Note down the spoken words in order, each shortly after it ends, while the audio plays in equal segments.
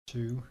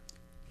2.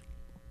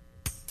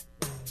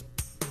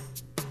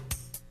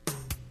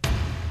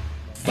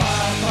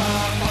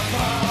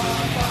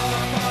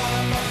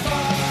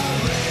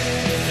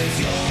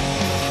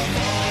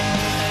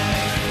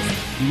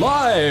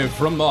 Live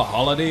from the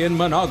Holiday Inn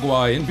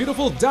Managua in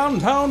beautiful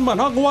downtown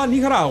Managua,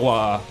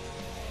 Nicaragua,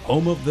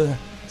 home of the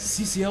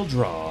CCL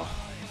Draw.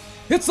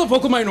 It's the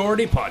Vocal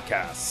Minority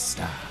Podcast.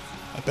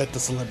 I bet the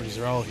celebrities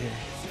are all here.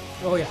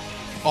 Oh, yeah.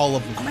 All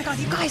of them. Oh my god,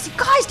 you guys,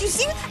 do you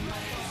see that?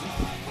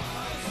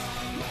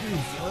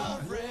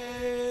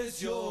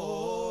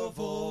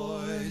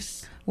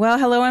 Well,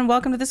 hello and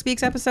welcome to this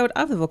week's episode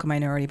of the Vocal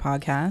Minority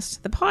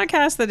Podcast, the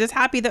podcast that is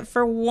happy that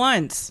for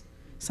once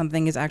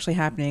something is actually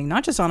happening,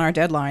 not just on our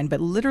deadline, but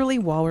literally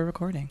while we're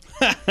recording.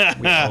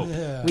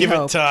 Give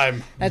it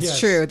time. That's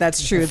true.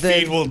 That's true. The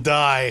feed will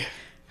die.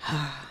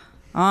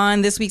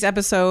 On this week's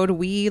episode,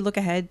 we look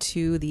ahead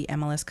to the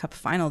MLS Cup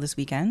final this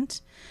weekend,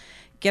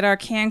 get our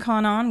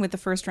CanCon on with the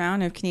first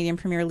round of Canadian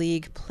Premier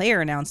League player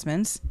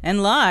announcements,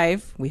 and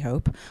live, we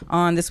hope,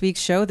 on this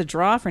week's show, the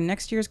draw for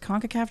next year's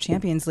CONCACAF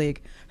Champions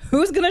League.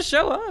 Who's going to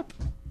show up?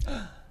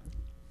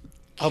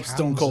 Hope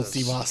Stone Cold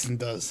Steve Austin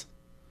does.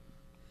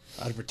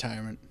 Out of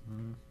retirement.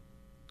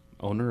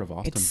 Owner of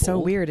Austin It's so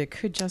Bold. weird. It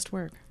could just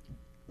work.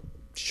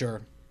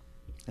 Sure.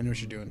 I know what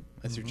you're doing.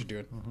 I see what you're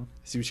doing. I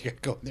see what you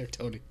got going there,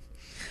 Tony.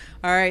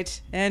 All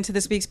right, and to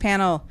this week's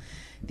panel,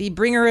 the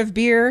bringer of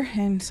beer,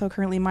 and so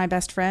currently my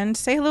best friend.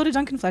 Say hello to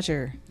Duncan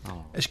Fletcher.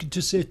 Est-ce que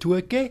tu sais tout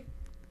okay?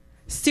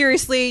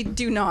 Seriously,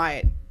 do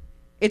not.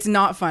 It's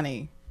not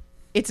funny.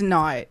 It's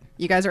not.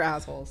 You guys are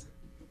assholes.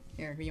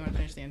 Here, you want to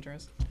finish the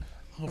intros?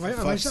 Oh, Am I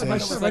fuck's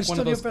sake.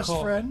 still your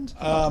best friend?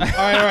 All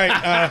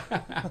right.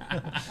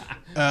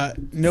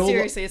 No,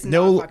 Seriously, it's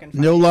no, not fucking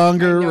funny. no I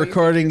longer know you think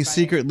recording you're funny.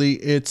 secretly.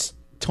 It's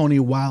Tony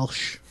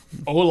Walsh.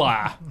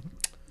 Hola.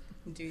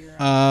 Do your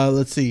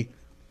Let's see.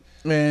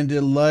 And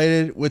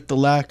delighted with the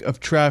lack of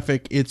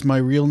traffic. It's my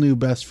real new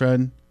best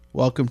friend.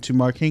 Welcome to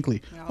Mark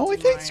Hinckley. Yeah, Oh, I'll I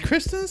do think mine. it's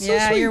Kristen. So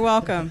yeah, sweet. you're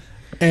welcome.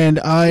 And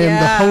I am the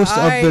Yeah, host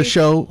of the I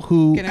show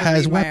who gonna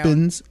has read my own.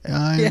 weapons.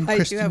 I'm Yeah, I do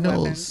Kristin have Knowles.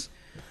 weapons.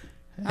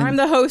 I'm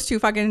the host who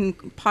fucking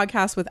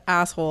podcasts with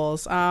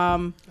assholes.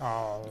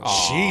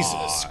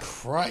 Jesus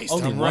Christ.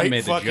 Only I'm one right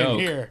made the fucking joke.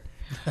 here.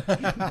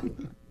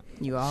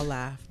 You all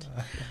laughed.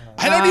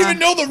 I don't even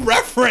know the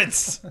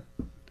reference.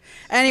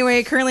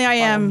 Anyway, currently I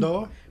am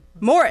No.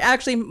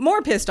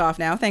 more pissed off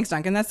now. Thanks,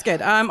 Duncan. That's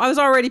good. I was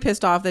already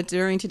pissed off that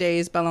during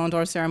today's Ballon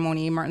d'Or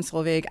ceremony, Martin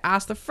Solveig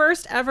asked the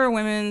first ever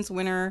women's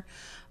winner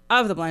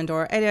of the Ballon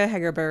d'Or, Edda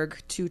Hegerberg,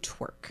 to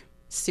twerk.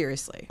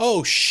 Seriously.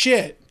 Oh,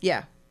 shit.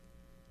 Yeah.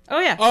 Oh,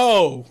 yeah.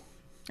 Oh,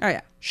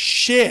 yeah.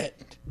 shit.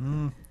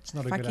 It's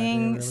not a Fucking good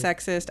idea, really.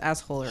 sexist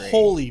assholery.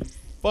 Holy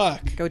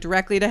fuck. Go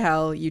directly to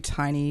hell, you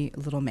tiny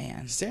little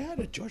man. Say hi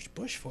to George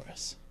Bush for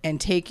us.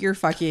 And take your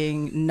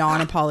fucking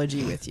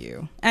non-apology with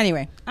you.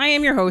 Anyway, I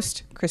am your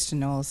host, Kristin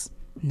Knowles.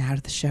 Now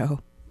to the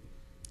show.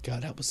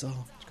 God help us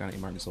all. It's kind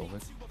of Martin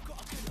Solveig.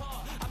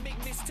 I make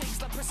mistakes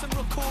like pressing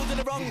record in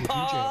the wrong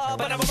part.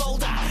 But I'm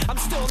older, I'm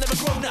still never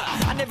grown up.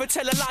 I never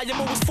tell a lie,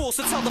 I'm always forced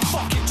to tell the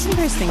fucking truth. You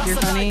guys think you're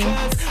funny?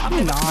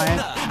 You're not.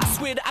 I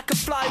swear that I can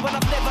fly when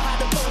I've never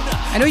had a boner.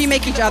 I know you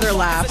make each other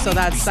laugh, so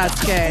that's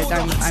good.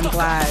 I'm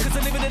glad Cause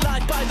I'm living a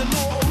life by the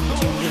law.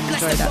 you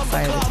enjoy that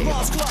side of the table.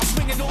 Class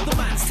swinging all the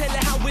mans, tell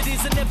her how it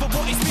is and never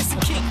what is missing.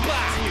 Kick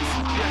back.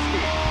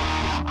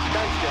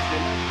 Thanks,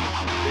 Justin.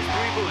 There's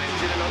 3 boys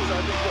chilling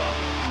outside the club.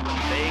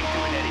 They ain't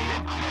doing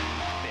anything.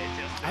 They're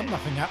just I'm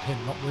laughing at him,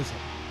 not with him.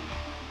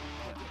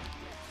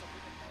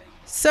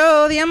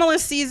 So the MLS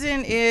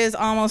season is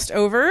almost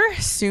over.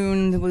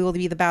 Soon will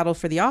be the battle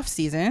for the off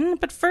season.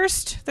 But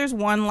first, there's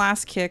one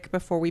last kick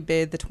before we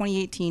bid the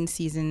 2018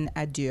 season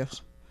adieu.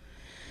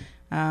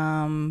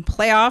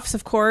 Playoffs,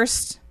 of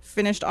course,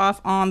 finished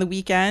off on the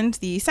weekend.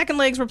 The second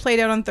legs were played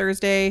out on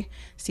Thursday.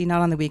 See,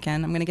 not on the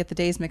weekend. I'm going to get the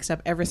days mixed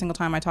up every single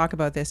time I talk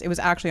about this. It was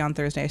actually on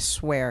Thursday, I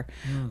swear.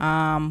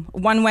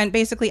 One went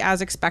basically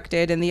as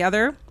expected, and the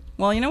other...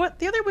 Well, you know what?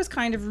 The other was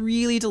kind of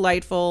really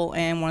delightful,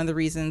 and one of the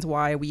reasons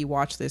why we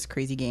watched this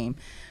crazy game.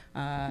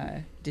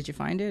 Did you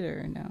find it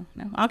or no?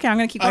 No. Okay, I'm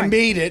gonna keep going. I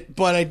made it,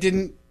 but I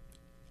didn't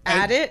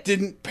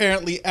Didn't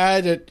apparently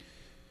add it.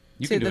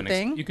 You To can do the an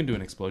thing? You can do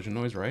an explosion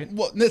noise, right?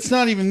 Well, it's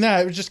not even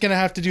that. We're just gonna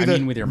have to do I the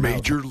mean, with your mouth.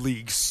 Major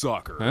League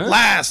Soccer. Huh?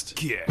 last.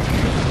 Kick.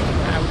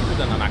 Ah, we could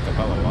have done an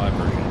acapella live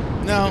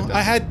version. No,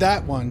 I had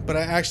that one, but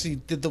I actually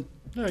did the.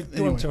 All right, go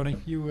Anyway. on, Tony.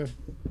 You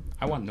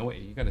I want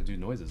noise. You got to do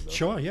noises though.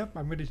 sure? Yeah,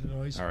 I'm ready to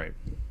noise. All right.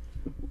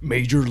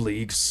 Major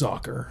League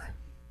Soccer.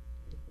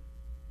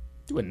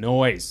 Do a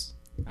noise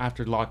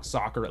after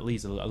soccer, at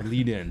least a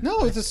lead in.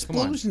 No, it's Come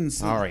on.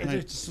 explosions. All right.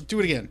 Just do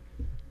it again.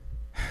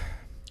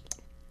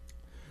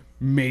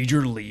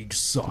 Major League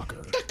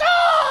Soccer.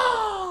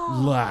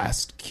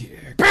 Last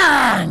kick.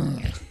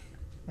 Bang!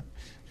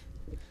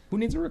 Who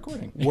needs a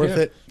recording? Worth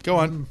it. Go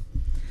on.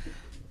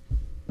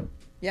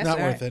 Yes, Not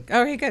all worth right. it.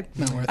 Okay, good.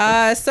 Not worth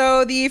it.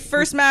 So the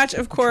first match,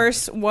 of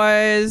course,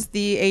 was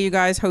the AU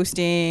guys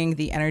hosting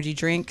the energy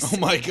drinks. Oh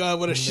my god,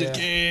 what a shit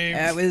game!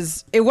 It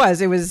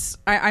was.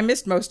 I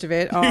missed most of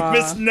it. You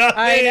missed nothing.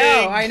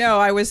 I know.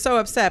 I was so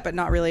upset, but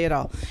not really at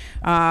all.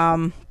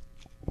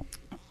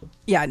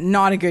 Yeah,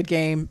 not a good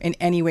game in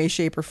any way,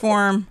 shape, or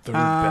form. Third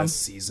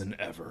best season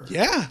ever.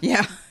 Yeah,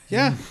 Yeah.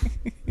 yeah,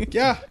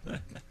 yeah.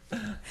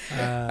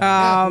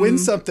 Yeah, win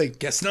something.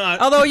 Guess not.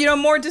 Although,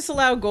 more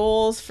disallowed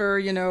goals for,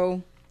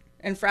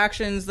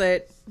 infractions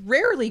that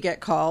rarely get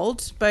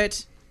called,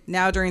 but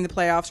now during the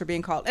playoffs are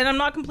being called. And I'm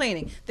not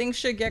complaining. Things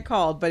should get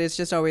called, but it's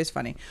just always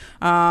funny.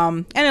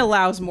 And it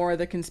allows more of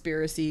the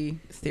conspiracy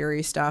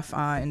theory stuff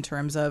in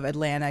terms of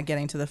Atlanta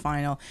getting to the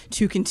final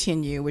to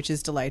continue, which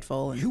is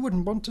delightful. And Who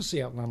wouldn't want to see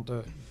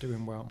Atlanta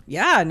doing well?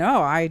 yeah,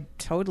 no, I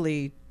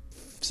totally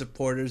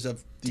Supporters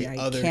of the I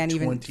other can't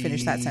even 20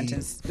 finish that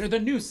sentence. They're the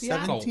new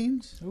Seattle.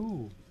 teams.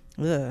 Ooh,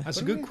 Ugh. that's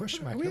a What good are we-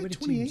 question, Mike. are we How at many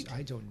 28? teams?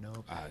 I don't know.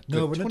 good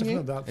No, we're not 28?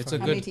 definitely that It's far. a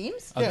How good many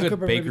teams? A Yeah, good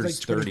Could maybe Baker's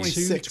 30.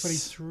 22, 26.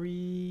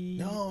 23.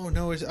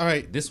 No, it's all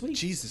right. This week?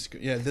 Jesus,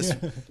 yeah, this.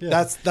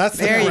 That's the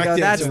There you correct go. answer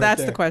That's right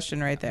the there.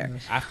 question right there.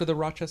 After the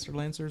Rochester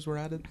Lancers were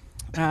added?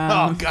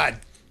 Oh God,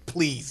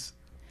 please,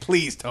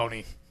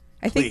 Tony.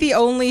 I think Please. the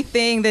only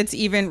thing that's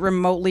even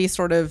remotely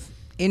sort of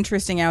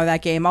interesting out of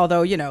that game,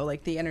 although,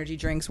 like the energy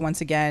drinks,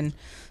 once again,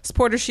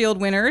 Supporter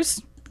Shield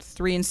winners,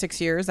 3 in 6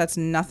 years. That's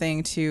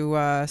nothing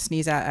to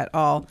sneeze at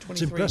all.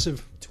 It's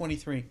impressive.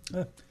 23.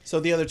 Yeah. So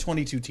the other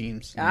 22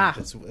 teams. Ah.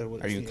 That's what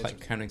Are you the answer.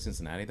 counting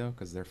Cincinnati, though?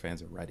 Because their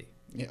fans are ready.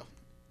 Yeah,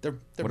 they're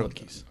What about,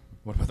 monkeys.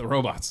 what about the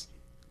robots?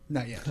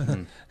 Not yet.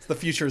 The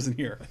future isn't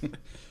here.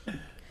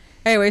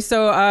 Anyway,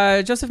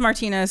 so Joseph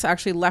Martinez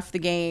actually left the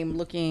game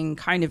looking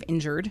kind of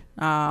injured.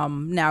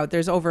 Now,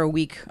 there's over a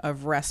week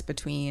of rest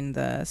between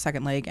the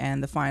second leg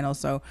and the final,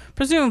 so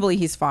presumably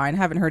he's fine.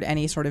 Haven't heard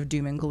any sort of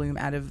doom and gloom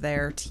out of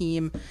their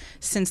team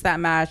since that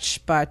match,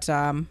 but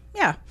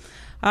yeah.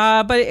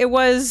 But it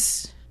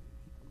was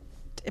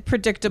a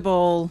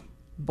predictable,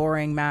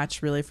 boring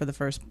match, really, for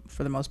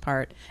the most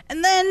part.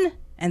 And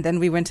then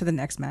we went to the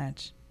next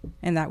match,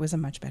 and that was a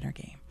much better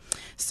game.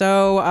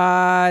 So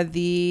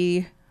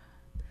the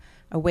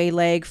away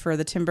leg for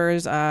the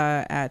Timbers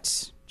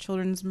at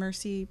Children's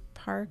Mercy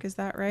Park, is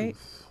that right?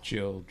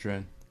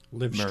 Children.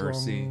 Live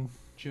Mercy. strong.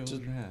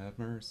 Children have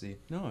mercy.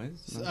 No,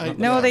 it's I- not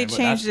No, Yeah, they but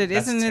changed it.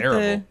 that's Isn't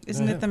terrible.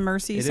 it the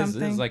Mercy It is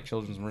something? like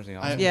Children's Mercy I-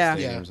 Hospital yeah.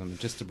 Stadium Yeah. or something.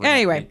 Just to bring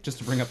Anyway. just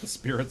to bring up the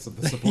spirits of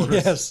the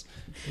supporters. Yes.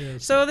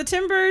 Yes. So the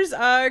Timbers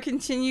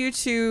continue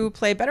to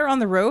play better on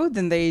the road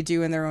than they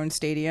do in their own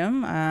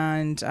stadium.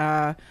 And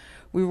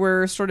we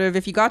were sort of,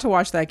 if you got to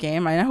watch that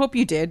game, and I hope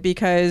you did,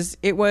 because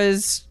it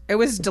was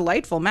a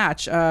delightful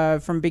match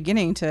from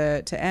beginning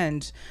to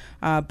end.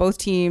 Both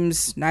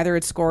teams, neither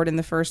had scored in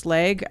the first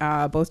leg.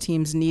 Both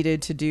teams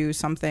needed to do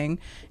something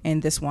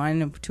in this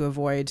one to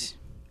avoid,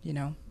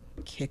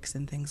 kicks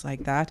and things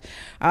like that.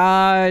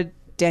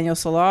 Daniel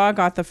Salah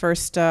got the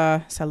first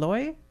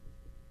Saloy?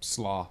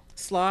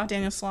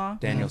 Daniel Slaw.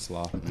 Daniel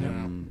Slaw.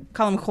 Mm.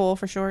 Call him Cole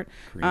for short.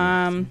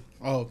 Creative.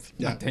 Oh,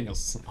 yeah. Not Daniel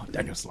Slaw.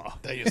 Daniel Slaw.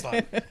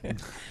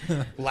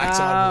 Lax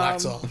on,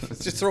 lax off.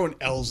 It's just throwing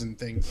L's and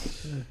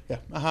things.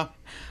 Yeah.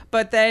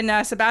 But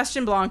then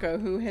Sebastian Blanco,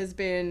 who has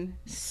been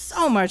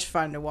so much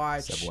fun to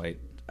watch, Seb White.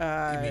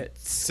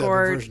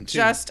 scored version two.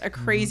 just a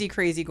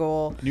crazy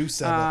goal. New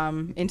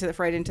Seba.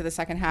 into the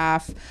second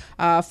half.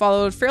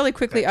 Followed fairly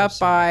quickly up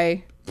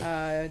by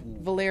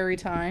Valeri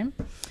time.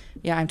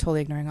 Yeah, I'm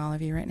totally ignoring all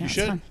of you right now. You It's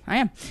should. fun. I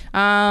am.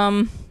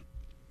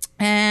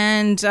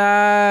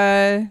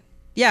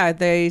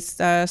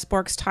 The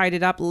Sporks tied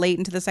it up late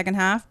into the second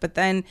half, but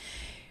then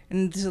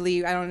until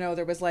I don't know,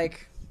 there was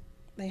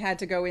they had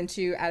to go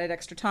into added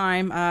extra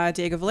time.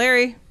 Diego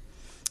Valeri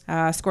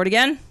scored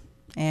again,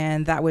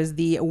 and that was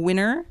the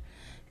winner.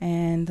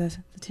 And the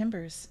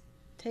Timbers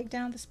take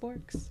down the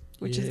Sporks,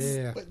 which is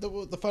Yeah. But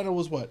the final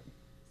was what?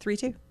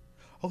 3-2.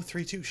 Oh,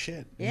 3-2.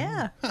 Shit.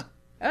 Yeah. Oh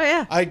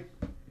yeah. I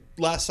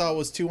last saw it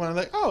was 2-1. I'm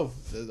like, oh,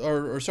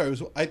 or sorry, it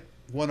was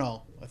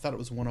 1-1. I thought it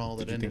was 1-1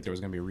 that Did you think ended. there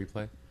was going to be a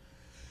replay?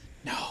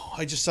 No,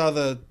 I just saw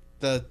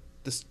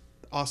this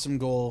awesome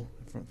goal.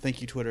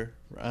 Thank you, Twitter.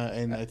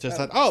 And I just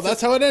thought, oh,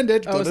 that's how it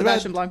ended. Go to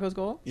Sebastian bed. Blanco's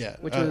goal. Yeah,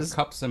 which uh, was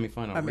Cup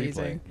semifinal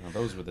amazing. replay. Now,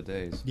 those were the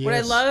days. what I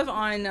Yes. love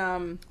on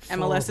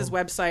MLS's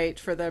them. website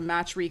for the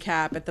match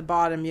recap at the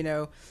bottom.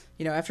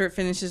 After it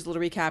finishes the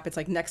little recap, it's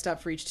like next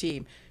up for each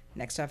team.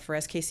 Next up for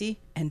SKC,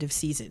 end of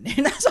season,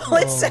 and that's all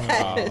it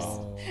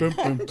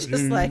says.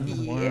 Just like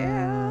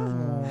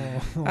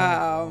yeah.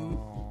 I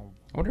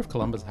wonder if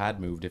Columbus had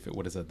moved if it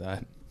would have said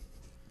that.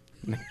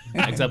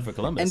 Except for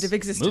Columbus. End of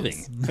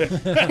existence. Moving.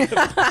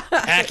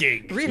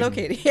 Hacking.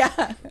 Relocating.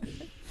 Yeah.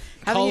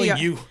 Calling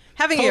you.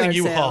 Having a Calling yard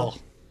you sale. Hall.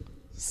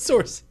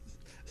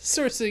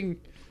 Sourcing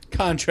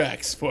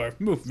contracts for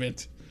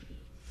movement.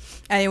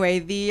 Anyway,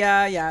 the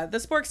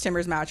Sporks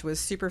Timbers match was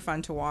super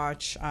fun to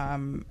watch,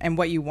 and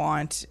what you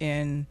want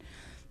in,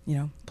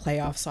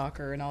 playoff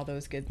soccer and all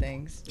those good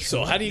things.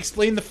 So how do you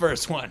explain the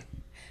first one?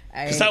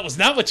 Because that was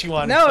not what you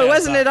wanted. No, it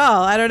wasn't at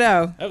all. I don't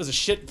know. That was a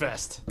shit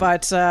fest.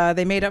 But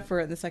they made up for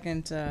it in the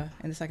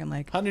second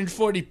leg.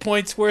 140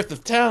 points worth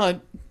of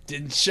talent.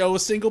 Didn't show a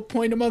single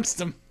point amongst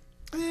them.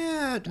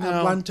 Yeah,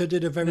 Atlanta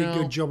did a very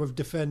good job of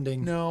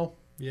defending. No.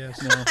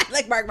 Yes. No.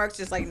 Like Mark's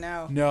just like,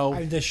 no. No.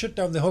 I mean, they shut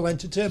down the whole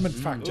entertainment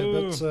factor.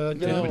 But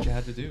You know what you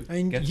had to do. I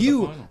mean, Get to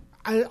the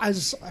final.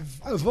 as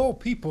of all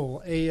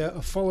people,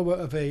 a follower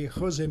of a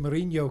Jose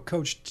Mourinho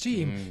coached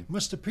team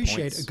must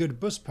appreciate Points. a good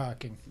bus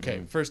parking.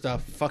 Okay, first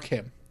off, fuck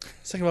him.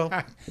 Second of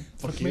all,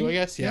 fuck you, me? I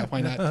guess. Yeah,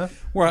 why not?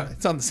 Uh-huh.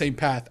 It's on the same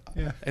path.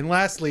 Yeah. And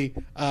lastly,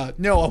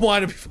 no, I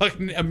want to be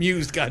fucking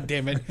amused,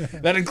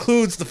 goddammit. That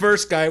includes the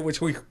first guy, which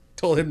we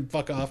told him to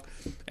fuck off,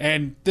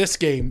 and this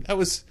game. That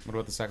was... What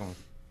about the second one?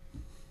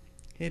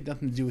 It had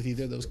nothing to do with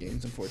either of those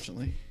games,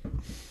 unfortunately.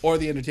 Or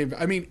the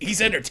entertainment. I mean,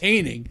 he's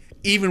entertaining,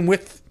 even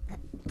with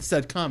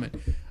said comment.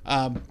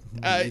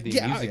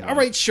 amusing all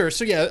right, sure.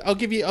 So yeah, I'll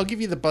give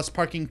you the bus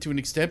parking to an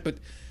extent, but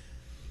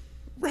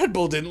Red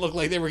Bull didn't look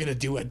like they were going to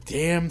do a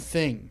damn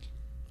thing.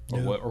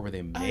 Or were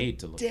they made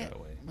to look that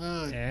way?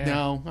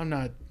 No, I'm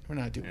not. We're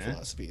not doing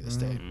philosophy this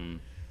day.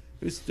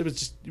 It was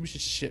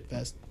just shit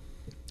fest.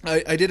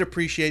 I did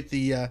appreciate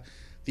the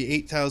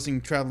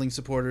 8,000 traveling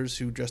supporters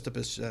who dressed up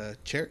as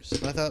chairs.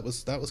 I thought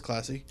that was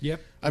classy.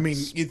 Yep. I mean,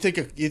 you'd think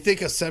a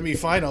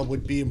semifinal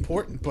would be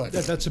important, but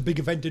That's a big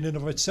event in and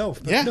of itself.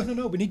 But Yeah.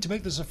 No. We need to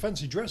make this a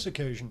fancy dress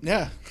occasion.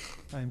 yeah,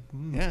 I'm-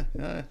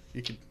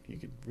 you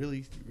could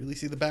really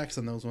see the backs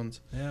on those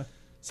ones. Yeah.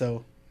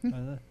 So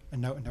And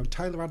now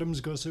Tyler Adams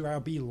goes to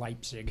RB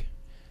Leipzig.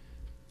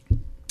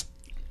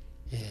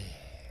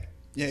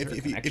 yeah, there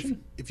a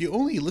connection? if you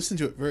only listen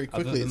to it very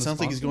Other quickly, than it the sounds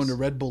like he's going to sponsors?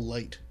 Red Bull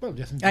Light, Well,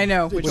 I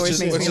know, which always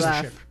makes me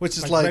laugh. which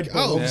is Like like, Red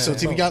Bull, so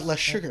it's even yeah. got less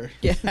sugar.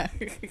 Yeah.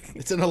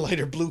 It's in a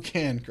lighter blue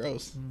can.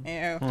 Gross.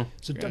 Ew.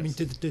 So I mean,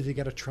 did they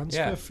get a transfer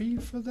Yeah. fee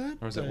for that?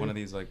 Or is it one of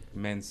these like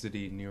Man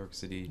City, New York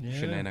City Yeah.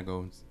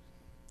 shenanigans?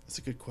 That's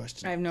a good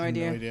question. I have no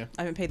idea.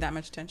 I haven't paid that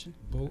much attention.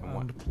 Bull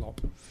and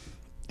plop?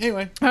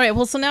 Anyway, All right.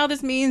 Well, so now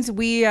this means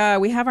we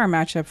have our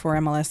matchup for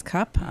MLS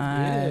Cup.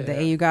 The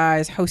AU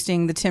guys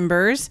hosting the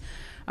Timbers.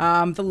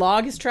 The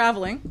log is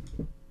traveling.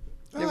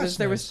 There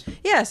was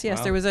yes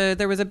Wow. there was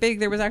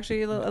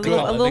actually a little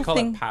They call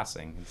thing it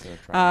passing instead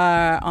of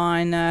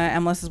traveling.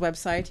 on MLS's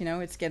website. You know,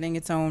 it's getting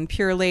its own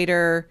Pure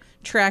Later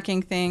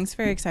tracking things.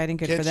 Very exciting.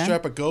 Good can't for them.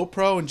 strap a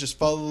GoPro and just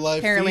follow the live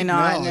Apparently feed?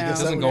 not, I no. guess It that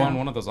doesn't would- go on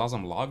one of those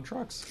awesome log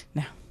trucks?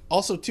 No,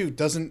 Also, too,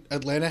 doesn't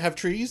Atlanta have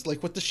trees?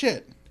 Like, what the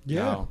shit?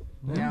 Yeah.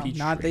 No, Peach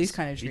not trees. these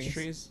kind of Peach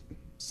trees.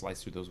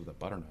 Slice through those with a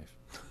butter knife.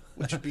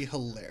 Which would be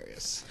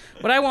hilarious.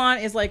 what I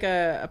want is like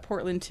a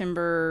Portland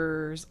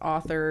Timbers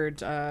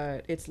authored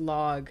its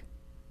log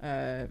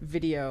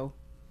video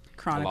A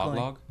chronicling.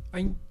 log?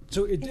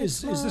 So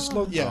is this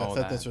log? Yeah, Oh,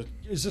 that's that. what.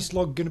 Is this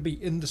log going to be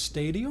in the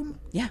stadium?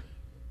 Yeah.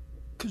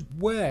 Because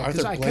where?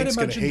 Because Arthur I can't Blank's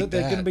gonna imagine hate that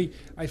they're going to that. be.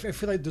 I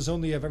feel like there's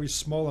only a very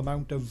small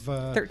amount of.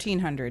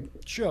 1,300.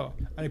 Sure,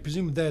 and I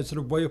presume they're sort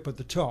of way up at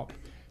the top.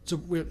 So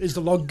is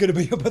the log going to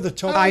be up at the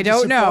top? I with the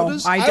don't know.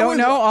 supporters? I don't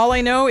know. All I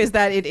know is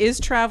that it is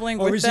traveling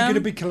Or with is them. it going to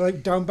be kind of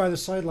like down by the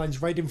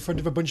sidelines, right in front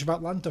of a bunch of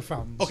Atlanta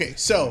fans? Okay,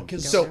 so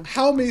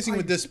how amazing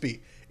would this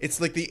be? It's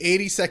like the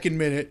 82nd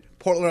minute.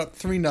 Portland up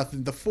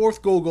 3-0. The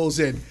fourth goal goes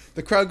in.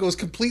 The crowd goes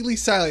completely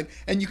silent,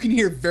 and you can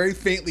hear very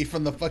faintly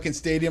from the fucking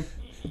stadium.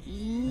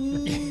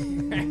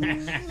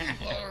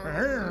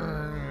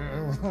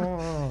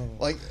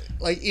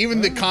 like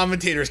even the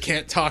commentators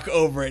can't talk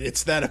over it.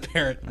 It's that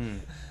apparent.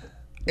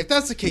 If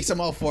that's the case,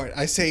 I'm all for it.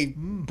 I say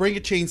bring a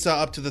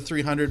chainsaw up to the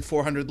 300,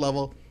 400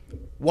 level.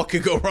 What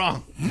could go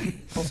wrong?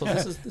 Also,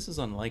 this is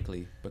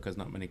unlikely because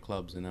not many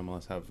clubs in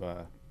MLS have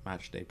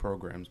match day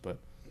programs. But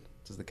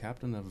does the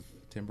captain of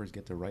Timbers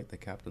get to write the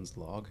captain's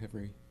log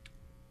every?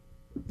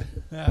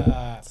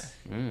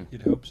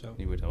 You'd hope so.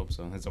 You would hope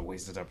so. It's a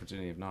wasted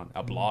opportunity if not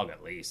a blog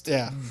at least.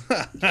 Yeah.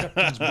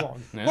 Captain's blog.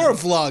 Yeah. Or a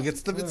vlog.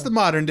 It's the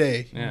modern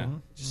day. Yeah.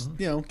 Just,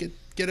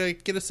 get a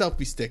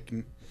selfie stick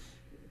and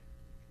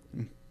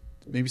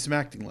maybe some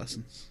acting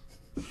lessons.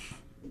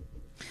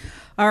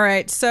 All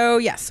right. So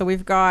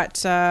we've got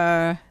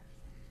the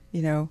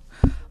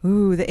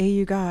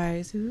AU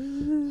guys.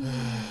 Ooh.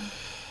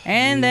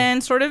 And then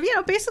sort of,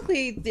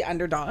 basically the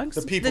underdogs.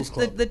 The People's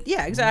Club.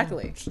 Yeah,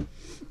 exactly.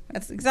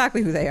 That's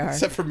exactly who they are.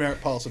 Except for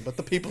Merritt Paulson, but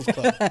the People's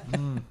Club.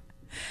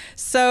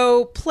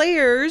 So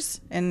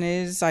players,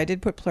 I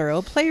did put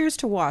plural, players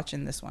to watch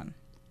in this one.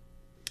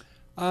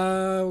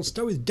 We'll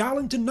start with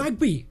Darlington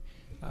Nagby.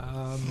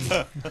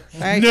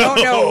 I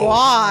don't know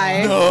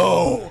why.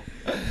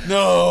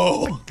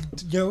 No.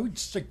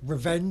 It's like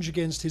revenge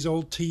against his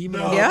old team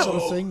and all Yeah. that sort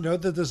of thing.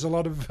 That there's a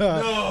lot of.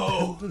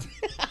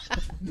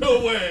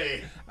 No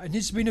way. And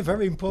he's been a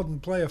very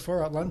important player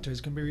for Atlanta. It's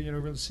going to be,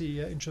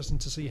 really interesting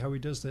to see how he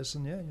does this.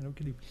 And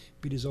can he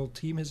beat his old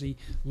team? Has he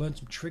learned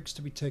some tricks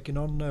to be taking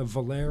on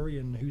Valeri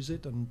and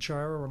and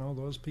Chara and all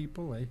those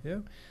people?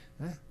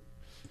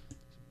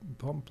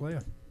 Important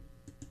player.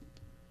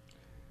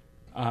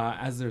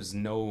 As there's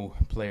no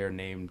player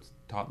named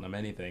Tottenham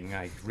anything,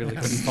 I really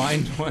couldn't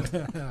find one.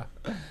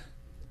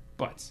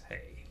 But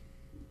hey,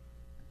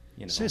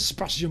 you know. Say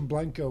Sebastian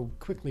Blanco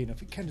quickly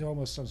enough. It kind of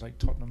almost sounds like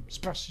Tottenham.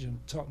 Sebastian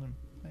Tottenham.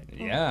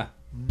 Yeah.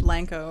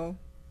 Blanco.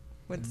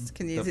 What's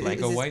can you? The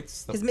Blanco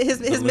Whites. His the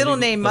middle Lily-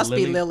 name the must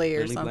be Lily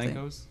or something.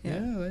 Blancos? Yeah,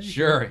 there you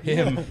Sure,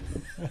 him.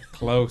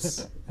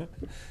 Close. go.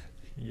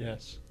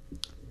 Yes.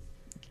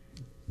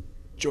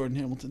 Jordan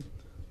Hamilton.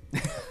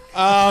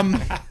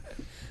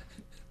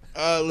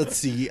 Let's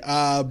see.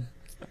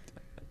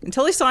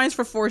 Until he signs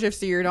for 4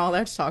 shifts a year and all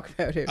that to talk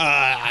about it.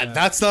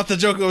 That's not the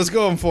joke I was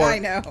going for. I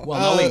know.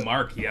 Well, knowing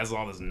Mark, he has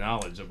all this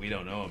knowledge that we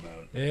don't know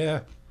about.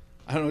 Yeah.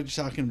 I don't know what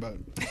you're talking about.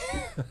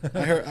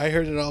 I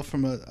heard it all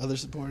from other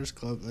supporters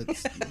club.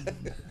 It's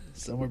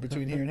somewhere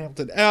between here and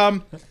Hamilton.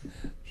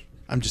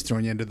 I'm just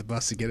throwing you under the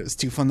bus again. It was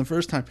too fun the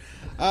first time.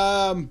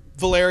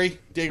 Valeri,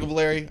 Diego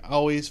Valeri,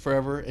 always,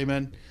 forever,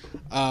 amen.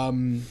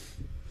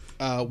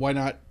 Why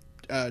not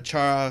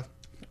Chara?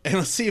 And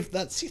let's see if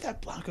that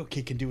Blanco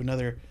kid can do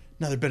another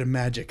bit of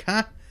magic,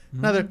 huh?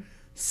 Another new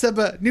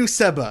Seba.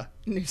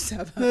 New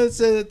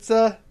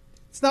Seba.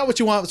 It's not what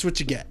you want; it's what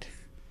you get.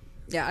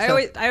 Yeah,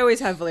 I always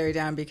have Valeri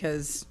down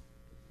because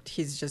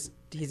he's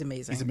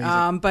amazing. He's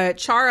amazing. But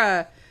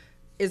Chara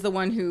is the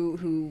one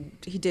who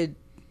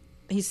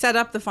he set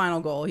up the final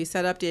goal. He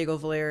set up Diego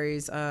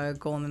Valeri's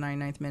goal in the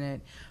 99th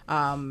minute.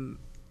 And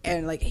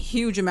like a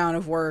huge amount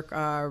of work,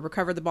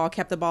 recovered the ball,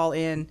 kept the ball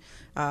in,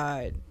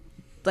 had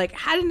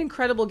an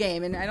incredible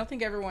game. And I don't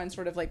think everyone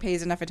sort of like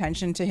pays enough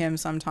attention to him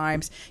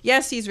sometimes.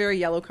 Yes, he's very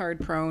yellow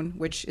card prone,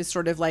 which is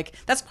sort of like,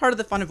 that's part of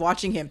the fun of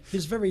watching him.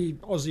 He's very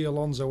Ozzy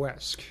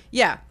Alonso-esque.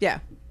 Yeah.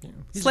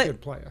 He's a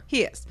good player.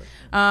 He is.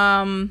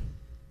 And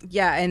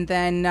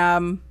then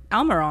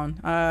Almiron.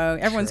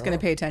 Everyone's going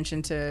to pay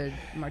attention to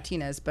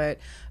Martinez, but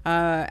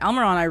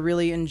Almiron I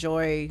really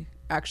enjoy.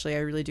 Actually, I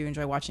really do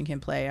enjoy watching him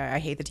play. I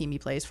hate the team he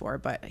plays for,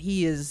 but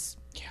he's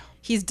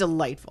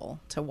delightful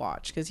to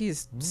watch because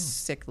he's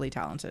sickly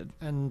talented.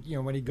 And,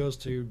 when he goes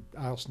to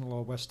Arsenal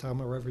or West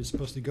Ham or wherever he's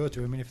supposed to go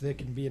to, I mean, if they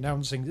can be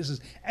announcing this is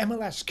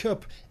MLS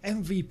Cup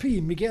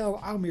MVP Miguel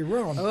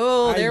Almiron.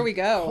 Oh, there we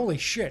go. Holy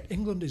shit,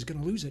 England is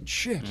going to lose it.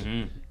 Shit.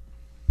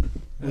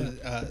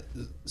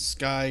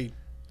 Sky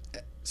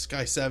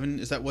 7,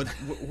 is that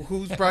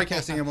who's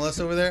broadcasting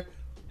MLS over there?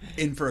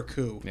 In for a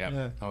coup.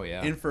 Yeah. Oh,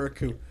 yeah. In for a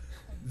coup.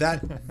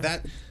 That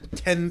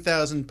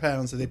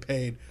 £10,000 that they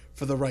paid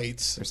for the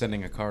rights. They're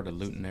sending a car to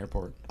Luton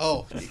Airport.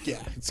 Oh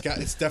yeah, it's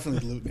definitely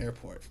the Luton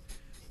Airport.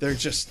 They're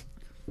just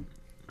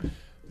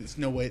there's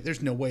no way they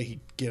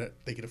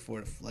could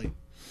afford a flight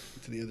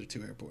to the other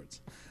 2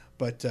 airports.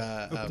 But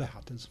The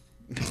Hatters.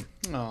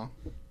 oh,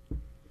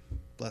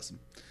 bless them.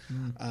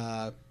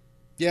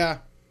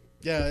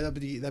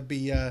 That'd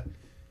be.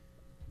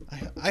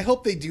 I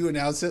hope they do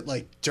announce it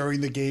like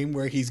during the game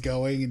where he's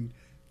going and.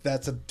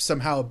 That's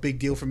somehow a big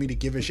deal for me to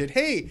give a shit.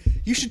 Hey,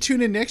 you should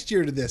tune in next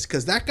year to this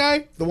because that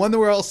guy, the one that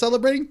we're all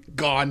celebrating,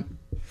 gone.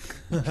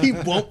 He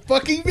won't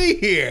fucking be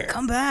here.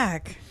 Come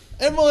back.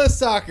 MLS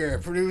Soccer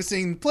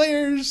producing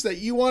players that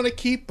you want to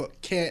keep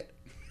but can't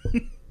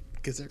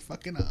because they're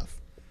fucking off.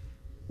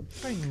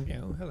 I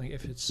think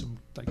if it's some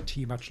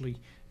team actually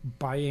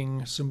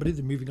buying somebody,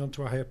 they're moving on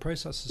to a higher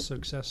price. That's a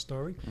success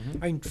story.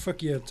 I mean,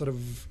 fuck your sort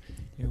of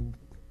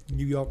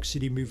New York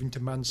City moving to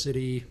Man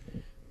City.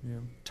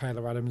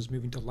 Tyler Adams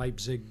moving to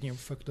Leipzig,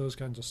 fuck those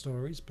kinds of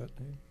stories. But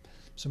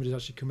somebody's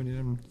actually coming in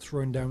and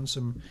throwing down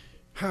some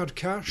hard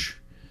cash,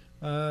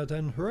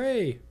 then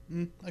hooray!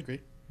 I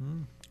agree.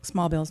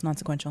 Small bills, not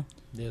sequential.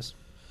 Yes.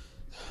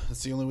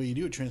 That's the only way you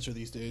do a transfer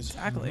these days.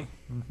 Exactly.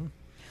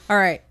 All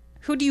right.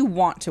 Who do you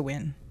want to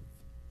win?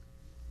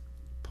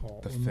 The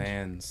Portland.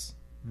 fans.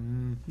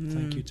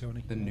 Thank you,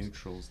 Tony. The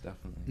neutrals,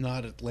 definitely.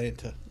 Not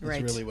Atlanta. That's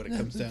Right. really what it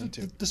comes down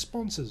to. The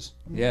sponsors.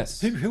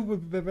 Yes. Who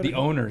would be better? The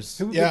owners.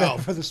 Who would Yeah. be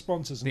better for the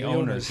sponsors? The and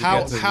owners. You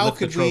How get to how lift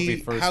the could trophy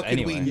we first how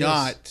could we anyway.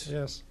 not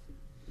Yes.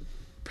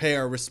 pay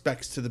our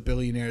respects to the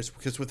billionaires?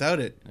 Because without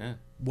it, Yeah.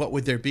 what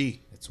would there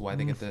be? That's why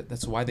they get the.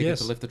 That's why they Yes.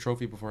 get to lift the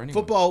trophy before anyone.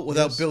 Football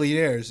without Yes.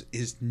 billionaires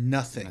is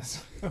nothing.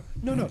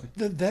 No.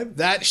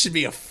 That should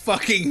be a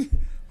fucking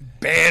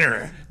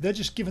banner. They're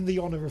just given the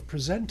honour of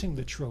presenting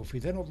the trophy.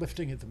 They're not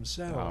lifting it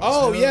themselves.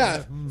 Oh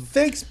yeah,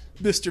 thanks,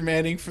 Mr.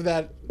 Manning, for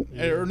that.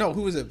 Or no,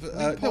 who was it?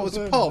 No, it was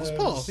Paul. It was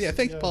Paul. Yeah,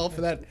 thanks, Paul,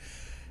 for that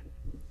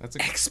That's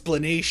a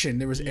explanation.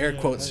 There was air Yeah,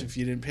 quotes if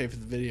you didn't pay for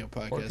the video Or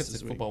podcast because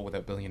this week. football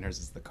without billionaires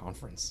is the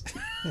conference.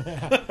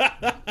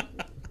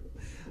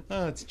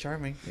 Oh, it's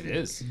charming. It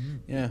is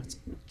Yeah, it's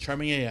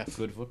charming AF.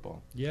 good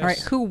football. Yes. All right.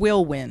 Who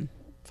will win?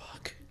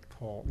 Fuck.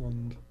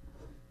 Portland.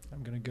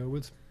 I'm going to go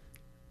with.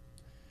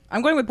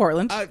 I'm going with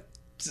Portland.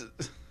 It's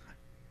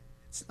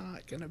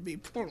not gonna be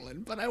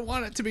Portland, but I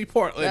want it to be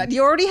Portland.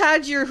 You already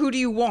had your who do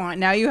you want.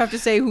 Now you have to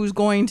say who's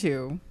going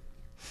to.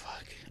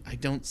 Fuck. I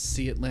don't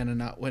see Atlanta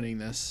not winning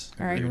this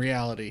All right. in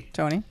reality.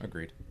 Tony?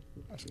 Agreed.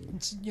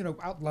 It's,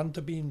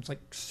 Atlanta being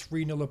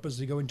 3-0 up as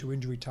they go into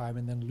injury time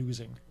and then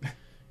losing.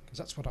 Because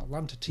that's what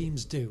Atlanta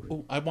teams do.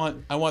 Oh, I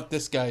want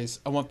this guy's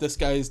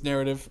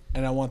narrative,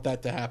 and I want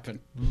that to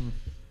happen.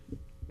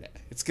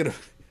 It's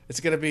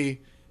gonna be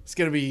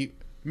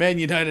Man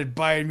United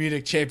Bayern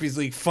Munich Champions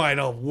League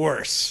final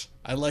worse.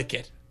 I like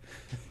it.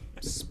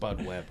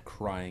 Spud Webb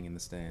crying in the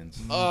stands.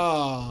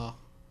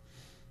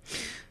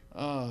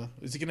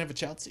 Is he gonna have a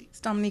Chelsea? Is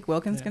Dominique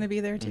Wilkins going to be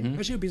there too? Actually,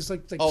 it'll be just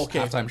like Oh, okay.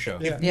 Halftime show.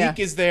 Yeah. Yeah. Nick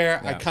is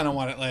there. I Yeah. kind of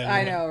want Atlanta.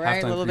 I know,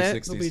 right? Halftime A little bit.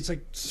 360s. it'll be, it's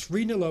like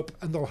 3-0 up,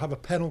 and they'll have a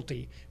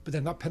penalty, but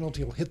then that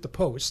penalty will hit the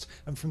post,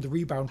 and from the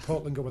rebound,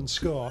 Portland go and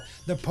score.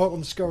 Then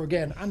Portland score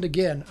again and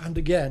again and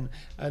again,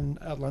 and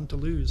Atlanta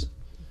lose.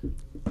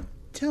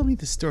 Tell me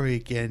the story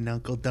again,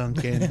 Uncle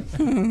Duncan.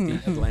 The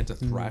Atlanta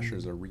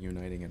Thrashers are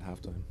reuniting at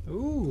halftime.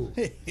 Ooh,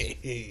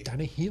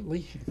 Danny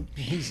Heatley,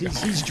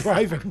 he's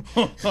driving.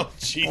 Oh,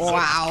 Jesus.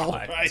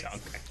 Wow.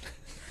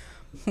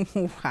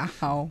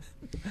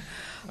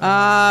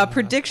 Wow.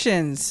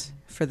 Predictions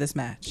for this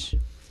match.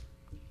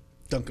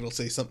 Duncan will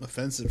say something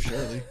offensive,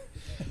 surely.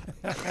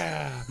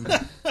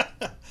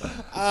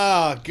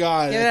 Oh,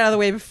 God. Get it out of the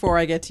way before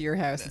I get to your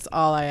house. That's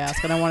all I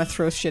ask. I don't want to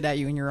throw shit at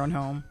you in your own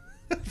home.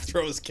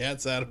 Throw his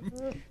cats at him.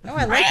 Oh,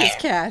 I like his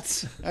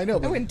cats. I know, I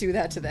but wouldn't do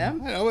that to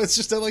them. I know, it's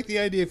just I like the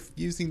idea of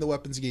using the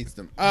weapons against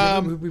them.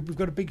 We've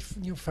got a big,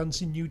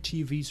 fancy new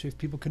TV, so if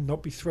people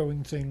cannot be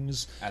throwing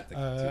things At the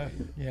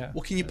TV. yeah,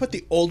 Well, can you put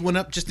the old one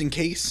up just in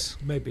case?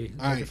 maybe.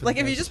 All right. Like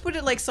if you just put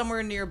it like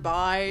somewhere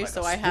nearby,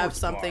 so a I have sports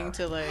something bar.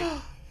 to like.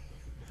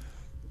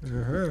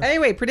 Uh-huh.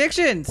 Anyway,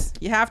 predictions.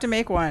 You have to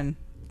make one.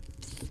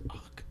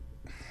 Fuck.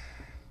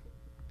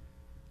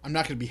 I'm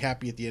not going to be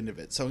happy at the end of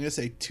it, so I'm going to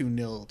say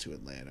 2-0 to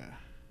Atlanta.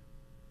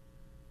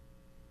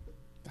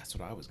 That's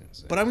what I was going to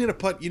say. But I'm going to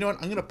put, you know what?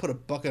 I'm going to put a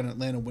buck on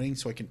Atlanta winning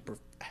so I can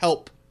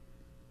help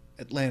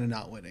Atlanta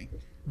not winning.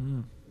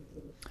 I'm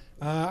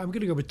going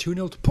to go with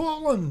 2-0 to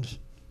Portland.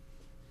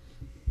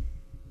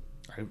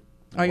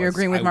 Oh, you're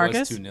agreeing with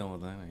Marcus? I was 2-0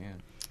 Atlanta,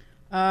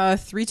 yeah.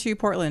 3-2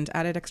 Portland.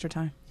 Added extra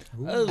time.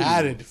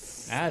 Added.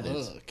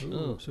 Added. Fuck.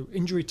 Oh. So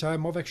injury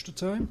time of extra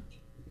time.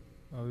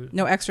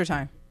 No extra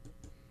time.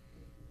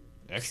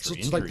 So Extra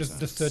it's like injuries.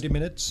 the 30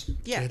 minutes.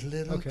 Yeah. Get a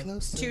little Okay.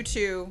 closer.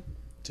 2-2.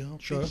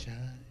 Don't Sure. be shy.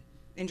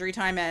 Injury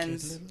time Get a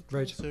ends. little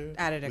Right. closer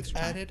Added with extra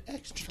time. Added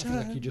extra I feel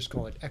like you time. just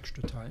call it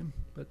extra time,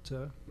 but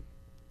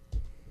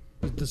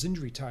there's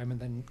injury time and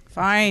then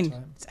Fine. extra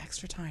time. It's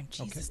extra time.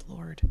 Okay. Jesus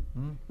Lord.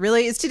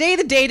 Really? Is today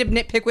the day to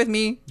nitpick with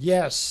me?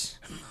 Yes,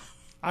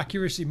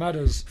 accuracy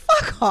matters.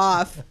 Fuck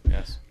off.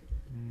 Yes.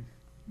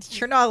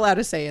 You're not allowed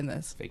to say in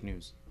this. Fake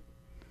news.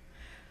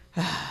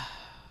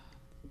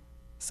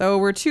 So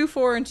we're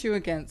 2-4 and 2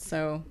 against.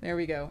 So there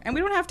we go. And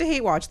we don't have to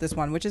hate watch this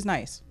one, which is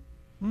nice.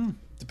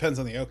 Depends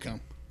on the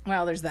outcome.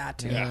 Well, there's that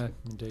too. Yeah.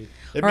 Indeed.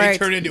 It All may right.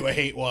 turn into a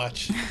hate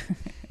watch.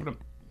 What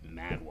a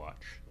mad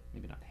watch.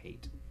 Maybe not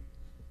hate.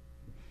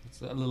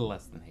 It's a little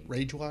less than hate.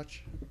 Rage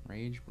watch.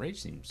 Rage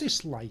seems.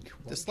 Dislike.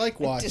 Dislike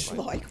watch.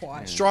 Dislike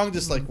watch. Strong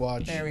dislike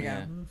watch. There we go.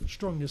 Yeah.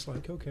 Strong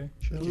dislike. Okay.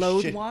 Sure.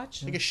 Loathe Shit.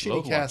 watch. Like a shitty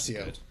Loathe watch is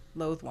Casio. good.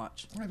 Loathe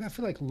watch. I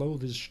feel like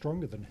loathe is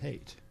stronger than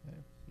hate.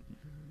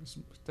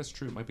 That's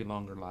true. It might be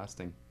longer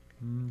lasting.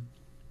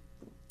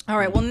 All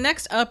right. Well,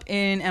 next up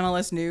in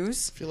MLS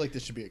news. I feel like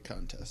this should be a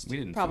contest. We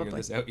didn't Probably. figure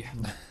this out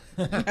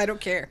yet. I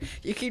don't care.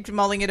 You keep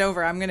mulling it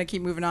over. I'm going to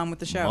keep moving on with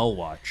the show. Mull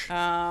watch.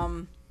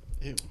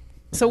 Ew.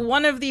 So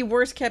one of the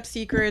worst kept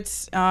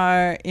secrets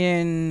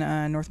in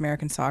North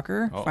American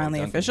soccer, Uh-oh, finally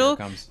Duncan, official. here it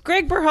comes.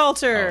 Greg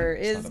Berhalter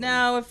Oh, it's is not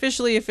now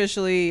officially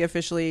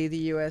the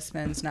U.S.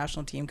 men's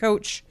national team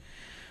coach.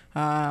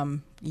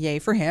 Yay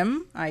for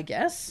him, I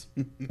guess.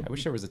 I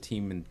wish there was a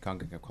team in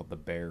CONCACAF called the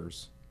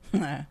Bears.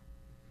 I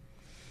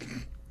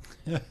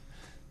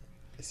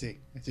see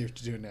what you're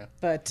doing now.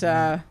 But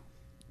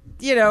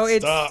you know,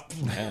 it's Stop.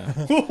 Yeah.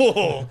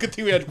 Oh, good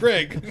thing we had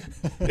Greg.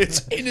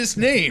 It's in his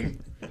name.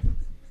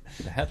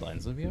 The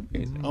headlines would be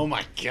amazing. Oh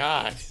my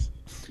God.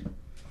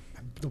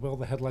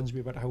 The headlines be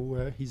about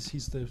how he's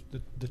the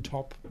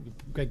top,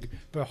 Greg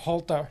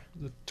Berhalter,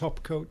 the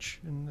top coach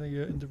in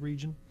the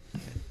region.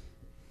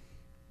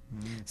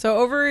 so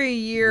over a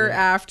year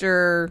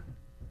after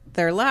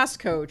their last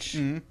coach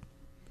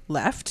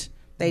left,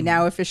 they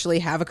now officially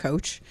have a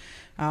coach.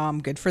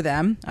 Good for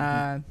them.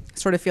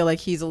 Sort of feel like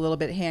he's a little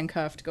bit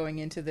handcuffed going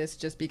into this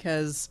just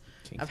because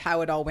of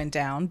how it all went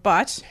down.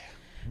 But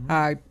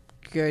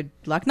good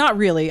luck. Not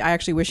really. I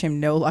actually wish him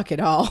no luck at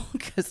all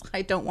because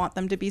I don't want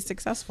them to be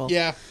successful.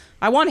 Yeah.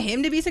 I want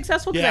him to be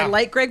successful because I Yeah.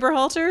 like Greg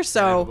Berhalter. Yeah,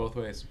 So both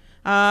ways.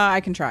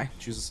 I can try.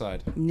 Choose a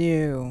side.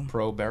 No.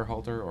 Pro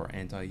Bearhalter or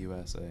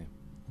anti-USA.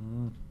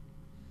 I'm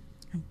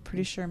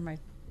pretty sure I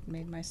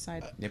made my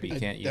side. Yeah, but you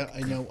can't. I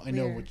know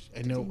Clear.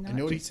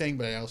 what he's saying,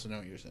 but I also know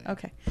what you're saying.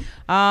 Okay.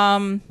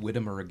 With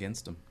him or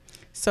against him.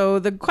 So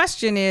the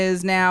question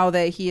is now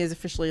that he has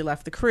officially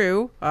left the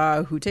crew,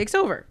 who takes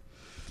over?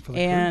 For the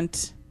And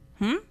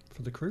crew.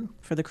 For the crew.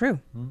 for the crew.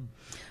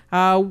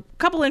 A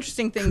couple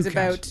interesting things Crew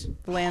cat. about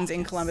the lands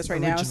in Columbus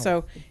right now. Original.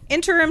 So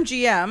interim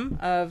GM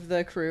of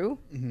the crew,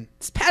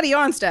 it's Patty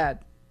Onstad.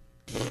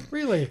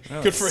 Really?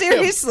 Good for him.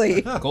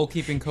 Seriously,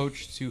 Goalkeeping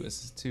coach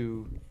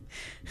to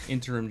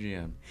interim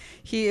GM.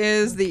 he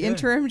is the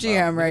interim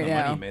GM right The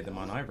money now. made them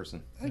on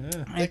Iverson.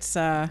 Yeah.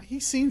 It's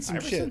He's seen some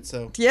Iverson? shit,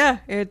 so yeah,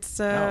 it's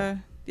Oh.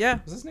 yeah.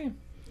 What's his name?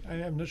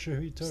 I'm not sure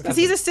who you're talking Because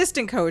he's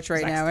assistant coach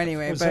right now,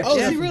 anyway. Oh, But Zach Oh,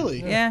 yeah. is he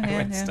really? Yeah, I yeah,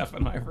 read yeah.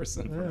 Stefan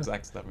Iverson from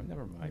Zach Stefan.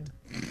 Never mind.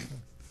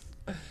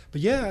 But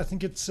yeah, I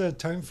think it's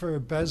time for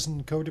Bez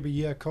and Co to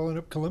be calling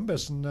up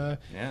Columbus and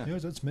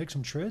let's make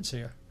some trades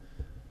here.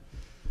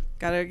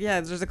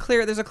 There's a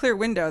clear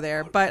window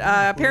there, but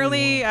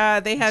apparently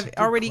they have good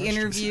already questions.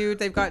 interviewed.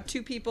 They've got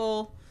 2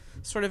 people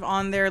sort of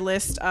on their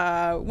list.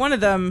 One of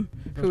them,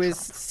 who is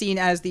seen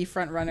as the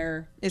front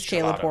runner, is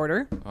Caleb Shalata.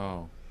 Porter.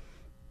 Oh,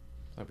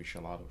 that'd be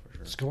Shalata for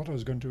sure. Scott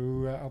is going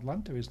to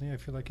Atlanta, isn't he? I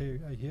feel like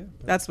I hear.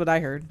 But That's what I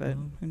heard, but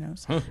who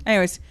knows?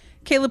 Anyways,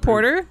 Caleb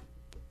Porter,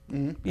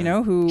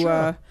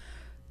 who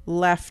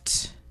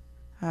left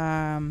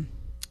Poland.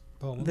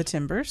 the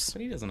Timbers,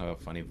 But he doesn't have a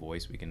funny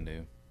voice we can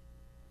do.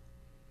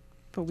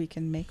 but we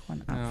can make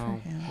one up No,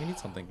 for him. we need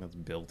something that's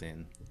built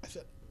in.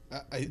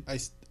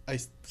 I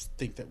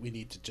think that we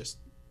need to just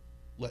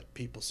let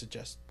people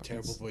suggest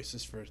terrible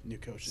voices for new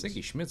coaches.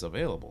 Siggy Schmidt's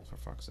available, for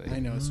fuck's sake. I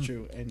know it's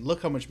true, and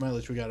look how much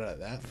mileage we got out of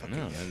that. I Fucking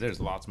know, and there's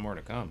lots more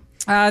to come.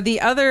 The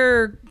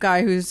other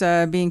guy who's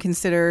being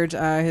considered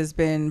has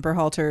been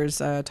Berhalter's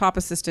top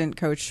assistant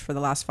coach for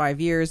the last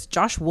 5 years,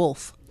 Josh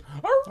Wolf.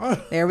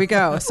 There we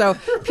go. So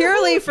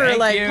purely for Thank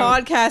like you.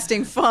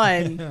 podcasting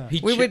fun, He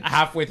we would.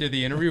 halfway through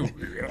the interview.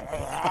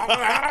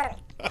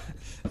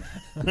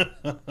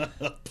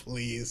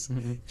 please.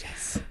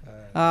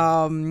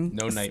 No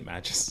night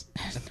matches.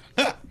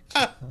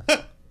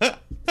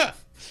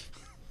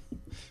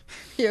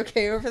 You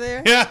okay over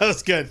there? Yeah, that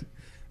was good.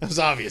 That was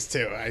obvious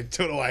too. I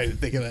don't know why I didn't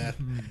think of that.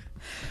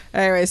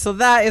 Anyway, so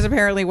that is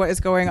apparently what is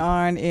going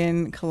on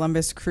in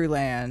Columbus Crew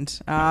Land.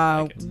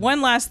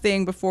 One last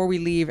thing before we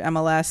leave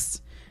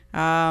MLS,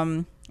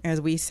 as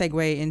we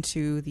segue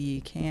into the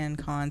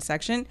CanCon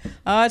section,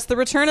 it's the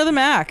return of the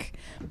Mac.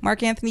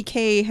 Mark Anthony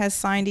Kaye has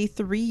signed a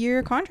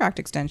 3-year contract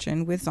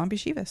extension with Zombie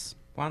Chivas.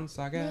 Once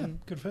again.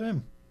 Good for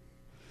him.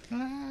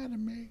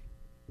 Anime.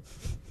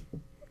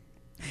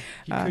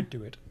 He could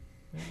do it.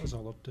 It was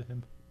all up to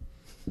him.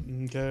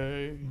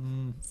 Okay.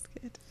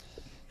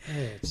 Yeah,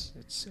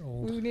 it's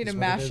old. We need a is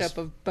what it is. mashup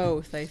of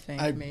both, I think.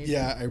 Maybe.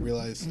 I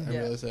realize. I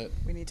realize that.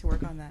 We need to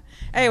work on that.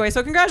 Anyway,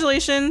 so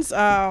congratulations.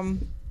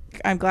 I'm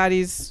glad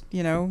he's,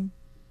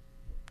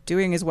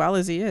 doing as well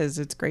as he is.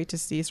 It's great to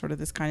see sort of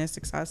this kind of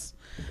success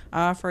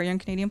for a young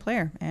Canadian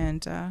player,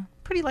 and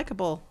pretty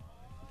likable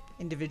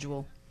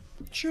individual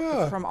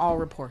Sure. from all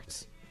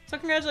reports. So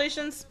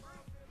congratulations.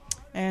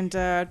 And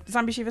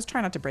Zombie Chivas,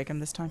 try not to break him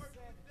this time.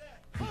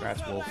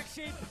 Congrats, Wolf.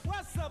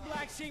 What's up,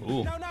 black sheep?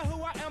 Ooh. Don't know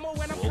who I am or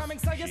when I'm Wolf coming,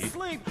 so you sheep.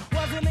 sleep.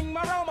 Wasn't in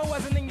my room, I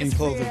wasn't in your In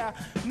clothing. sphere.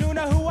 Knew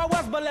know who I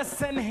was, but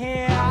listen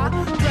here.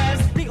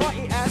 Dress,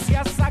 D-R-E-S,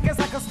 yes, I guess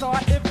I can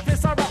start. If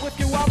this alright with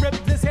you, I'll rip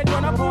this head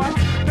one apart.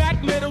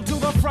 Back, middle to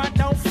the front,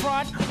 don't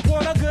front.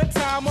 Want a good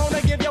time,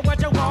 wanna give you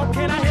what you want.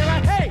 Can I hear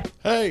a hey?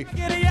 Hey.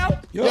 Get it,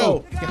 yo?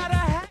 Yo. You got a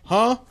hat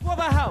Huh? for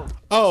the hoe.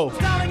 Oh.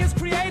 Styling is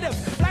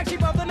creative, black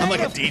sheep of the I'm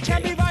like a native. DJ.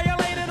 Can't be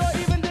violated or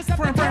even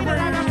deceptive. I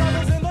got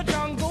brothers in the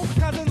jungle,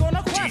 cousins on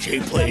a quest.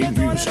 DJ playing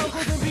music.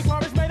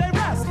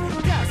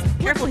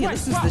 Careful, he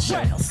listens to the show.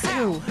 He'll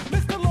sue.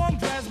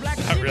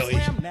 Not really.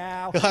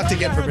 He'll have to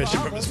get permission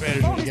from his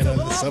manager to get out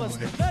of the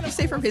subway. Did you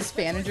say from his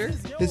manager?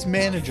 His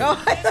manager.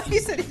 Oh, I thought you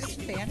said his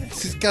manager.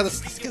 He's got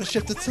to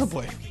shift the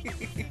subway.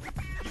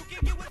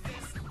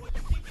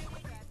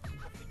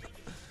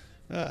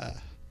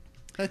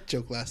 That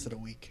joke lasted a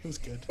week. It was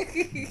good.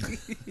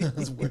 It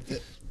was worth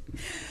it.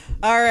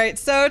 All right,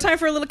 so time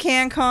for a little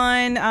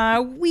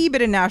CanCon, wee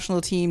bit of national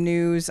team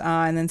news,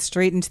 and then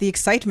straight into the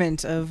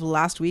excitement of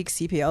last week's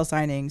CPL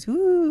signings.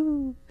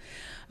 Woo!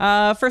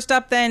 First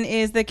up, then,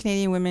 is the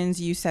Canadian women's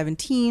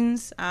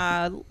U17s.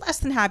 Less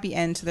than happy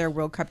end to their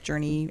World Cup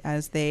journey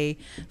as they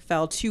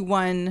fell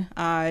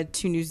 2-1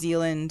 to New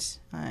Zealand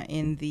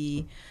in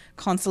the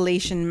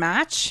consolation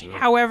match.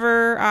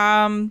 However,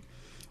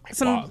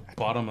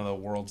 Bottom of the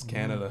world's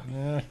Canada.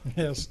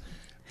 Yes.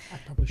 I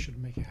probably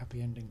shouldn't make a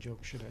happy ending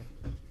joke, should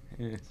I?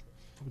 Yeah.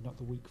 Probably not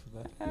the week for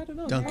that. I don't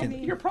know.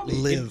 Duncan, You're probably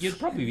live. You'd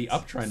probably be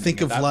uptrending. Think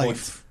at of that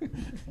life. point.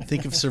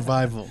 Think of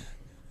survival.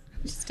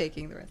 just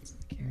taking the rest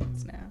of the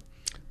carrots now.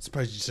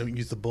 Surprised you just don't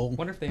use the bowl.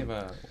 Wonder if they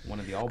have one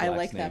of the All I Blacks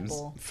like that names.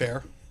 bowl.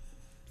 Fair.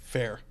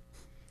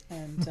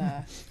 And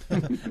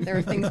there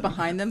are things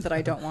behind them that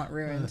I don't want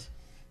ruined.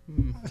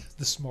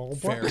 The small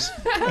Fair. box.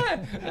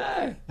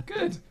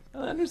 Good.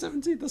 Under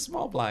 17, the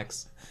Small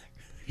Blacks.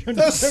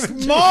 The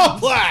small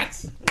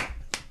blacks.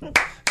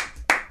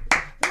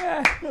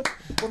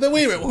 Well, then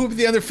wait a minute. Who would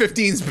the under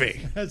 15s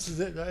be? That's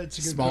a good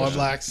Smaller question.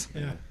 blacks.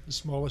 Yeah, the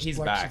smallest He's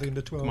blacks back. of the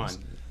under 12s. Come on.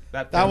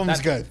 That one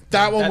was good.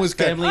 That one was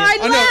good. family I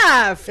is- I know.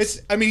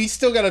 laughed. I mean, he's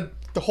still got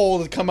a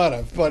hole to come out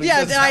of, but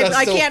Yeah, that's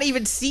I still- can't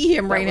even see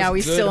him right that now.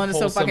 was He's still good, in so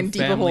wholesome fucking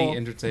deep a family hole.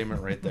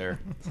 entertainment right there.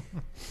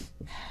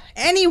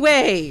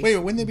 Anyway, Wait,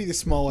 wouldn't they be the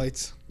small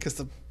whites? Because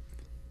the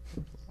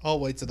all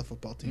whites of the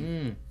football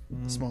team.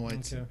 Small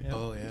whites. Okay, yeah.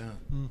 Oh yeah.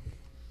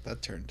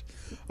 That turned.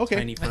 Okay.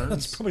 Tiny That's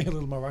ferns. probably a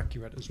little more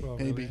accurate as well.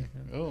 Maybe. Really.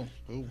 Yeah. Oh,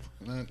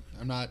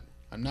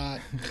 I'm I'm not.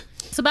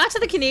 So back to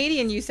the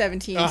Canadian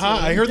U17 team.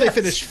 I heard they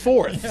finished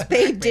 4th.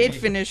 They did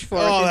finish 4th.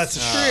 Oh, it's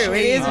that's true.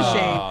 It is a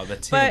shame. Oh, the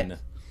tin.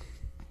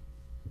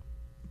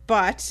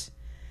 But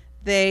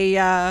they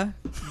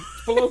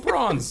Below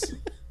bronze.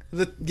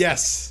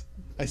 Yes.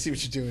 I see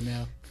what you're doing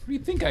now. What do you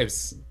think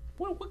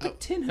what could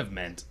tin have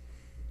meant?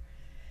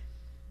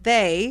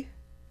 they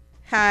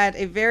had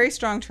a very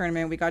strong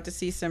tournament. We got to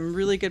see some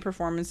really good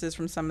performances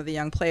from some of the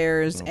young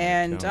players,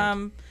 and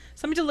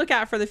something to look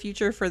at for the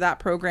future for that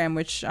program.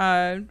 Which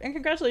and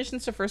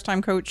congratulations to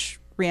first-time coach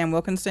Rianne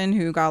Wilkinson,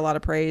 who got a lot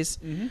of praise.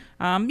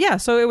 Yeah,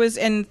 so it was,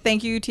 and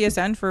thank you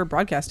TSN for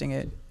broadcasting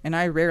it. And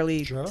I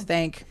rarely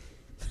thank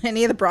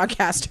any of the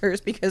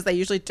broadcasters because they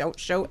usually don't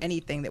show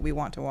anything that we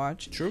want to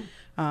watch. True.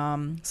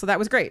 So that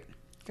was great.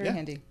 Very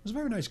handy. It was a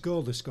very nice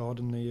goal they scored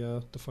in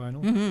the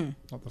final.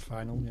 Not the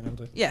final, you know.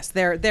 Yes,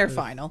 their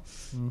final.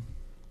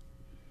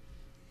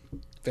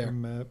 Fair.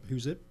 From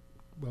Who's It?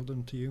 Well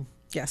done to you.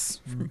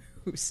 Yes, from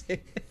Who's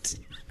It?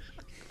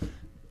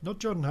 Not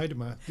Jordan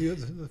Heidemer, the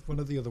other, one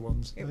of the other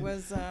ones. It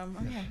was, oh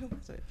yeah, who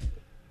was it?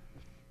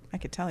 I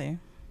could tell you.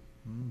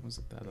 Was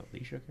it that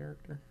Alicia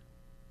character?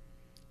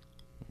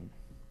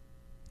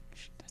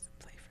 She doesn't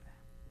play for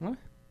that. What?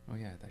 Oh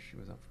yeah, I thought she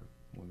was up for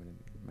Women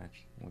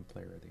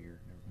Player of the Year.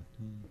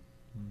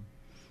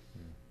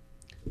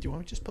 Do you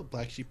want me to just put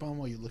Black Sheep on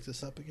while you look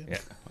this up again? Yeah,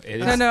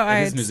 it is. No,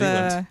 it is New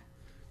Zealand.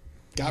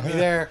 Got me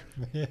there.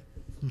 Yeah.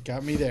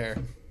 Got me there.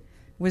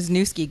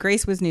 Wisniewski,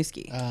 Grace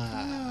Wisniewski.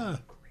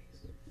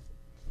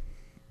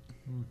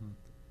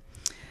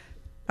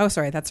 Oh,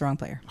 sorry, that's the wrong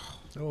player.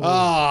 Oh.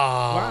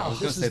 I was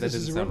going to say that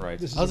didn't sound right.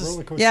 This is I'll a just-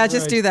 roller coaster Yeah,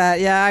 just ride. do that.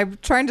 Yeah, I'm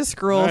trying to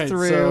scroll Alright,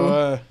 through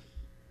So,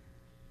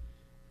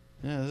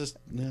 yeah,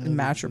 the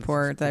match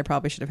report that I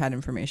probably should have had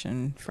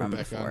information from back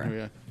before.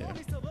 on. Yeah.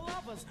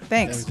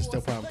 Thanks. Just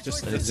no problem.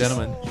 Just Ladies and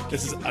gentlemen,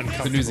 this is the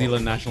uncomfortable. New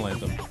Zealand national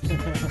anthem. Put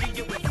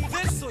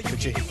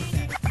your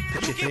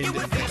hand in the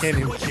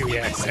Canadian Kiwi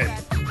accent.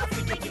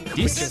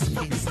 This.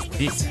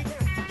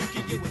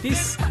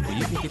 Well,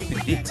 you can get the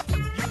dit.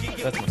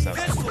 That's my South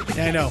African.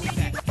 Yeah, I know.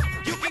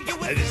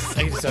 I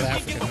can South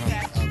African all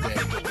day.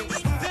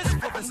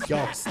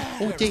 Yo.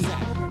 Oh, dang. Yo.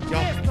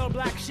 Here's the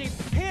black sheep.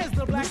 Here's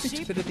the black Who's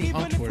sheep. been at the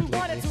Even if Antwoord you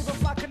brought it lately? to the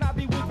flock, cannot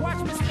be weak. Watch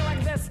me swing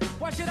like this.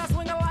 Why should I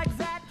swing it like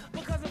that?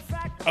 Because in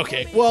fact.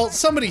 Okay, well,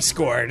 somebody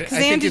scored.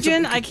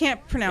 Xandigen, I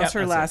can't pronounce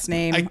her that's last it.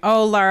 name.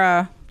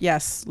 Lara.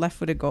 Yes,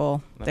 left-footed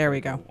goal. There we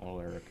go. All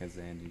Erica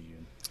Zandian.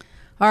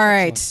 All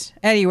right.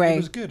 Anyway, It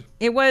was good.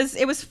 It was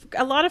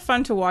a lot of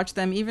fun to watch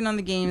them, even on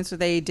the games where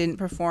they didn't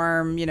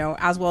perform,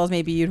 as well as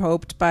maybe you'd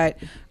hoped. But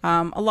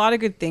a lot of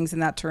good things in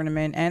that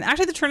tournament, and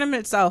actually the tournament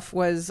itself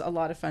was a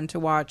lot of fun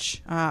to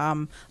watch.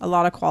 A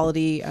lot of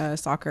quality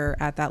soccer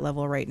at that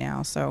level right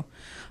now, so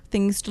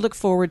things to look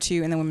forward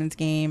to in the women's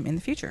game in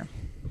the future.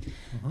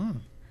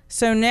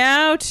 So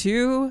now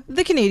to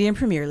the Canadian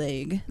Premier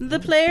League. The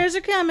players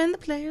are coming. The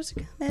players are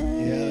coming.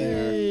 Yeah,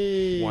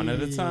 they are. One at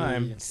a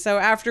time. So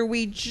after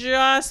we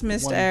just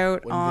missed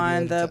out one on video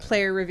at a the time.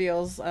 player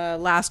reveals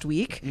last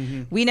week,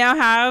 we now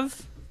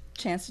have a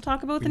chance to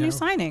talk about the new Now,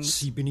 signings.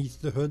 See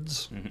beneath the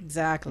hoods.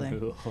 Exactly.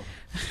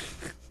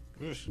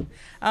 One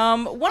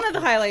of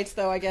the highlights,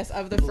 though, I guess,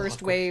 of the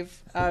first wave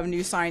of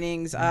new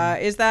signings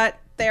is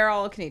that they're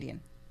all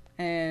Canadian.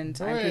 And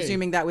I'm Hooray.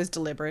 presuming that was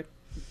deliberate.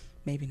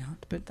 Maybe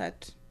not, but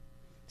that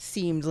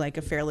seemed like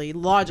a fairly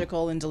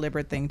logical and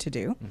deliberate thing to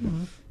do.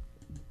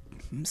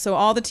 So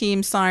all the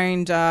teams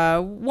signed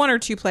one or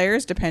two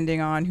players, depending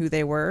on who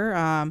they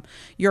were.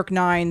 York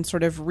 9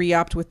 sort of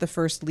re-upped with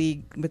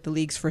the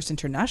league's first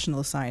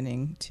international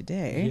signing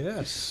today.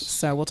 Yes.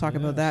 So we'll talk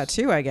about that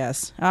too, I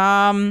guess.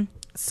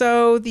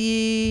 So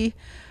the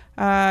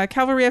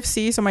Cavalry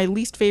FC, so my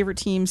least favorite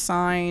team,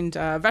 signed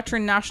a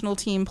veteran national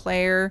team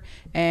player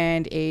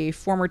and a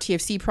former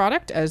TFC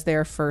product as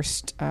their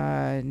first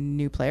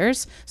new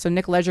players. So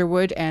Nick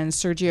Ledgerwood and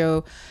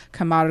Sergio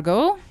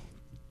Camargo.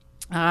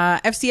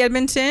 FC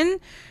Edmonton,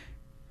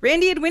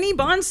 Randy Edwini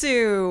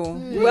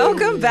Bonsu.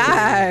 Welcome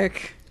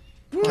back.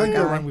 Can't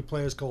go around with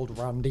players called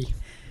Randy.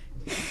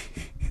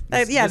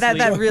 That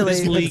really.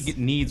 This league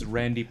needs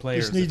Randy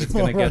players if needs it's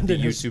going to more get the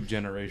Randiness. YouTube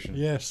generation.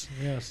 Yes,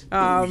 yes.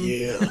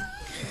 Yeah.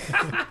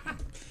 I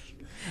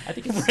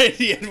think it's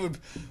Randy Edward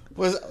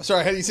was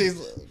sorry. How do you say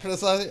his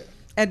pronounce last name?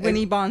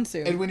 Edwini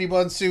Bonsu. Edwini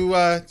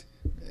Bonsu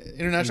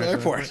International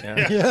Airport.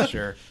 Yeah,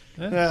 sure.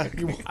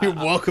 You're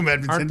welcome,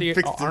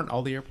 Edmonton. Aren't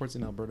all the airports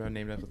in Alberta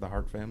named after the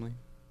Hart family?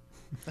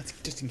 That's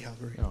just in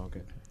Calgary. Oh,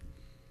 okay.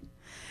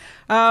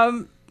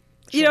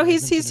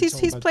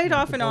 He's played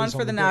off and on boys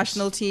for on the the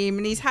national bus. team,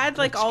 and he's had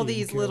like all ski and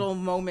these kill. little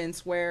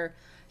moments where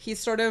he's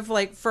sort of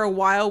like for a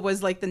while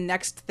was like the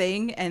next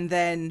thing, and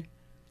then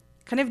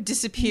kind of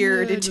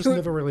disappeared Yeah, it just into.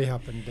 never really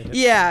happened, did it?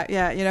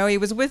 Yeah. He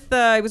was with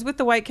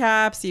the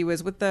Whitecaps. He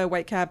was with the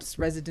Whitecaps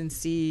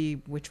residency,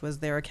 which was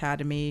their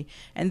academy,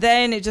 and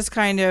then it just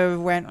kind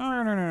of went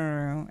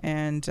no,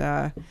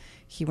 and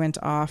he went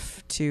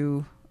off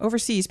to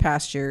overseas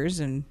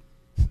pastures and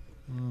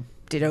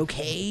did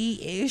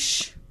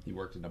okay-ish. He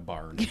worked in a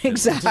barn.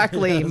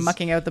 Exactly,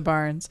 mucking out the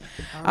barns.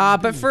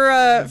 But for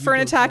an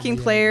attacking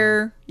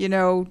player,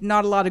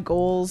 not a lot of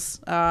goals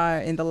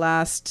in the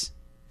last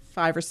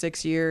 5 or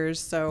 6 years.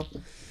 So,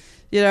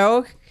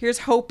 here's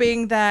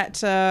hoping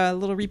that a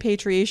little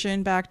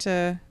repatriation back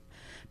to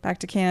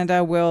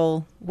Canada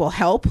will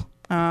help.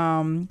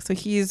 So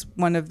he's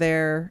one of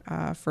their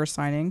first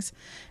signings,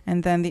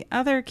 and then the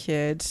other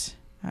kid,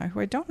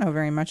 who I don't know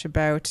very much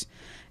about,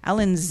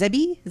 Alan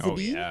Zebi. Oh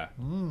yeah,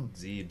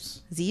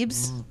 Zeebs.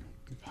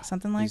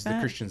 Something like He's that. the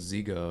Christian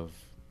Ziga of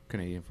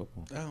Canadian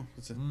football. Oh,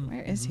 what's it?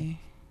 Where is he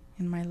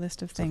in my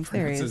list of things?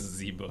 There he It's a is.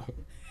 Zeba.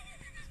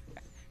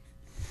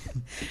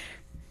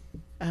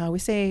 We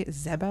say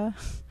Zeba.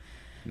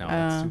 No,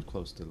 it's too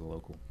close to the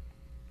local.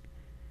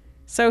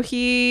 So You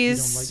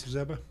he's don't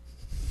like Zeba?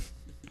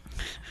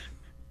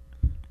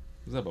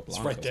 Zeba It's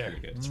Blanco's right there.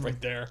 pretty good. It's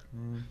right there.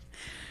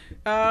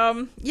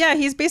 yeah,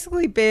 he's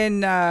basically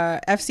been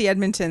FC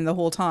Edmonton the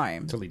whole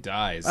time. Until he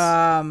dies.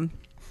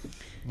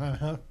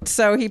 Uh-huh.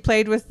 So he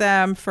played with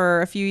them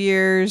for a few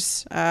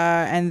years,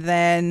 and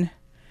then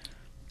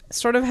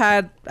sort of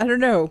had, I don't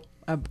know,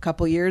 a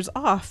couple years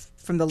off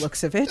from the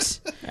looks of it.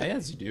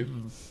 As you do.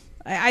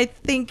 I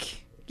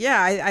think,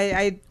 yeah,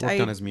 I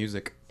Worked on his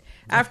music.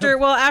 after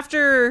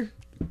the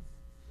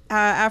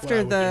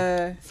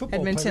Football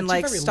Edmonton player,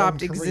 it's a very long stopped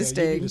career. You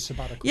existing. need a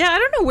sabbatical. Yeah, I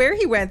don't know where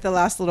he went the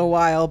last little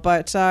while,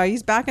 but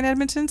he's back in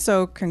Edmonton,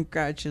 so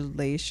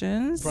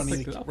congratulations. I'll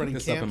Running pick running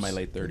this up in camps. my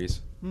late 30s.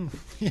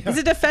 He's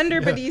a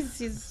defender, but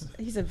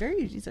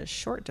he's a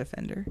short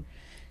defender.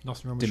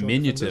 Nothing wrong with short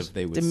Diminutive, defenders.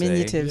 they would say.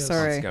 Diminutive, Yes.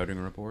 sorry. On scouting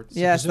reports.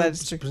 Yes, Presumably-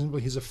 that's true.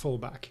 Presumably he's a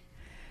fullback.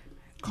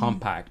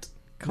 Compact.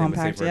 they would say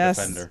Compact, for a yes.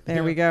 defender.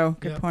 There we go.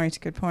 Good Yeah. point.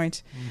 Good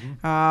point.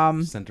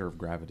 Center of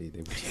gravity,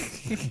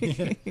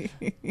 they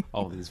would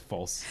all these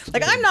false.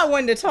 Like, I'm not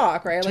one to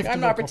talk, right? Like, Tough to I'm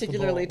not knock off the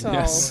particularly ball.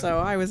 tall, Yes. so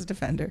I was a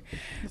defender.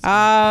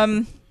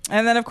 And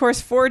then, of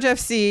course, Forge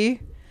FC,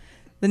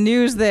 the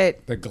news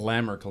that The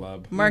Glamour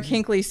Club. Mark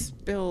Hinckley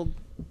spilled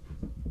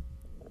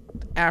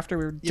after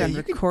we were done you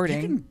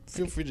recording. can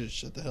feel free to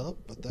shut the hell up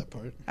about that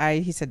part.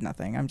 He said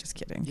nothing. I'm just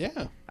kidding.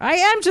 Yeah. I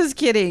am just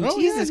kidding. Oh,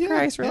 Jesus yeah,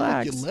 Christ, yeah,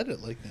 relax. You let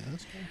it like that.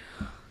 That's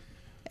fine.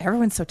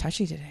 Everyone's so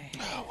touchy today.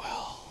 Oh,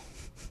 well.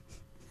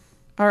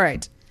 All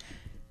right.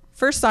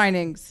 First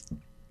signings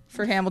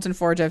for Hamilton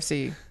Forge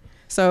FC.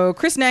 So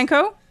Chris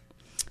Nanko,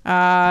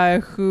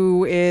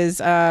 who is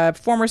a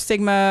former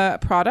Sigma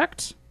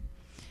product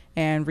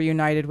and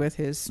reunited with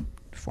his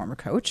former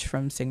coach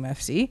from Sigma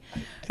FC. I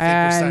think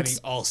we're signing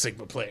all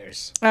Sigma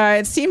players.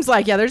 It seems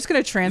like, yeah, they're just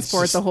going to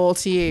transport just- the whole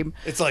team.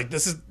 It's like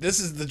this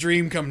is the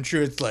dream come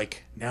true. It's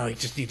like now you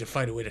just need to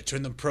find a way to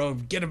turn them pro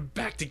and get them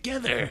back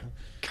together.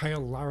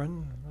 Kyle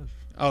Laren,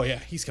 Oh yeah,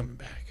 he's coming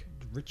back.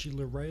 Richie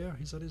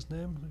Larea, is that his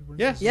name?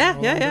 Yeah. Yeah.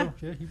 Yeah,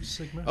 he was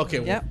Sigma.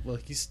 Okay, Yep. well,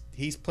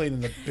 he's playing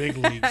in the big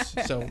leagues,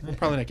 so we're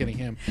probably not getting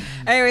him.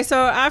 Anyway,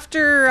 so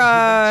after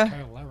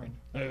Kyle Laren.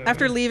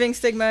 after leaving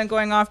Sigma and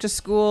going off to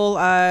school,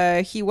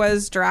 he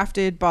was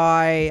drafted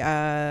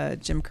by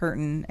Jim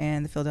Curtin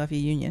and the Philadelphia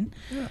Union.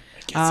 I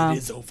guess it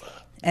is over.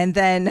 And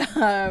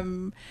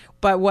then,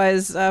 but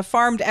was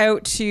farmed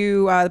out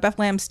to the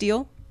Bethlehem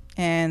Steel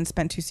and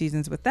spent 2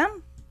 seasons with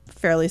them,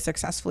 fairly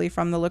successfully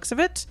from the looks of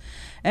it.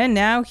 And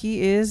now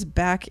he is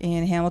back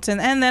in Hamilton.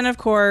 And then, of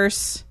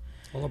course,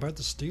 All about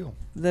the steel.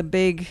 the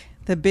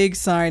big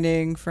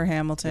signing for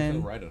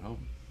Hamilton. Right at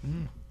home.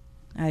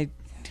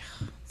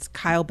 It's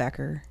Kyle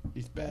Becker.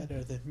 He's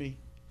better than me.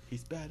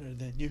 He's better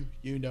than you.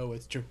 You know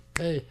it's true.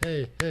 Hey.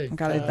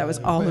 God, that was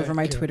all over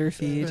my Becker. Twitter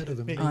feed Better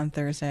than me. on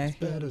Thursday.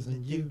 Better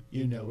than you.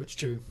 You know it's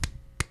true.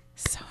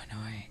 So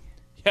annoying.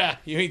 Yeah,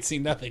 you ain't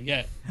seen nothing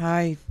yet.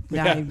 I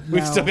We've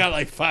know. still got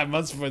like 5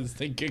 months before this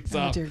thing kicks Oh,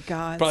 off. dear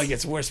God. Probably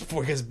gets worse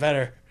before it gets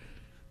better.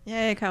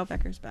 Yay, Kyle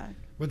Becker's back.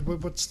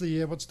 What's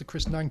the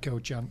Chris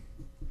Nanko chant?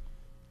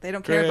 They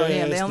don't care about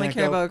him. They Chris only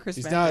care Nanko. about Chris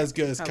He's Becker. not as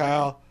good as Kyle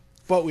Kyle,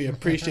 but we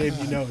appreciate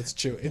him. You know it's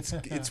true.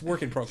 It's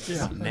work in progress.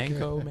 Yeah.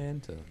 Nanko Man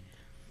to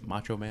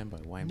Macho Man by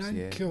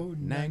YMCA.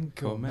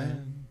 Nanko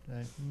man.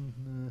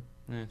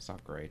 It's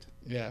not great.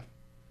 Yeah.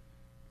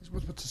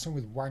 What's the song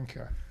with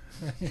Wanker?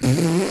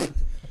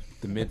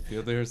 The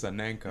midfielder's a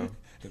Nanko.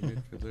 The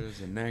midfielder's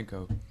a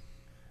Nanko.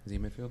 Is he a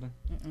midfielder?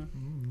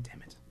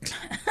 Damn it.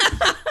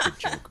 Good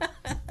joke.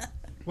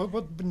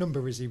 What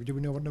number is he? Do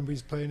we know what number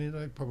he's playing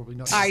in? Probably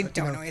not. I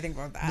don't know anything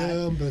about that.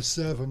 Number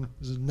 7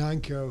 is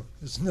Nanko.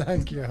 It's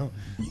Nanko.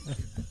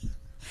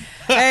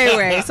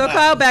 Anyway, so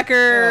Kyle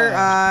Becker,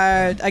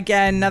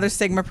 again, another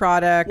Sigma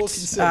product, We'll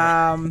consider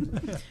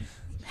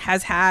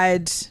has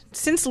had,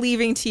 since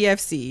leaving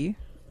TFC,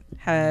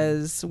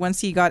 once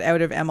he got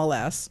out of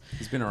MLS,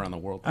 He's been around the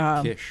world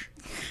like Kish.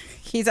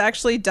 he's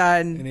actually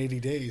done In 80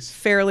 days.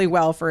 fairly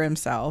well for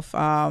himself.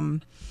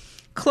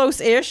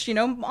 Close-ish,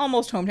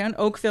 almost hometown.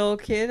 Oakville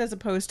kid as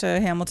opposed to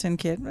Hamilton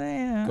kid.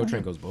 Go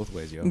train goes both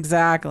ways, yo.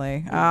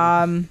 Exactly.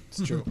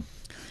 It's true.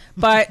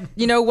 but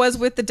was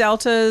with the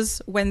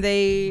Deltas when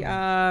they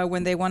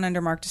won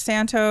under Mark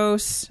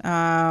DeSantos,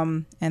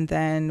 and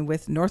then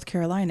with North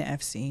Carolina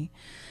FC.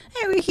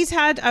 Anyway, he's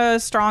had a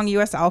strong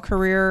USL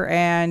career,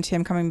 and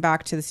him coming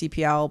back to the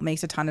CPL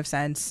makes a ton of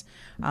sense.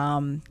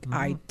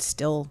 I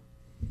still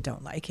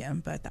don't like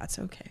him, but that's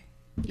okay.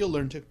 You'll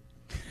learn to.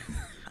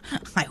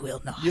 I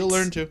will not. You'll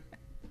learn to.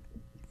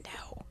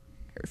 No,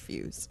 I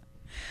refuse.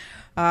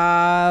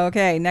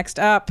 Okay, next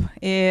up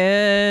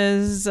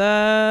is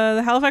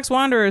the Halifax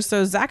Wanderers.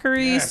 So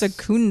Zachary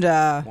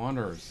Secunda.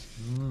 Wanderers.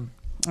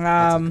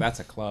 Um, That's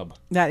a club.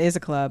 That is a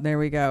club. There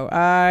we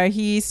go.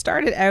 He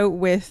started out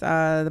with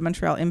the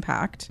Montreal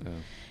Impact,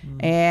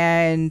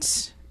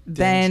 and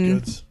then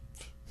Goods.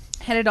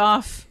 headed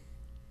off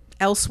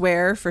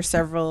elsewhere for a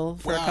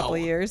couple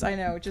of years. I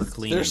know, just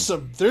Clean. There's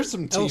some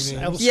team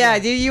names. yeah.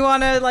 Do you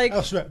want to like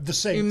Elsewhere, the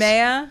Saints.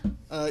 Umea?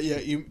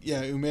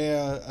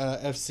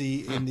 Umea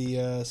FC in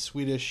the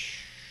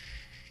Swedish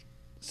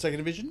second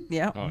division.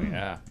 Yeah. Oh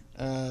yeah.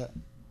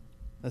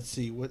 Let's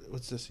see,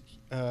 what's this?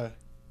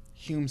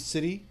 Hume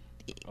City.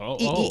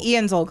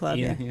 Ian's old club.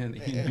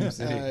 Ian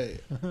City.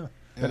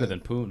 Better than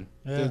Poon.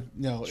 Yeah.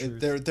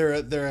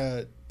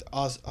 They're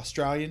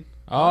Australian.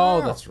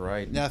 Oh, that's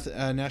right.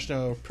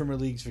 National Premier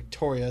League's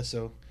Victoria.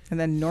 So And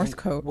then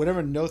Northcote.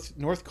 whatever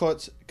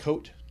Northcote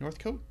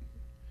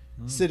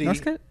City.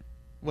 Northcote?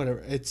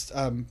 Whatever. It's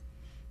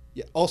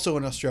also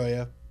in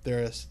Australia.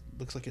 They're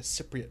looks like a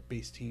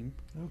Cypriot-based team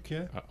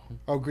Okay.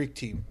 or Greek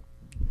team,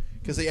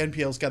 because the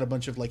NPL's got a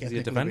bunch of like Is he a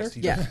ethnic defender?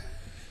 teams. Yeah.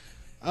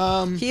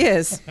 He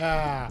is.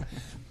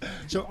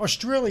 So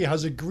Australia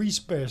has a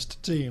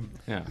Greece-based team.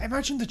 Yeah.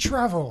 Imagine the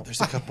travel.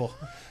 There's a couple.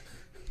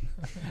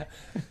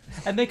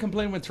 And they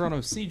complain when Toronto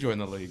FC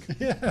joined the league.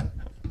 Yeah.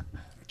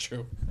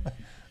 True.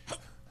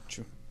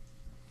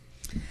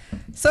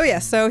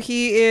 So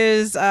he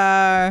is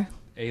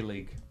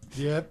A-League.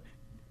 Yep.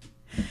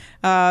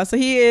 so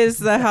he is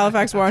the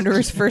Halifax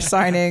Wanderers' first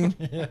signing.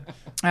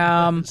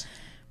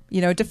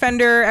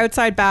 Defender,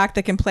 outside back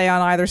that can play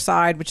on either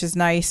side, which is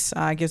nice.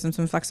 Gives him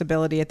some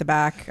flexibility at the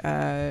back.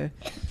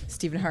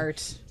 Stephen Hart.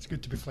 It's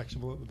good to be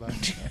flexible at the back.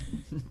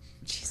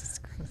 Jesus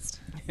Christ.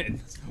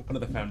 It's one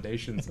of the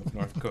foundations of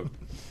Northcote.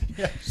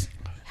 Yes.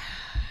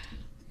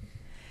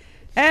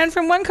 And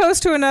from one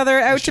coast to another,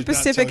 out to Should not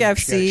Pacific tell you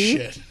guys FC.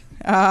 shit.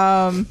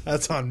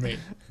 That's on me.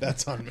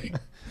 That's on me.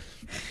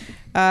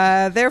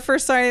 Their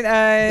first signing.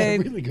 They're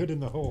really good in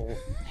the hole.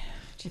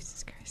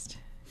 Jesus Christ.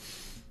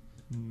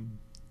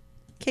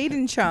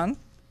 Caden Chung.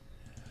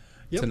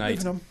 Yep, Tonight.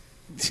 leaving 'em.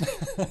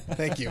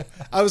 Thank you.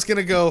 I was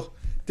gonna go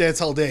Dance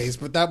Hall Days,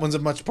 but that one's a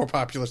much more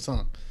popular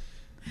song.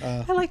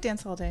 I like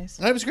Dance Hall Days.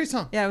 That was a great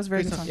song. Yeah, it was a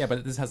very good song. Yeah,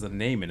 but this has a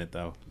name in it,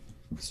 though.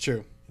 It's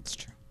true. It's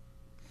true.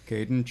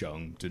 Caden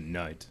Chung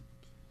tonight.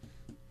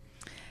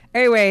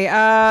 Anyway,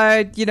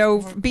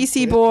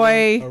 BC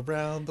boy.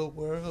 Around the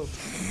world.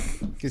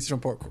 In case you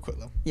don't pour quick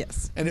though.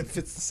 Yes. And it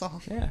fits the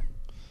song. Yeah.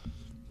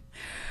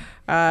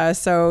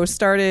 So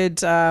started,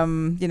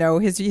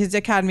 his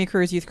academy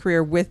career, his youth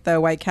career with the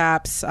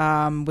Whitecaps,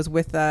 was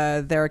with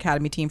their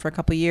academy team for a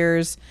couple of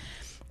years,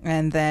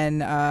 and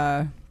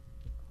then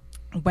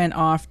went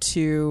off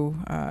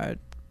to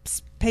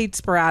played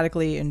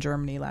sporadically in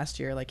Germany last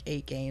year, like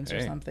 8 games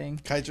or something.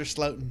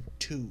 Kaiserslautern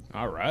 2.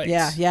 All right.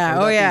 Yeah.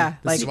 Would Oh that yeah, be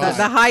like Zwei?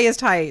 the highest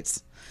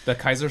heights. The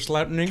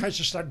Kaiserslauterning.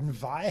 Kaiserslautern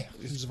Zwei.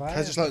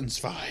 Kaiserslautern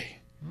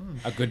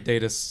 2. A good day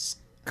to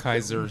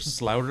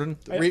Kaiserslautern.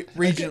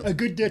 Regional. A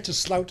good day to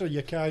slaughter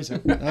your Kaiser.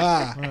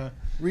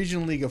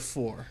 Regional Liga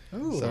 4.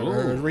 Ooh.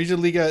 Or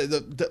Regional Liga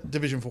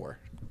Division 4.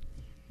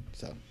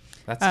 So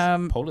That's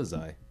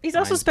Polizei. He's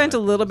also spent a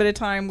little bit of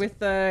time with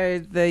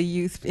the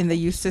youth in the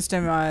youth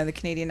system, the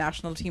Canadian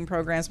national team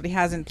programs, but he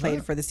hasn't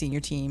played for the senior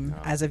team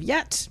as of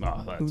yet.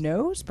 Who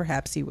knows?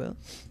 Perhaps he will.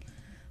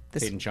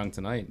 Caden Chung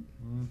tonight.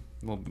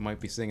 Well, might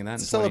be singing that.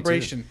 it's in a 22.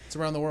 celebration. It's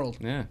around the world.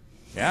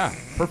 Yeah.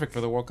 Perfect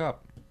for the World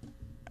Cup.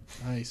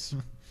 Nice.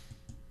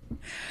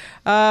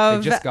 They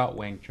just got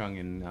Wang Chung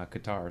in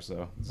Qatar,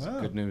 so it's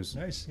good news.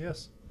 Nice,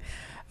 yes.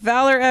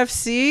 Valor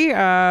FC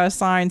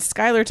signed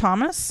Skylar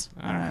Thomas.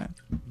 Yeah.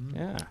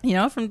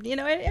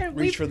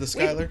 Reach for the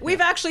Skylar.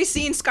 We've actually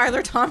seen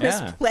Skylar Thomas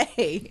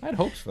play. I had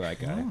hopes for that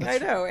guy. I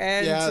know,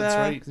 and Yeah, that's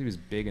right. Because he was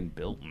big and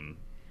built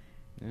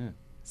and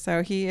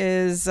so he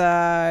is.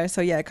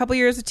 A couple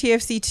years of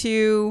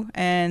TFC2,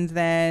 and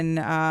then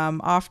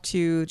off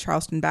to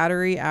Charleston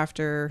Battery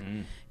after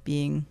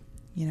being,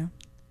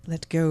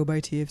 let go by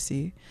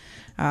TFC.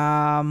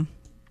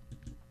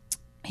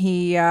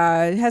 He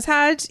has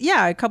had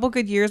a couple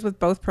good years with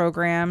both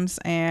programs,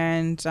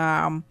 and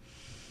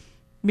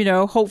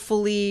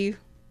hopefully,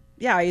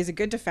 he's a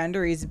good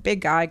defender. He's a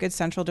big guy, good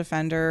central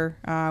defender.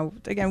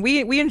 Again,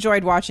 we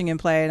enjoyed watching him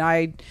play,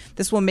 and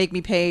this will make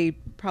me pay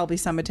probably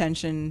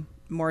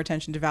more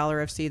attention to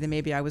Valor FC than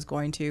maybe I was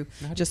going to.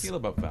 How do you feel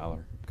about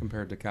Valor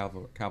compared to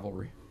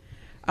Cavalry?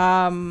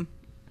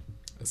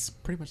 It's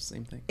pretty much the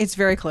same thing. It's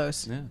very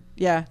close.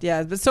 Yeah.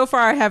 But so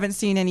far, I haven't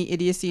seen any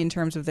idiocy in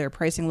terms of their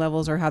pricing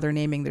levels or how they're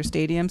naming their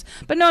stadiums.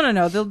 But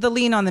no. They'll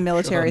lean on the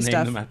military Name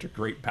stuff. them after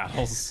great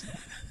battles.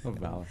 Oh,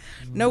 Valor.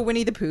 No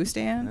Winnie the Pooh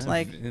stand.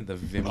 Like, the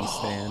Vimy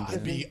stand.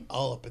 I'd be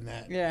all up in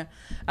that. yeah.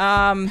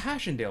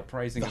 Passchendaele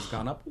pricing has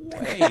gone up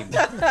way.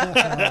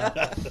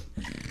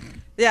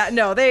 Yeah,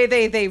 no,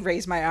 they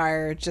raise my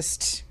ire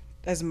just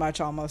as much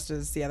almost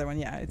as the other one.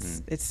 Yeah,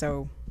 it's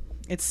so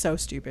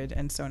stupid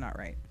and so not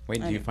right. Wait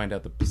until you find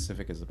out the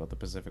Pacific is about the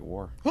Pacific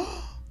War.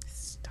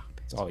 Stop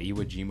it. It's all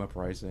Iwo Jima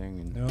pricing.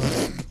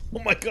 And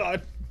Oh my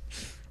god.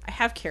 I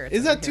have carrots.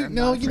 Is that over too? here. I'm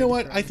No, not you afraid know to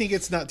what? throw I them. think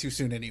it's not too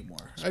soon anymore.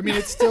 I mean,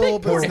 it's still,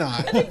 but it's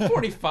not.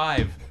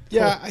 45.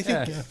 Yeah, I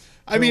think. Yeah.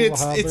 I mean, Pearl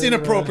it's Harbor,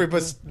 inappropriate,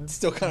 but it's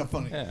still kind of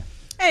funny. Yeah.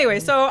 Anyway,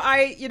 so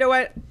you know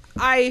what?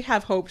 I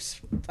have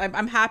hopes.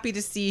 I'm happy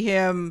to see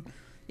him,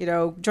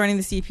 joining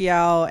the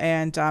CPL,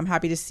 and I'm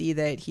happy to see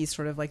that he's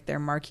sort of like their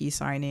marquee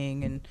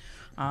signing, and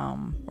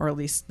or at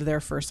least their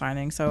first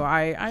signing. So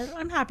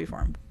I'm happy for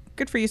him.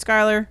 Good for you,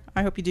 Skylar.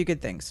 I hope you do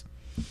good things.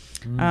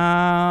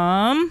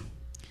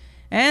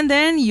 And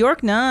then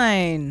York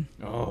 9.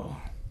 Oh.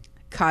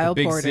 Kyle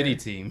Big Porter. city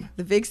team.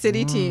 The big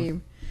city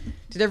team.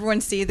 Did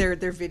everyone see their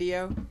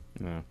video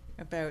No.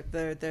 about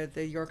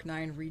the York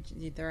 9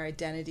 their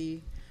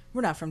identity?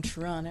 We're not from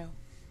Toronto.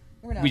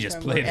 We're not We just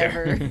from play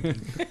there.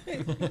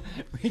 wherever.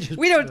 We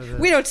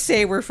we don't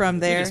say we're from We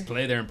there. just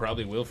play there and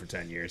probably will for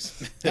 10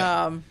 years.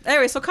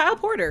 Anyway, so Kyle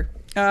Porter,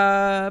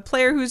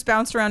 player who's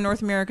bounced around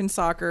North American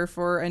soccer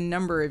for a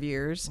number of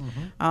years,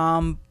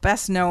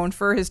 best known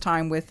for his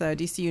time with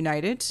DC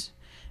United.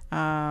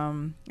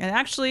 And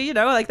actually,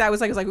 like that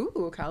was like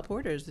ooh, Kyle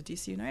Porter is the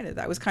DC United.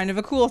 That was kind of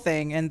a cool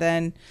thing. And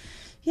then,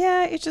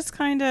 yeah, it just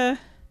kind of,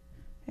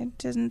 it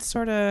didn't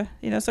sort of,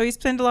 so he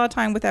spent a lot of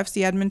time with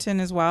FC Edmonton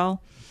as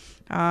well.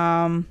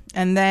 And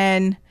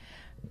then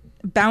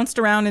bounced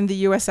around in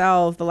the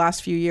USL the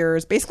last few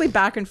years, basically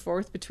back and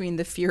forth between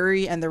the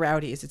Fury and the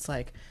Rowdies. It's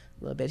like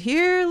a little bit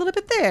here, a little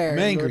bit there, I'm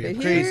a angry, little I'm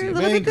bit crazy, here, a I'm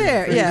little bit angry,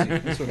 there. I'm Yeah,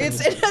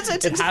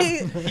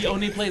 crazy. He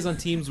only plays on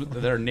teams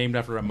that are named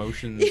after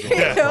emotions.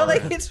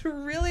 like it's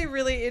really,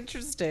 really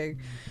interesting.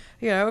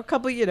 A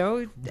couple,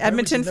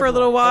 Edmonton for a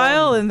little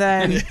while, and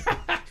then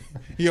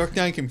York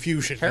 9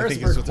 confusion. I think is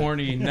Harrisburg what the-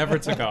 horny never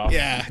took off.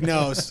 Yeah,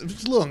 no, it's a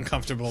little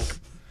uncomfortable.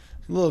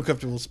 A little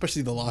uncomfortable,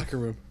 especially the locker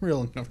room.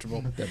 Real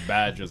uncomfortable. The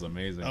badge is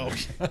amazing. Oh,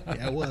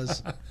 yeah, it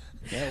was.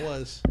 Yeah, it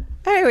was.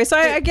 anyway, so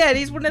again,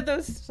 he's one of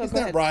those. So It's go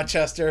not ahead.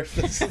 Rochester.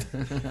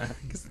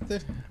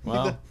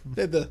 Well,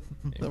 the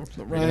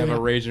we have a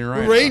raging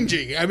right.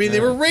 raging. I mean, they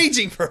were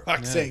raging for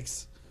fuck's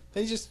sakes.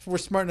 They just were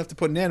smart enough to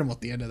put an animal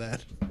at the end of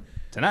that.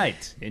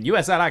 Tonight, in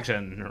USL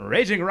action,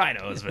 Raging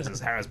Rhinos versus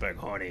Harrisburg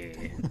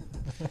Horny.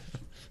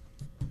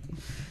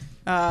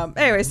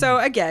 Anyway, so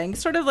again,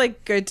 sort of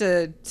like good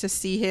to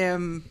see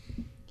him,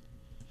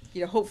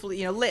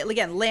 hopefully,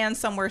 again, land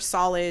somewhere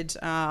solid,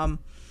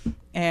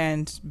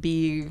 and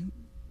be,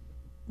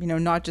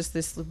 not just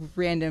this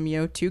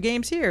random, 2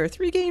 games here,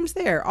 3 games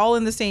there, all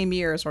in the same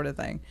year sort of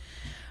thing.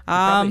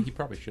 He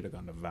probably should have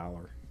gone to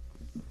Valor.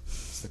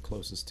 It's the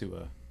closest to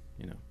a,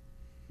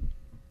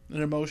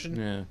 An emotion.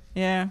 yeah.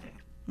 Yeah,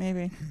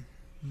 maybe.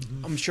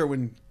 I'm sure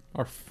when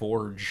Or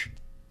Forge.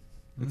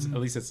 At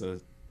least it's a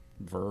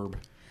verb.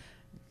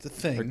 it's a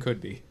thing. Or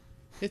could be.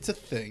 It's a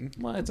thing.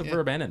 Well, it's a Yeah.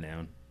 verb and a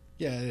noun.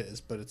 Yeah, it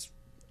is, but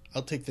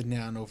I'll take the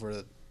noun over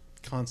the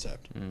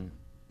concept.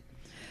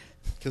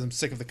 Because I'm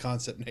sick of the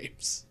concept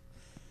names.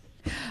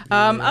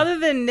 Other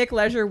than Nick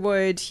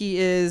Ledgerwood,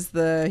 he's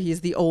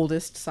the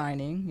oldest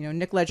signing.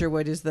 Nick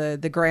Ledgerwood is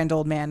the grand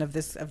old man of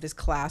this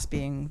class,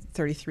 being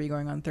 33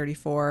 going on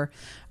 34.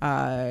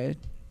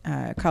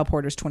 Kyle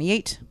Porter's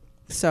 28,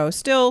 so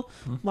still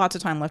lots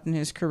of time left in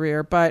his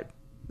career. But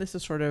this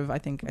is sort of, I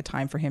think, a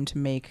time for him to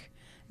make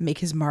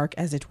his mark,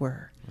 as it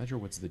were.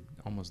 Ledgerwood's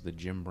almost the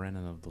Jim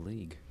Brennan of the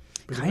league.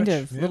 Kind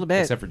of, a little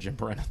bit. Except for Jim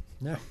Brennan.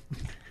 Yeah.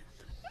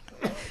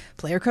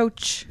 Player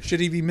coach. Should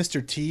he be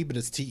Mr. T, but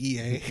it's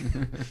TEA?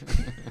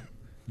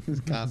 It's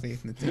coffee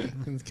and the tea.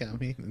 It's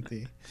coffee and the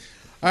tea.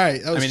 All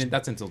right. I mean,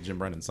 that's until Jim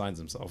Brennan signs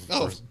himself. Of oh,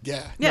 course.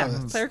 yeah. Yeah, No,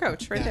 that's- player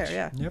coach, right Natch.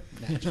 there. Yeah, Yep.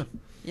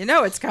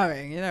 it's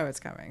coming. It's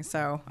coming.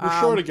 So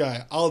We're short a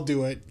guy. I'll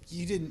do it.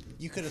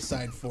 You could have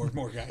signed 4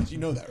 more guys. You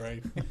know that,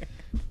 right?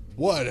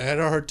 What? I had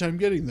a hard time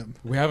getting them.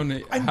 We haven't.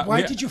 And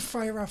why did you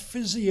fire our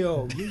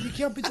phizio? You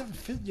can't be the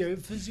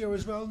physio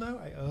as well now.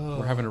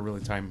 We're having a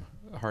really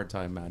hard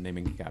time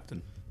naming a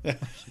captain. Yeah.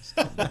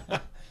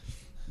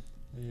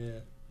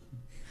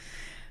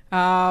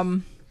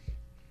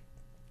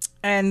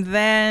 And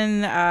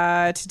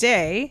then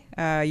today,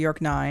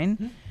 York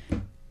 9,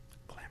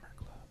 Glamour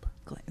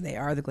Club. they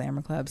are the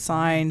Glamour Club,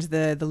 signed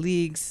the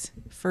league's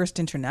first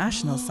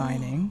international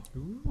signing.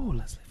 Ooh,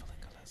 Leslie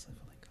Valenka.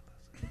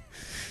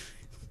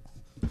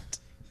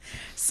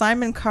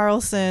 Simon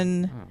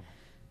Carlson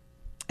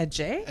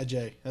Ajay,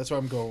 Ajay. That's what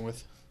I'm going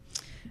with.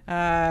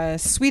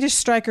 Swedish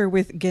striker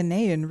with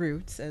Ghanaian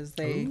roots, as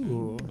they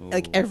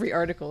like every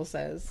article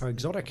says. How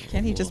exotic.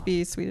 Can he just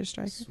be Swedish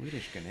striker?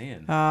 Swedish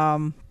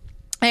Ghanaian.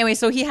 Anyway,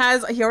 so he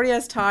already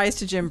has ties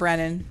to Jim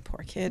Brennan.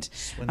 Poor kid.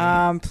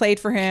 Played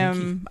for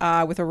him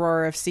with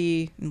Aurora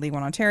FC in League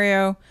One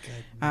Ontario.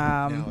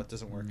 No, it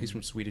doesn't work. He's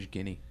from Swedish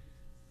Guinea.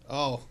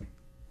 Oh.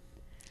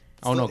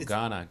 Oh no, it's-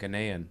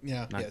 Ghanaian.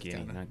 Yeah, not it's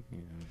Guinea. Ghana. Not,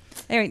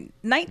 Anyway,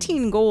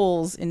 19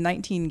 goals in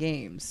 19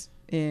 games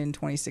in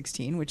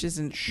 2016, which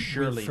isn't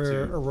surely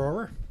for too.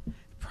 Aurora.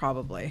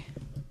 probably.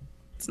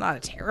 It's not a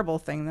terrible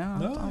thing though.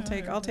 No, I'll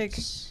take it's, I'll take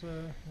it's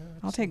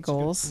good,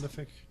 goals.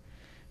 prolific.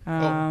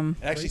 Um,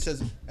 It actually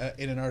says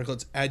in an article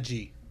it's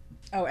Adji.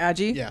 oh,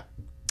 Adji. Yeah.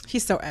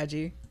 He's so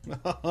edgy.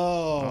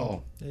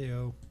 Oh.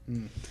 Heyo.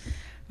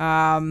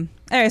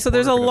 Anyway, so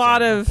there's a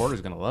lot of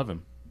Porter's gonna love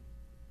him.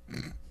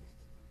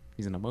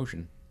 He's an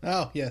emotion,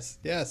 Oh, yes.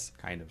 Yes.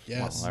 kind of.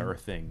 Yes. Well, or a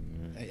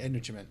thing. I knew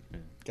what you meant.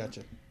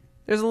 Gotcha.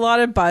 there's a lot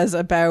of buzz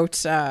about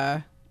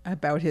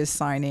his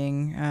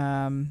signing,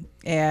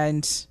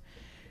 and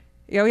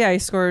he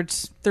scored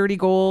 30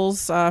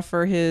 goals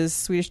for his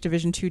Swedish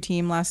Division 2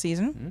 team last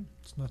season.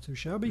 It's not too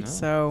shabby.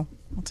 So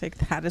I'll take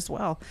that as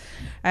well.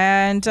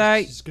 And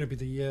He's going to be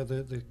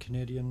the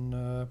Canadian,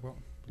 the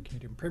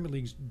Canadian Premier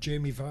League's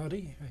Jamie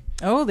Vardy.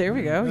 oh, there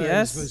we go.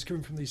 Yes, He's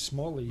coming from these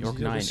small leagues. York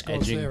He always 9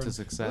 scores edging there to and-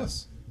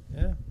 success.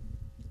 Yeah,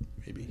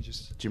 Maybe. he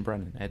just Jim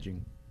Brennan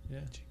edging.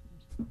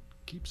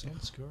 keeps on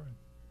scoring.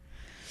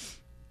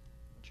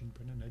 Jim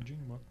Brennan edging,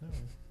 what now?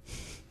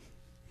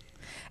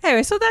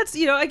 Anyway, so that's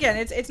again,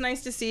 it's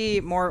nice to see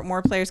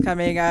more players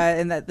coming,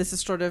 and that this is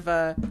sort of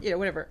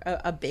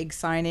a big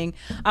signing.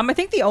 I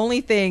think the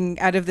only thing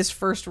out of this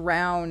first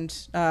round,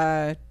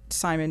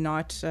 Simon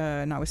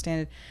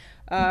notwithstanding,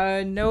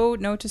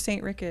 no to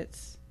St.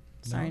 Ricketts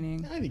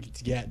signing. I think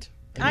it's yet.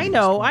 I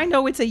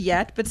know it's a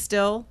yet, but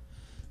still.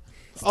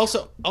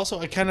 Also,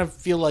 I kind of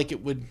feel like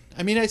it would.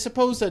 I mean, I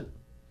suppose that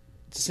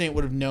Saint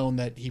would have known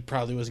that he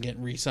probably wasn't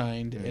getting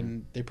re-signed,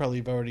 and they probably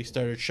have already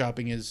started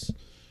shopping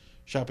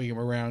him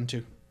around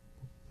to,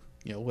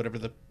 whatever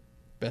the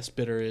best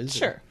bidder is.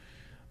 Sure.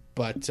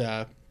 But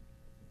there's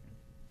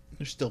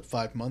still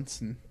 5 months,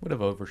 and Would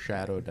have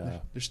overshadowed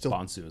There's still-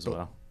 Bonsu as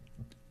well.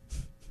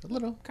 a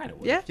little. Kind of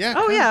would. Yeah. Yeah,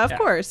 Oh kinda. yeah, of Yeah.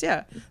 course.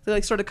 Yeah. They're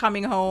like sort of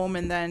coming home,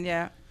 and then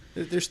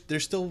There's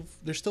still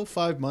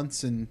 5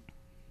 months, and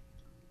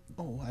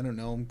I don't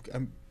know.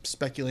 I'm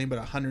speculating about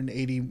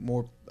 180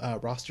 more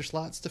roster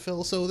slots to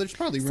fill. So there's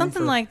probably room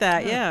something for, like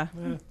that. Yeah.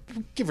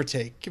 give or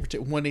take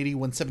 180,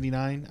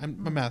 179.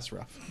 My math's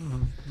rough.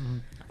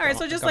 All right.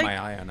 So just got like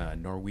my eye on a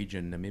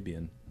Norwegian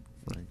Namibian.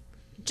 Right.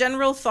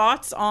 general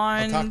thoughts I'll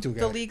on talk to a the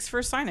guy. league's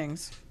first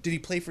signings. Did he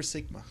play for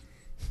Sigma?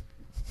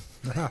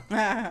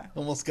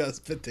 Almost got a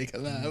spit take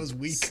on that. That was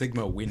weak.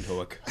 Sigma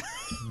Windhoek.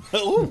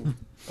 Oh.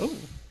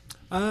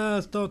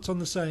 Thoughts on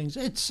the sayings?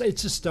 It's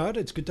a start.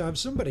 It's good to have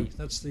somebody.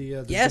 That's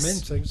the Yes. main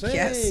thing. Say,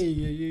 Yes. hey,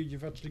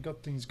 you've actually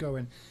got things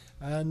going,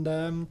 and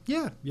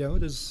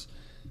there's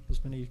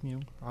many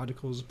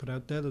articles put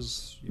out there.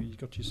 There's you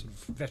got your sort of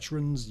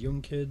veterans,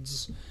 young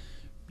kids,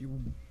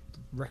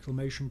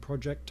 reclamation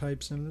project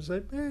types, and they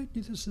say, hey,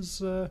 this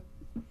is a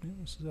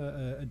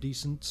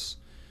decent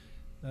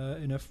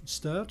enough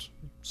start.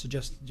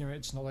 Suggest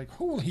it's not like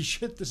holy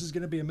shit, this is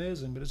going to be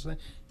amazing, but it's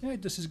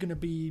like this is going to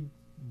be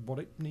what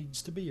it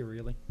needs to be,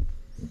 really.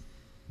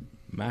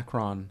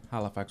 Macron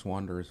Halifax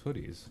Wanderers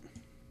hoodies.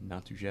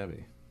 Not too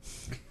shabby.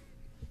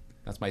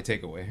 That's my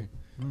takeaway.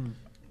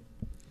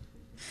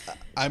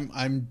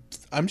 I'm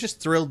just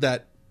thrilled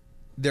that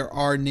there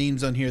are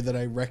names on here that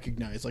I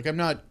recognize. Like I'm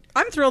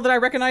thrilled that I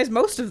recognize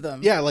most of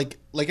them. Yeah, like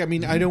I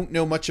mean, I don't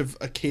know much of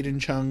a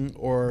Caden Chung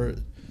or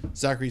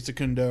Zachary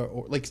Secunda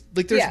or like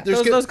there's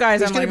those guys.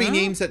 There's I'm going to like, be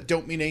oh. names that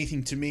don't mean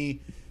anything to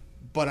me,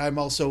 but I'm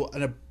also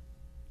an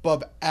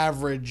above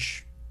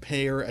average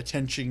payer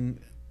attention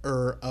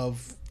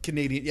of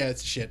Canadian. Yeah,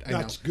 it's shit. I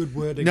That's know. good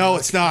wording. No,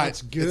 That's- it's not.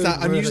 that's good It's not.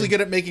 I'm usually wording.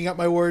 good at making up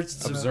my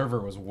words. Observer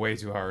was way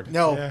too hard.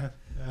 No. Yeah.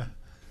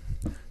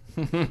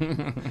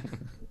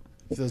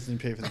 If those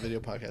didn't pay for the video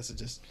podcast, it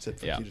just said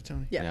fuck Yeah. you to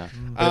Tony. Yeah.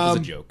 But it was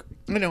a joke.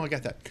 I know, I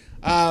got that.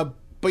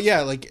 But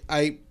yeah, like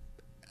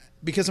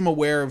because I'm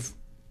aware of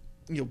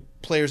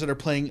players that are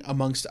playing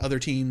amongst other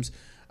teams,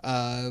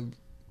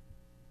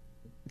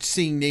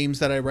 seeing names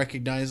that I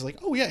recognize, like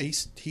oh yeah,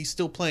 he's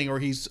still playing or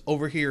he's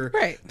over here.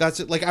 Right. That's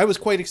it. Like I was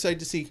quite excited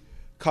to see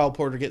Kyle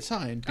Porter get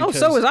signed. Oh,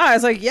 so was I. I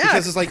was like, yeah.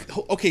 Because it's like,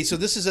 okay, so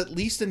this is at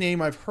least a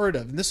name I've heard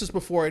of, and this is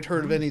before I'd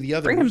heard of any of the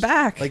others. Bring him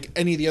back. Like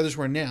any of the others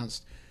were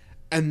announced,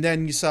 and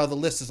then you saw the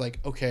list. It's like,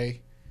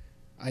 okay,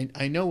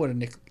 I know what a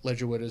Nick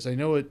Ledgerwood is. I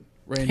know what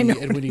Randy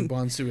Edwin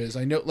Bonsu is.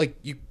 I know, like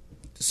you.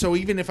 So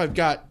even if I've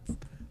got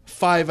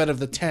 5 out of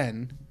the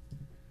 10,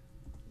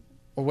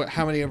 or what,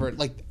 how many ever,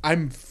 like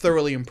I'm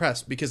thoroughly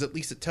impressed because at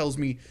least it tells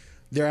me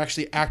they're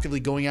actually actively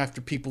going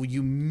after people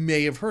you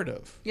may have heard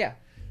of. Yeah.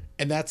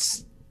 And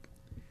that's.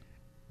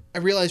 I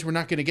realize we're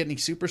not going to get any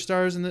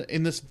superstars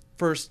in this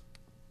first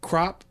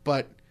crop,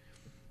 but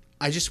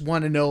I just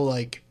want to know,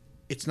 like,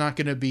 it's not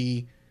going to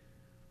be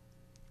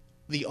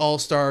the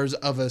all-stars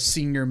of a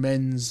senior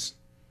men's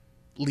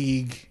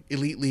league,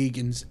 elite league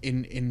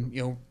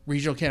in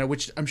regional Canada,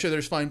 which I'm sure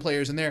there's fine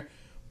players in there,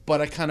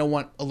 but I kind of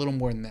want a little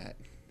more than that.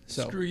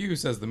 So Screw you,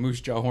 says the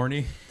Moose Jaw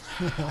Horny.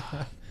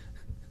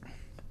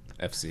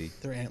 FC.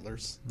 they're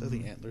antlers. They're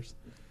the antlers.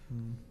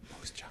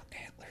 Moose Jaw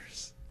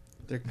antlers.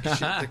 They're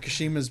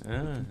Kashima's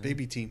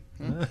baby team.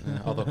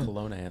 Although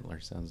Kelowna Antler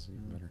sounds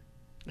even better.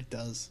 It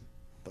does,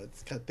 but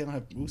they don't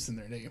have moose in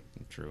their name.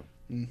 True.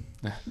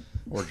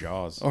 Or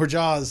Jaws. Or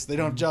Jaws. They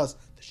don't have Jaws.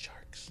 The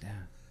sharks. Yeah.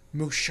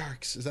 Moose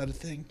sharks. Is that a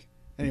thing?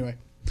 Anyway.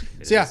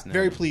 It So yeah, is now.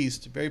 very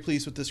pleased. Very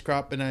pleased with this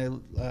crop,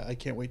 and I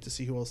can't wait to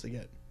see who else they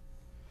get.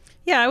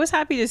 Yeah, I was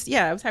happy to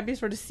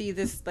sort of see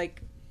this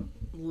like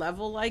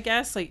level, I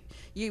guess. Like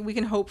we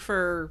can hope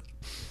for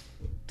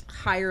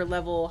higher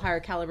level, higher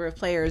caliber of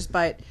players,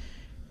 but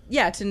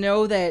yeah, to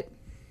know that,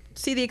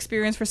 see the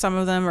experience for some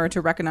of them, or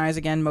to recognize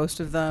again most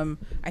of them,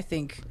 I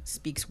think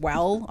speaks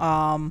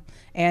well.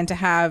 And to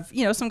have,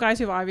 you know, some guys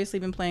who've obviously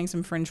been playing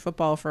some fringe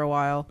football for a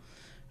while.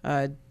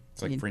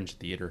 It's like fringe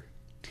theater.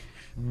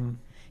 You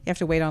have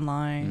to wait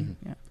online.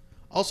 Mm-hmm. Yeah.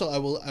 Also, I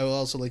will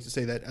also like to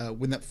say that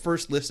when that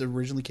first list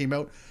originally came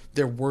out,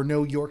 there were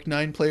no York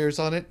 9 players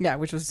on it. Yeah,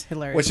 which was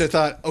hilarious. Which I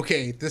thought,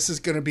 okay, this is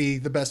going to be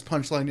the best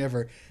punchline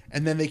ever.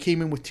 And then they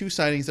came in with 2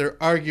 signings that are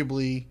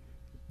arguably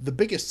the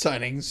biggest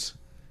signings,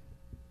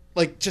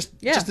 like just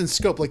in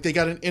scope. Like they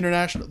got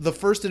the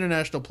first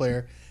international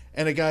player,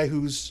 and a guy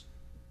who's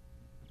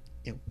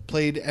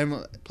played in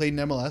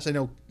MLS. I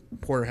know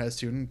Porter has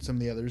too, and some of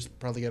the others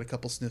probably got a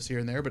couple sniffs here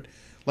and there. But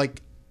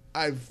like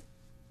I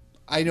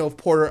know of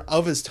Porter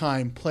of his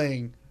time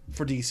playing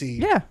for DC.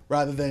 Yeah.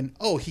 Rather than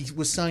he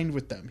was signed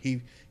with them.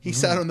 He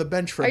sat on the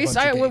bench for a bunch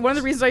of games. One of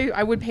the reasons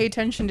I would pay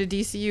attention to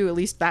DCU, at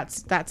least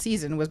that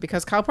season, was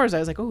because Kyle Porter. I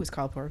was like, oh, is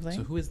Kyle Porter playing?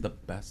 So who is the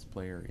best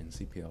player in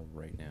CPL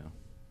right now?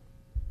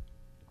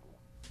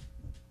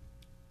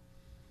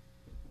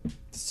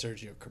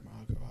 Sergio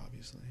Carmago,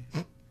 obviously.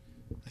 I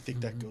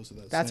think that goes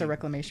without That's saying. a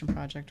reclamation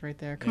project right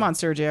there. Come on,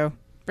 Sergio.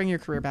 Bring your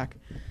career back.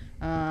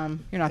 You're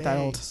not that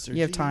old. Sergio.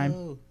 You have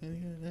time.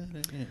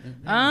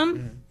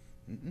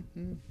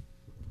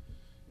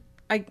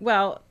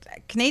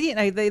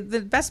 Canadian.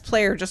 The best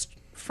player just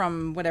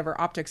from whatever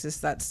optics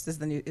is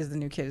the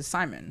new kid is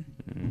Simon.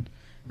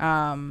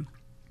 Mm-hmm.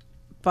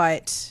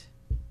 But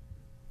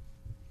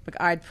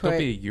like I'd put. Don't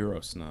be a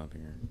Euro snob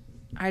here.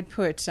 I'd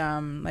put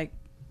like.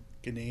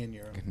 Ghanaian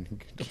Euro.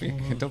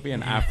 Don't be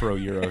an Afro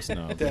Euro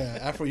snob. The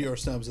Afro Euro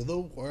snubs are the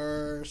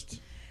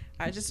worst.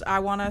 I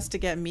want us to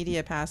get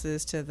media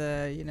passes to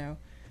the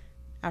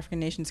African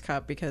Nations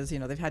Cup because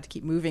they've had to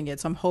keep moving it.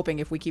 So I'm hoping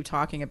if we keep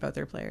talking about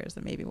their players,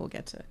 that maybe we'll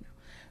get to.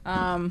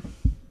 I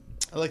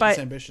like this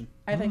ambition.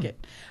 I think it.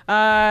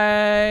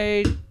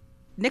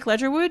 Nick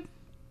Ledgerwood,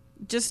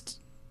 just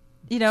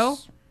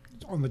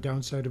on the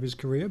downside of his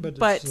career, but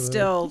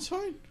still, It's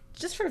fine.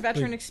 just for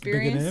veteran bigger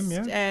experience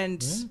name, yeah.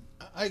 and. Yeah.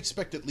 I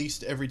expect at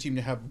least every team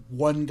to have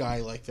one guy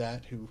like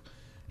that who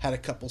had a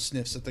couple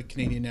sniffs at the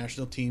Canadian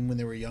national team when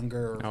they were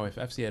younger. Oh, if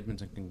FC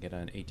Edmonton can get an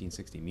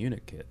 1860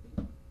 Munich kit.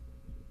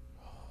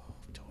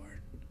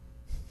 Torn.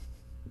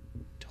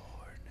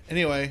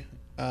 Anyway,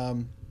 how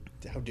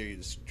dare you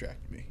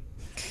distract me?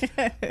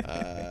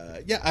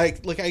 I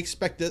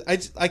expect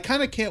it. I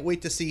kind of can't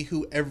wait to see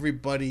who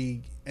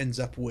everybody ends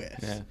up with.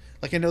 Yeah.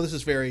 Like I know this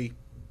is very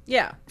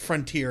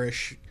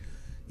frontierish.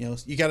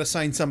 You got to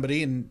sign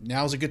somebody, and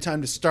now's a good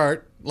time to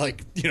start.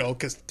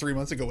 Because 3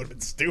 months ago would have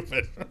been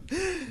stupid.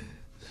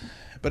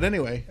 But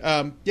anyway,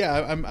 I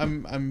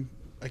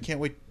can't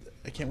wait.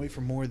 I can't wait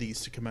for more of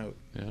these to come out.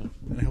 Yeah.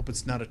 And I hope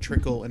it's not a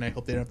trickle, and I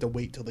hope they don't have to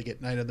wait till they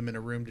get 9 of them in a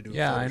room to do it.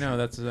 Yeah, I know.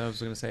 That's what I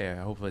was going to say. I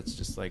hope it's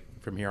just like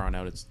from here on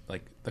out, it's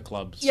like the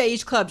clubs. Yeah,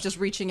 each club's just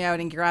reaching out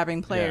and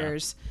grabbing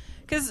players.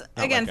 Because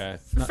again,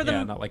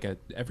 not like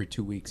every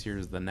 2 weeks.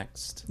 Here's the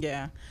next.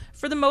 Yeah,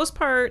 for the most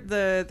part,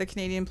 the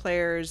Canadian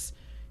players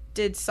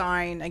did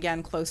sign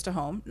again close to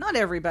home. Not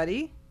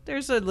everybody.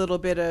 There's a little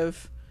bit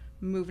of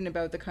moving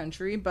about the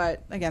country,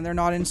 but again, they're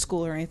not in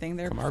school or anything.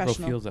 They're Camargo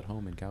professional. feels at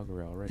home in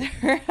Calgary already.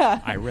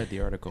 I read the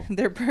article.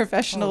 They're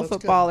professional that's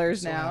good.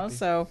 footballers I'm so now, happy.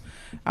 so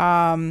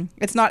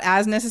it's not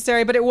as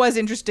necessary. But it was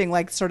interesting.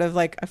 Like sort of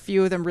like a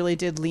few of them really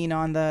did lean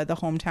on the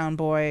hometown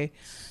boy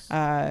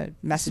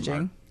messaging.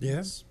 Smart.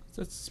 Yeah.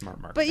 That's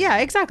smart marketing. But yeah,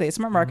 exactly. It's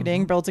smart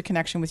marketing. Builds a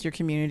connection with your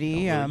community.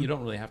 You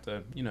don't really have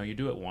to. You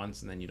do it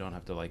once, and then you don't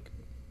have to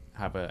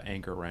have an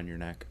anchor around your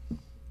neck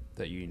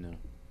that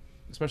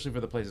especially for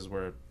the places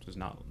where there's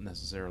not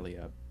necessarily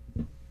a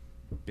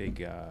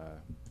big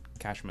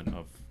catchment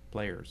of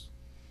players.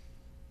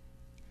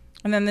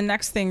 And then the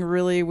next thing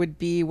really would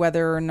be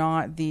whether or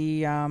not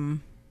the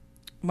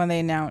when they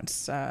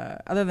announce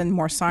other than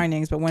more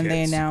signings, but when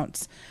they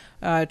announce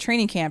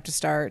training camp to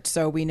start,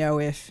 so we know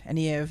if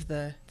any of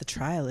the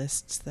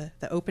trialists, the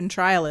open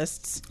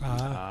trialists,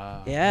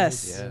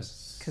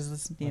 yes,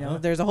 because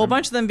there's a whole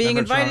bunch of them being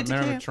invited to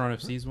Remember camp. Toronto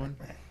FC's one?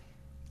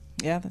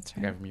 Yeah, that's The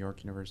guy right. from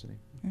York University.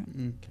 Yeah.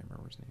 Can't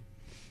remember his name.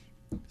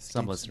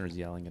 Some listeners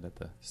yelling it at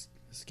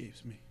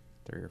Escapes me.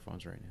 their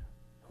earphones right now.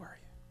 Who are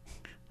you?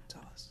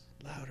 Tell us.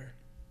 Louder.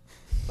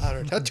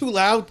 Not too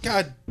loud.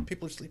 God,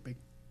 people are sleeping.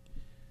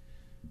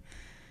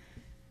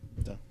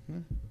 So,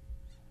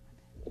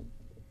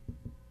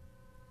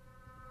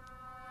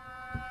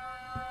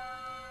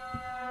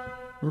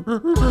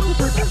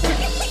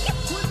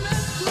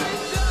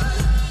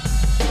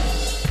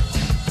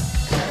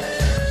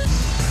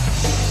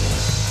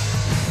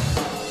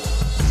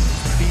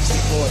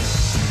 Beastie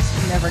Boys.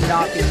 never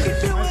not be.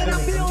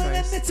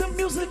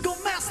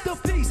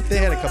 They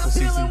had a couple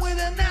seasons.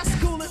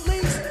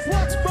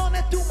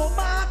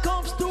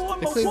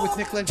 They played with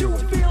Nick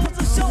Ledgerwood.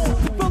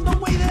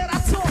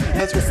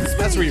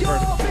 That's where you've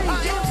heard of them.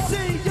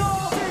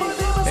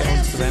 They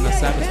own Savannah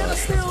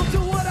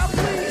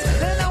Sabotage.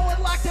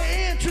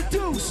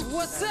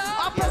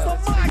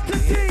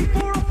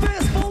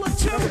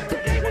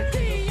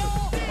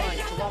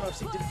 Toronto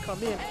FC didn't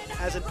come in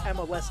as an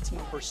MLS team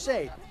per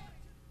se.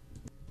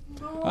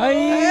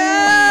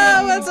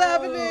 Yeah, what's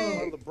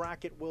happening? The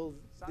bracket will.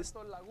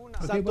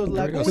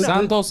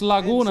 Santos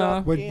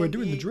Laguna. We're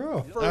doing the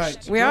draw. All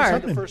right. We are.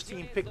 The first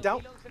team picked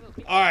out.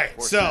 All right,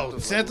 so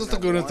Santos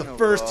Laguna is the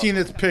first team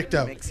that's picked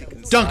up.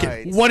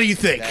 Duncan, what do you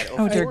think?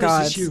 Oh dear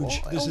God. This is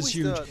huge. This is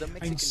huge.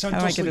 And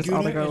Santos get this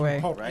all to Laguna go away.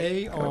 in Pot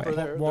A or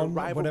Pot 1,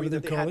 whatever they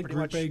call it,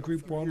 Group A,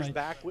 Group 1,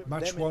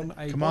 Match 1.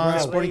 Come on,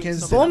 Sporting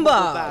Kansas City.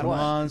 Bomba. Come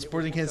on,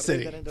 Sporting Kansas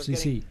City.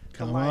 CC.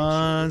 Come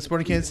on,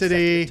 Sporting Kansas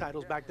City.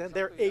 Titles back then.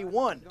 They're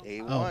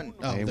A1.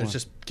 Oh, they're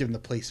just giving the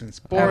placements.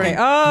 Okay. Boring.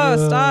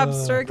 Oh, stop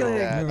circulating.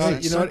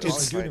 You know what?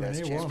 It's Santos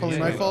Laguna, probably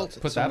my fault.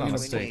 Put that on a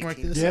steak.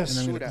 Yes.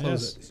 And I'm going to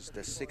close it. This is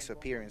the 6th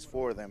appearance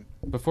for them.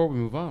 Before we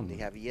move on, They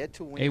have yet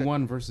to win.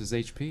 A1 versus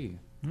HP.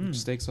 Which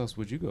steak sauce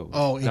would you go with?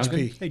 Oh, Duncan?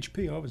 HP.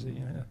 HP, obviously.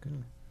 Yeah.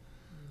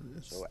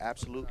 So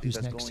absolutely, Who's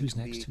that's next? going Who's to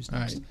next? be Who's All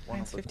next? right. one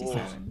of the goals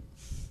 57.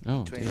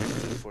 Oh, to dear.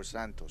 for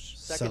Santos.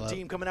 Second Sellout.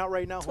 team coming out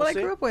right now. That's what I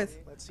Jose. grew up with.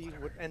 Let's see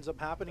what ends up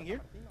happening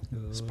here.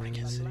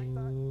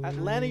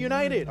 Atlanta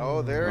United.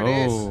 Oh, there it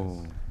is.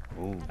 Oh.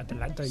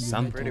 Atlanta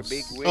Santos. Pretty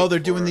big win Oh, they're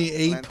doing for the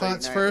eight Atlanta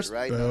pots United, first?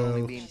 right? Not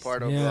only Boo. being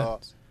part of, Yeah.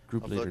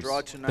 Group of the leaders.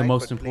 draw tonight, The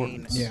most but playing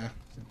important. Yeah.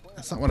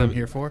 That's not what I'm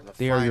here for. the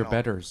They are your final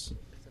betters.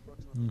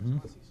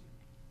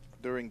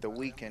 during the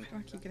weekend.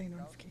 I keep getting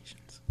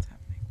notifications. What's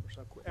happening?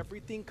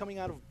 Everything coming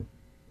out of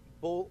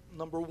bowl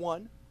number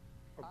 1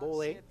 or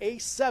bowl A.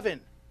 A7.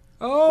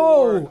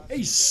 Oh,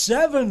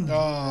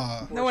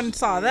 A7. No one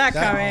saw that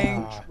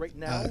coming. Right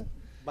now.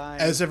 By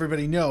As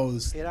everybody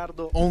knows,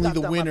 Gerardo only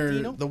the Tata winner,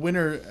 Martino. the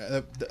winner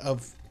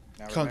of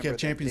Now CONCACAF remember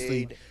Champions that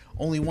League, they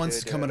only wants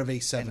to could, come out of end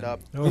A7.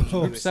 up Group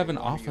USA 7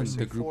 1, often USA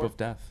the group 4, of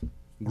death.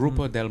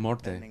 Grupo del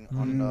Morte. depending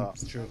on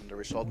the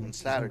result on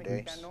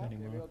Saturday.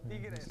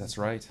 That's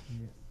right.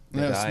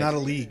 No, it's died. not a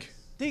league.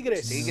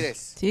 Tigres.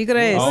 Tigres.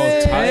 Tigres. Oh,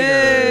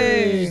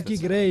 Hey. Tigers.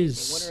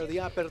 Tigres. Winner of the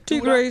Apertura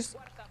Tigres.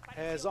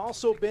 has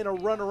also been a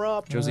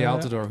runner-up. Josie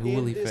Altidore, who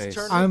will he in this face?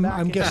 tournament back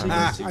I'm in guessing.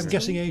 2016. I'm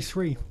guessing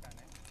A3.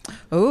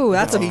 Ooh,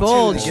 that's a Me too.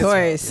 bold It gets-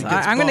 choice. it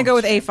gets I'm going to go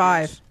with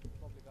A5.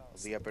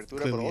 The Apertura,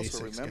 Clearly but also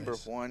A6 remember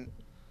guys. one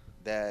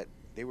that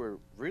they were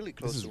really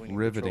close This is to winning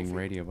riveting the trophy.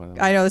 radio, by the way.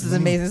 I know this is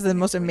amazing. This is the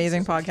most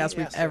amazing podcast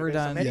we've Yes, ever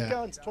against done. America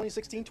Yeah. in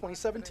 2016,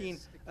 2017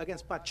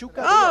 against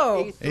Pachuca.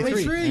 Oh.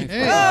 A3.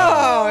 Hey.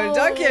 Oh,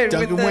 Duncan,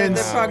 Duncan with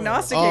wins. the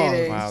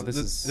prognosticating. Oh, wow, This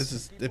this is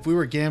is if we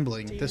were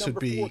gambling, this would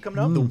be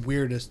the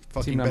weirdest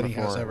fucking number betting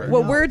house 4. ever.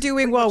 What we're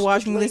doing while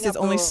watching this is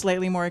only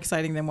slightly more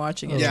exciting than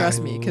watching it. Yeah.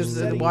 Trust me, because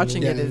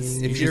watching it Yeah.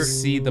 is. if you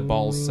see the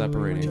balls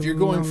separating. If you're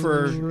going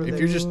for, if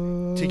you're just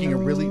taking a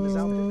really,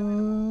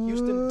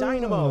 Houston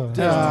Dynamo.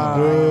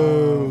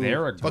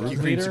 They're a fuck you,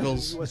 group leader.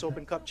 creamsicles. U.S.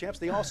 Open Cup champs.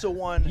 They also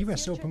won.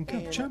 US Open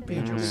Cup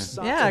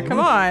championship. Yeah, come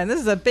on. This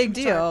is a big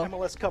deal.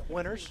 MLS Cup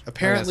winners.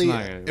 Apparently, Oh,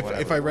 that's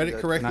not- if I read it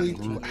correctly,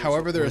 Not group.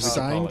 however they're What do you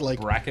call assigned, it? like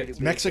Bracket?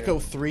 Mexico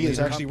 3 is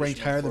actually ranked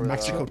higher than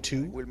Mexico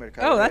 2.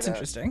 Oh, that's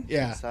interesting.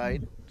 Yeah.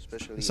 Side,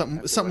 especially Something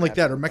after something what like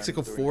that, or happened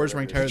Mexico during 4 is the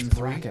ranked higher than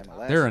regular 3.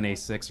 season. They're an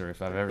A6er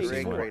if I've ever Great,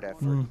 seen great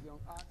one.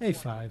 effort.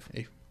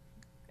 A5.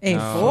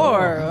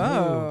 A4.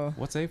 Oh.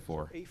 What's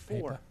A4?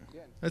 A4.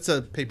 That's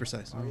a paper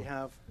size. We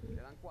have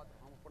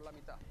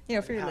You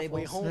know, for your halfway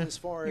labels, home as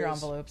far your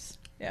as envelopes.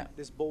 Yeah.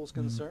 this bowl's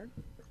concerned.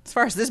 As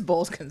far as this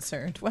bowl's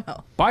concerned,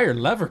 well. Bayer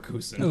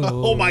Leverkusen.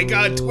 Oh my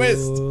God!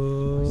 Twist.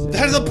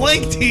 That is a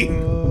blank team.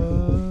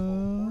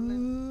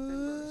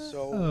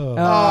 So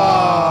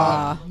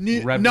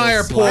Red Bull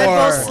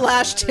Nirpur.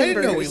 slash I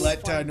didn't know we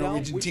Timbers. let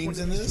Norwegian teams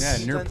in this.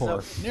 Yeah,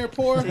 Nirpur.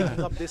 Nirpur.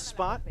 taking up this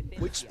spot.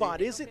 Which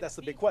spot is it? That's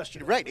the big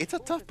question. Right, it's a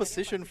tough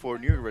position for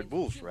New York Red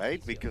Bulls,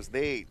 right? Because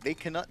they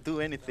cannot do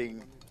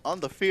anything on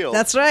the field.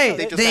 That's right.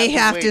 just They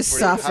have wait to for it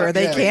suffer.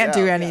 They happen. can't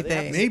do Yeah.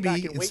 anything.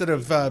 Maybe instead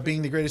of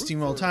being the greatest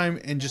team of all time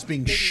and just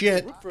being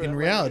shit in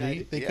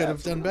reality, they could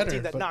have done The better.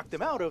 team that But knocked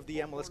them out of the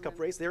MLS Cup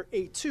race, they're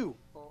A2.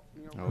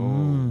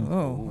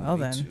 Oh, well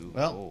then.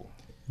 well,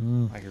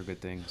 I hear good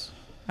things.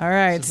 All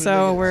right,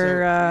 so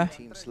we're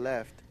Teams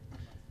left.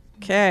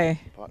 okay.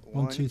 Pot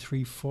 1, 2,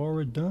 3, 4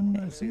 are done.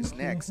 I is think.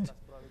 next.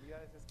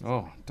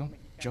 Oh, don't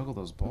juggle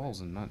those balls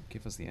and not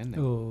give us the ending.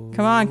 Oh.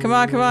 Come on, come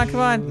on, come on, come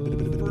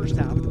on. First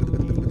half,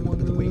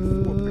 A1 to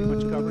A4 pretty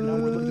much covered. Now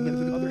we're looking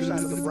at the other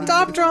side of the bracket.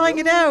 Stop drawing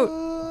it out.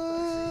 Toronto.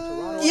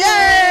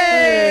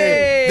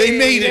 Yay! they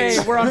made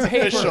it. We're on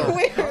paper.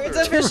 It's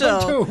official.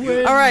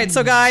 All right,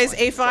 so guys,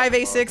 A5,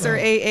 A6, or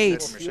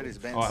A8?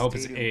 Mercedes-Benz Oh, I hope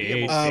it's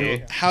Stadium.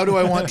 A8. How do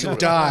I want to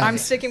die? I'm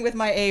sticking with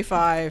my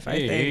A5,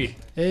 I think.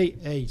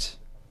 A8.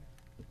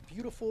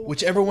 Beautiful.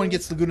 Whichever one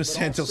gets Laguna but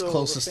Santos also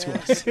closest the to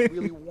fans us.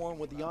 really warm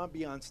with the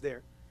ambiance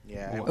there.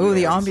 Yeah. and Ooh, we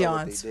the already saw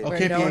what ambiance. they did We're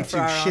Okay, known being for too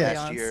our shit.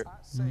 last ambiance. year.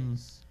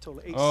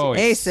 Total Oh,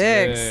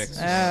 A6.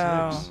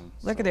 Oh,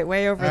 look at it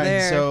way over All right,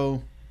 there.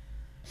 so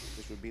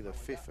This would be the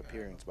 5th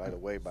appearance, by the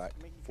way,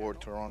 for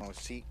Toronto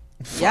FC.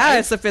 yeah,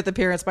 it's the 5th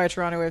appearance by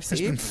Toronto There's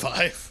been FC.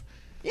 5.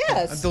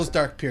 Yes. Those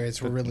dark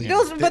periods were really.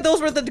 But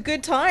those were the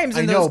good times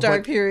in I those know,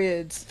 dark but-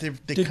 periods. They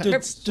Did- cut- did-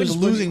 the does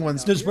losing when-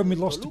 ones. Does when we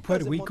lost to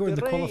Puerto Rico in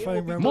the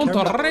qualifying round?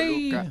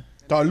 Monterrey.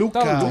 Toluca.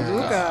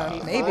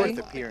 Luca, maybe.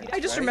 appearance, I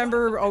just right?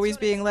 remember always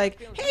being like,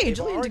 "Hey,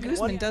 Julian de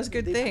Guzman does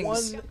good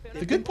things."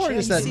 The good part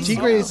is that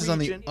Tigres is on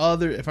the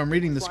other. If I'm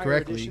reading this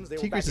correctly,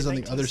 Tigres is on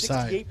the other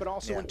side. But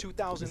also in Is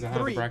that how the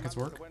 2003. brackets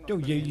work? No,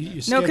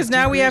 you No, because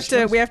now we have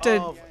to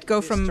of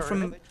go this from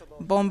tournament.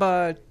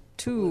 Bomba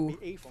to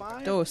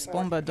A5. Dos,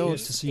 Bomba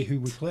Just to Dos. see who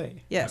we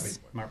play. Yes.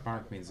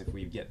 Mark means if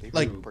we get through,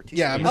 Like,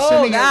 yeah, I'm Oh,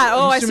 assuming. that.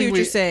 Oh, I'm I see assuming what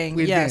you're saying.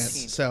 We Yes.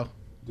 advance, so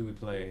do we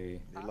play?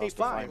 They lost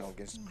the final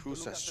against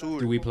Cruz Azul.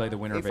 Do we play the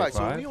winner of A5, so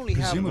we A5? only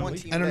have one Presumably.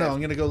 team I don't know. left.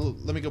 I'm gonna go.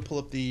 Let me go pull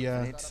up the.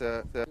 It's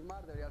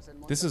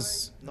This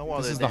is no this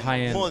other is the than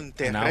high-end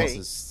Monterrey.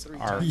 analysis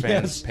our Yes.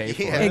 fans pay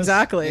for. Yeah.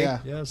 Exactly. Yeah.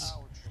 Yes.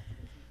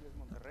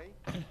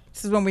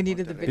 This is when we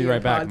needed the video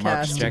right back.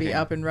 Mark's podcast to checking. be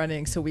up and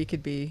running, so we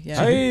could be.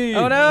 Yeah. Hey!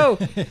 Oh no!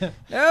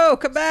 No,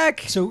 come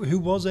back. So who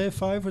was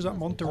A5? Was that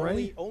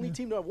Monterrey? Only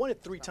team to have won it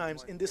 3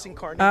 times in this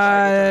incarnation.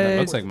 That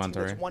looks like The team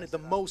that's Monterrey. won it the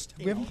most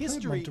We in haven't played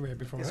history Monterrey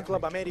before, is have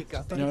Club we?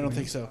 America. No, I don't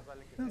think so.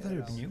 No, that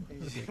would be new. That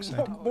would be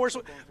exciting. More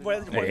so,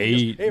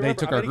 Hey, they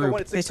took our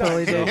group. They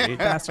totally did,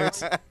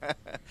 bastards.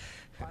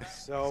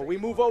 So we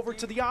move over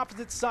to the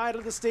opposite side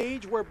of the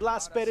stage where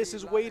Blas Perez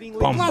is waiting.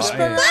 Bum, ladies and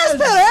bum. gentlemen.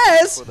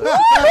 Blas Perez.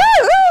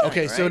 Woo-hoo-hoo.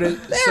 Okay, so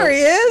There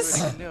he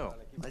is. No,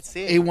 let's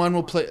see. A1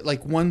 will play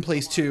like 1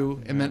 plays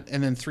 2, and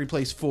then 3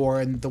 plays 4,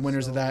 and the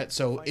winners of that.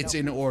 So it's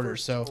in order.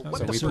 So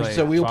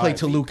So we we will play five.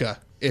 Toluca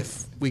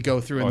if we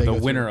go through. Or And they the go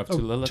through. winner of Oh,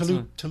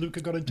 Toluca.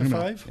 Toluca got into No.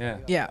 5? Yeah.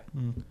 Yeah.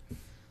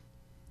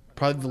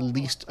 Probably the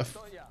least.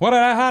 What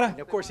I had? And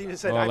of course, he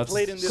said, Oh, I let's-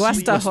 played in this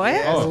Guasta league.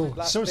 Hoya? Oh.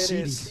 Blas So Perez,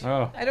 seedy.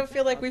 Oh. I don't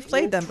feel like we've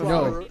played them before.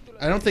 No,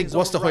 I don't think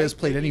Guasta Hoya's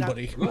played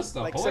anybody. Like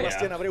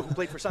Sebastian Abreu, who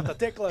played for Santa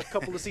Tecla a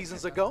couple of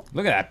seasons ago.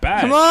 Look at that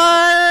badge. Come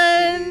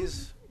on.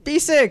 Is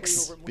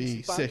B6.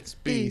 B6,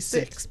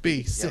 B6,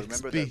 B6, Yeah,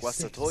 remember that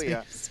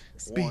Guastatoya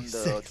won the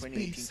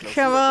 2018 Clausura,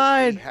 Come but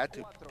on. They had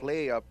to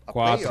play a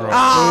Cuatro. playoff.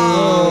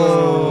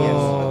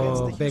 Oh,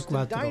 against the big Houston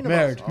lad.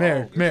 Dynamo.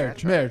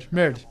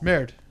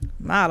 Merd.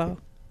 Malo.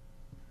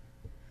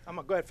 I'm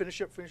gonna go ahead, finish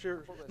your.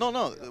 No.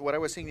 What I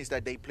was saying is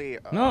that they play.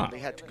 No. They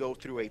had to go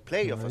through a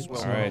playoff as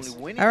well. All right. Not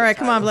only winning All right, the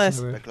come on, title, Bless.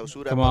 the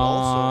Clausura, Come but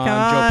on,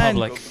 Come Joe on. also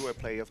Public. go through a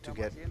playoff to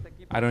get.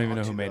 I don't even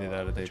know who onto made it the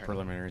out of the tournament.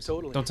 preliminaries.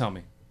 Totally. Don't tell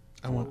me.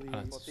 I won't.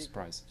 It's a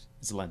surprise.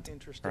 It's Lent.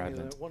 Interesting. Or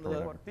Advent. One or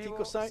of whatever. the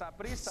Tico side.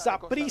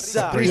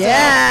 Saprissa.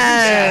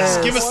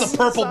 Yes. Give us the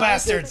One purple side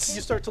bastards. that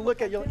You start to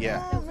look at. You're like,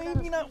 Yeah.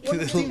 maybe not. One of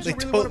the teams you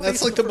really wanna That's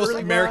face like the in most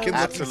early American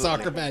rounds. looking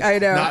soccer badge. I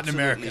know. Not in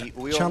America.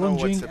 Absolutely. We all know what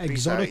Challenging, Saprissa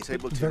exotic, is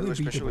able but to do, very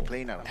especially beatable.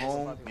 playing at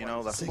home. You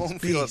know, the home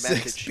field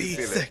advantage. You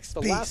feel it.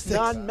 The last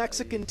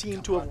non-Mexican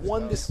team to have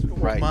won this.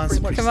 Right.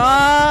 pretty much Come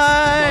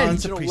on.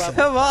 regional level.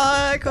 Come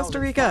on, Costa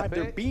Rica.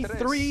 They're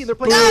B3. They're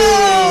playing.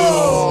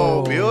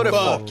 Oh, beautiful.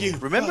 Fuck you.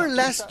 Remember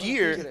last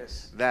year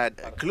that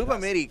Club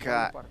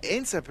America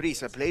and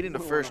Saprissa played in the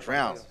first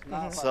round.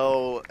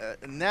 So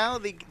now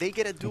they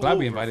get a do-over glad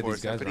we invited for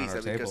these guys around our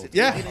Saprissa because table. it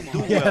Yeah. didn't do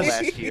well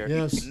last year.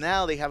 Yes.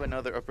 Now they have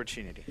another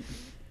opportunity.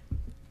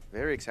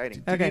 Very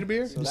exciting. Okay. Need a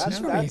beer? That's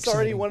very already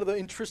exciting. one of the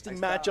interesting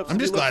matchups. I'm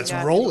to just be glad looking it's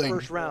at in rolling. the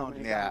first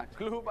round. Yeah.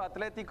 Club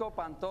Atlético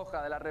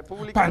Pantoja de la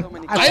República I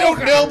Dominicana.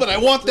 don't know, but I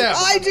want that.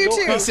 I do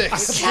too. B6.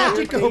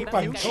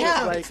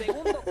 Like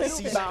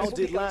Cibao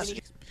did last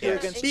year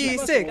against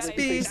B6,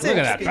 B6, Look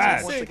at that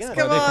badge. Once again. Are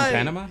Come they from on.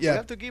 Panama? You Yeah.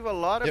 have to give a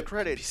lot of Yep.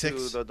 credit to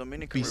B6. the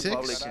Dominican B6.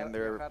 Republic and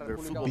their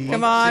football.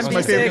 Come on, This is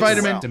my B6. favorite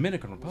vitamin.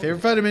 Dominican Republic.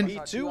 Favorite vitamin.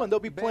 B2, and they'll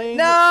be playing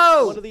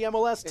No. one of the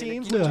MLS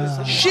teams, which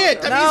is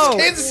Shit, that No.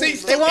 means Kansas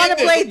City's They still want in to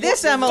this. play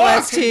this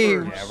MLS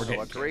team. Yeah, we're So a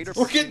getting great We're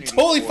getting opportunity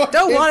totally for- fucked.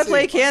 Don't want to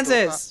play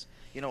Kansas.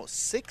 You know,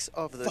 6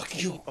 of the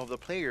Fuck you. of the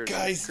players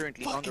Guys,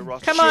 currently on the fucking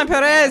roster. Come on,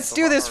 Perez,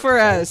 do this for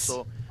are us.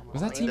 also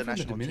Was that in team the from the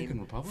national Dominican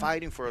team Republic?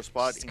 fighting for a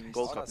spot in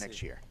Gold Cup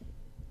next year.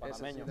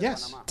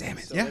 Yes. Damn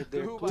it. Yeah.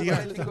 Club DR.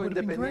 Atlético Independiente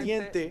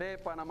Independiente de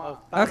Panamá.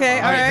 Okay,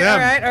 all right, them, all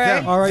right, all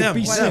right. All right, Them.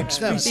 B6,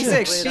 Them.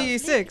 B6.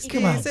 B6,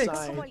 Come on.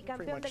 B6. Como el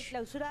campeón del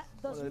clausura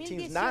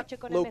 2018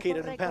 con el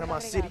located in Panama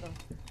City.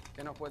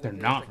 They're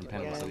not from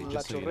Panama City, And La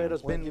just so you know.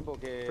 Chorrera's been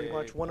pretty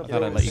much one I of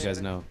thought I'd let you those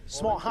guys know.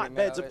 small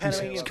hotbeds of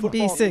Panamanian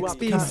football B6, throughout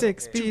the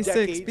B6, two B6,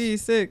 decades.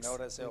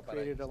 B6. They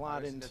created a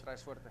lot, and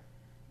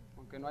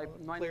No hay a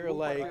player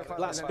like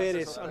Blas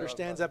Perez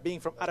understands that being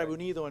from Árabe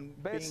Unido and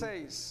being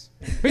B6.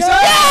 Yay!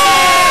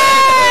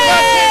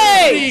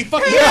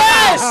 Fuck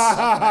Yes!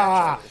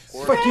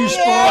 Fuck you,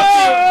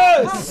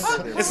 Sparks.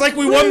 It's like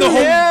we won the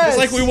whole. It's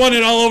like we won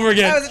it all over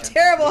again. That was a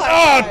terrible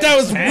high Oh, five. that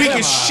was weak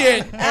as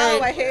shit. Ow,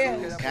 my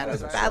hand.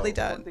 Canada. Badly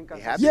done. Be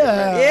happy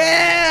Yeah.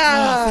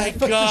 Yeah. Thank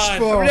God.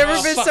 I've never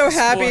Oh, been fuck so the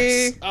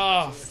happy. sports.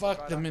 Oh,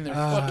 fuck them in their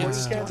fucking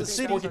Kansas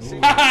City.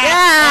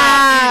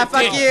 Yeah.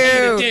 Fuck Eat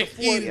a you. dick.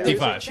 Eat a dick.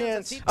 D5.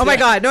 Chance. Oh my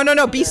God. No.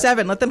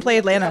 B7. Let them play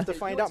Atlanta. Have to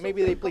find out.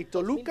 Maybe they play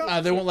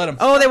Toluca. They won't let them.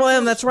 Oh, they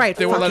will. That's right.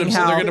 They won't let them.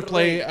 Fucking So they're hell.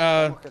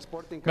 gonna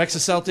play Mexico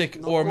Celtic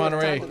or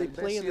Monterrey. They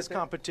play in this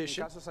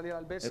competition.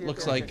 It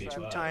looks like.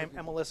 Two-time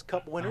MLS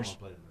Cup winners.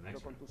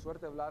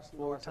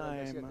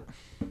 Four-time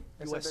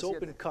U.S.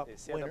 Open Cup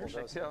winners.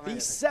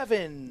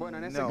 B7.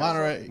 No.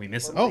 Monterey. We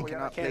missed. Oh,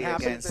 Cannot Can't play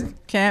happen.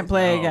 against. Can't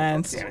play Oh,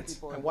 against. damn it.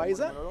 And why is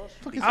that?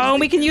 Oh,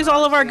 we can use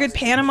all of our good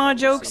Panama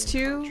jokes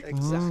too.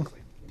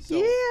 Exactly. So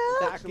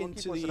Yeah. back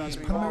into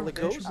the ball it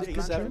goes.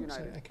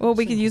 A7. Well,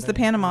 we can use the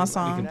Panama We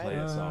song. can play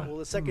a song. Will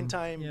the second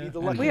time be the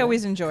Yeah. lucky We one?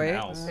 always enjoy it.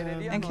 Canals.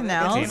 And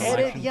canals.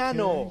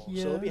 Herediano.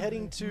 Yeah. So we'll be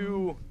heading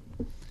to.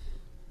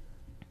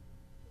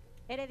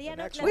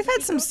 We've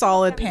had some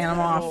solid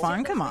Panama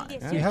fun. Come on.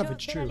 You have,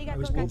 it's true. I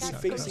was being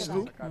Facing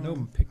who? No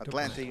one picked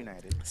Atlanta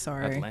United.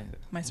 Sorry. Atlanta.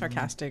 My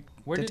sarcastic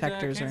Where did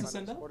detectors Kansas are.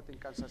 end up?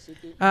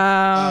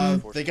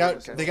 they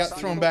got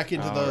thrown back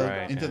into the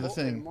Alright. into the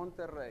thing.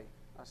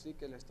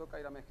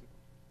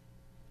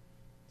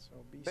 So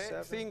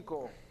B7.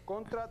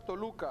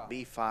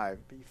 B5.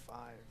 B5.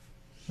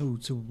 Oh,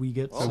 so we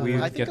get Oh, we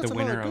I get think the that's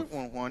winner another of-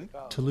 good one.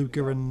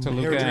 Toluca and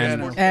Toluca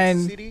Herediano.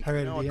 And- City.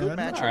 Herediano. A good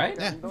matchup. All right.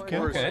 Yeah.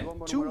 Okay.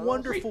 Two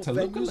wonderful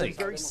Toluca venues like- and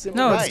very similar.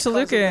 No, Right. it's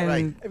Toluca and Right.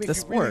 I mean, the if you really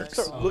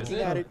sports. start looking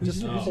at it,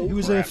 just Who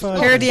was there for?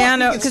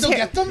 Herediano, because still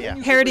get them? Yeah.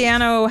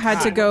 Herediano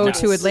had to go No.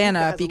 to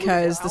Atlanta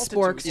because the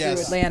Sporks Yes.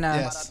 to Atlanta.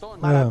 Yes.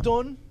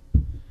 Marathon.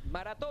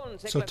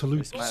 So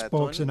Toluca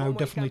Sparks are now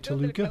definitely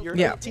Toluca. Your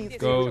Yeah. 18th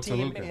Go favorite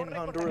team Toluca. in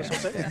Honduras.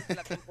 Jose.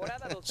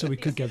 So we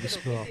could get the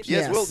Sparks.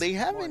 Yes, Yes. well, they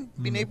haven't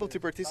been able to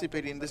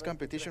participate in this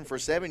competition for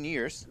 7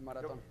 years,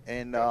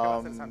 and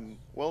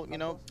well, you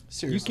know,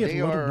 You get they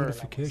a lot are. of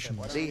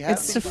notifications. They have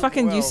It's been the doing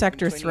fucking well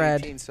U-sector in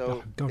thread. 2018, So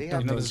Oh, God they damn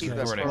have to those keep guys.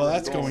 that spark Well,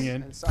 that's going. going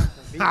in.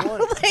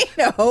 B1. I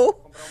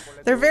know.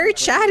 They're very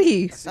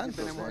chatty.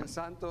 Santos, then.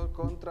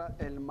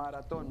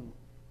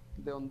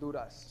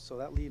 So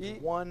that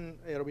leaves one.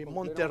 It'll be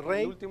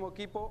Monterrey.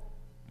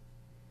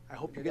 I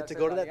hope you get to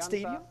go to that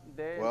stadium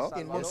Well,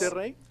 in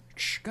Monterrey.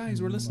 Shh,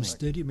 guys, we're listening.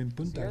 Stadium in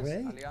Punta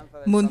Rey.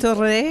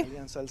 Monterrey.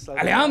 Alianza El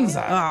Salvador. Alianza.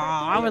 Oh,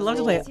 I would love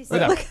to play it. With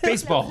a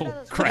baseball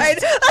That's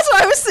crest.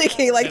 what I was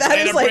thinking. Like that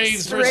is Atlanta like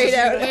Braves straight versus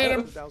out.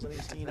 Atlanta.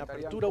 2018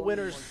 Apertura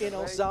winners in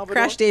El Salvador.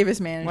 Crash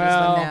Davis manages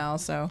Well, them now,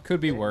 so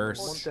Could be worse.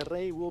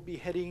 Monterrey will be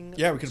heading.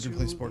 Yeah, we could to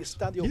replace the sports.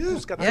 Estadio Yeah,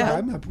 Cuscatlán. Yeah.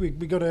 I'm happy.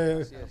 We got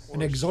an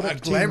exotic A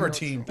glamour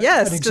team. team.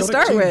 yes, An to exotic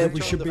start team that with.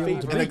 we should be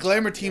able to And a beat.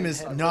 glamour team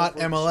is not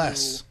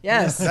MLS.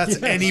 Yes,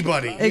 That's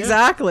anybody.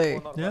 exactly.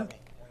 Yeah.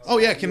 Oh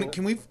yeah,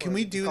 can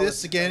we do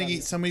this again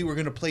against somebody we're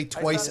gonna play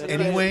twice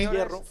anyway?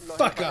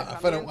 Fuck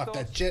off! I don't want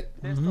that shit.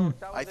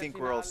 I think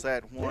we're all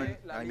set. One,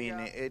 I mean,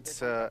 it's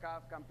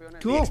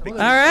Cool. All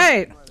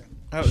right.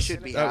 That was,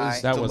 Should be that high.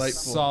 was That was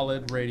delightful.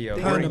 solid radio.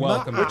 Panama. You're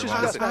welcome. Which is your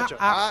best Listen, matchup?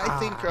 I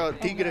think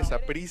Tigres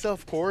Saprissa,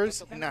 of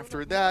course, and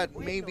after that,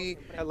 maybe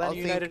Atlanta I'll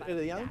think- United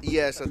Herediano.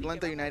 Yes,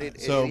 Atlanta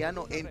United, So-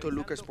 Herediano, and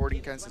Toluca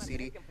Sporting Kansas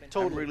City.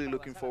 I'm really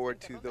looking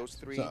forward to those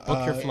three.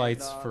 Book your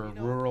flights for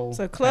rural.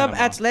 So Club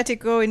Panama.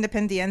 Atletico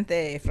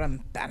Independiente from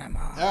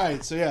Panama. All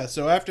right, so yeah,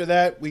 so after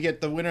that we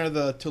get the winner of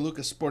the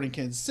Toluca Sporting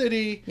Kansas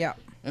City. Yeah.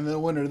 And the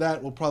winner of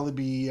that will probably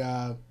be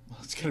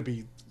it's gonna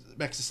be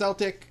Mexico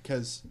Celtic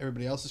because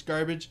everybody else is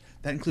garbage.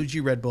 That includes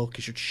you, Red Bull,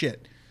 because you're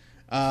shit.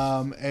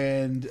 Oh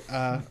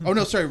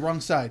no, sorry, wrong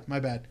side. My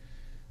bad.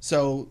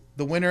 So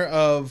the winner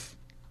of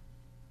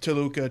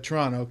Toluca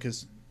Toronto,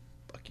 because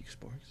fuck you,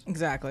 sports.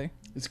 Exactly.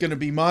 It's gonna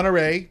be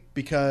Monterey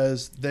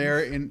because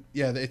they're in.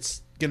 Yeah,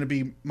 it's gonna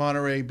be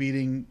Monterey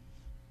beating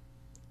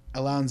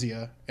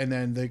Alianza, and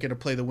then they're gonna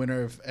play the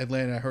winner of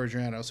Atlanta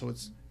Herediano. So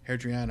it's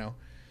Herediano.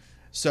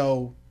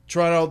 So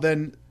Toronto,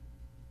 then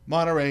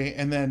Monterey,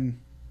 and then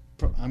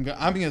I'm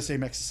gonna say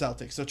Mexico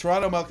Celtic. So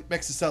Toronto,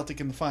 Mexico Celtic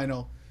in the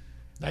final.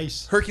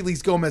 Nice.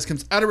 Hercules Gomez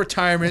comes out of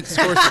retirement,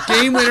 scores the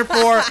game winner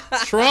for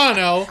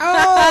Toronto.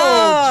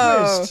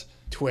 Oh,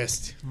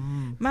 Twist.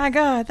 my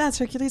God, that's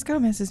Hercules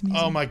Gomez's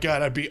music. Oh my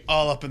God, I'd be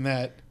all up in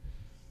that.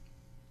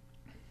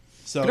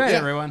 So Good night, yeah,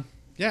 everyone.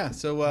 yeah.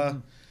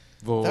 So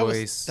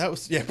Voice. that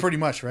was yeah, pretty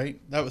much right.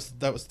 That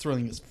was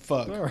thrilling as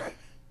fuck. All right.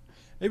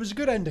 It was a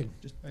good ending.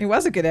 Just, It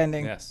was a good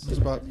ending. Yes.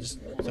 Just about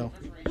so.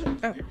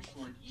 Oh.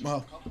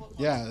 Well,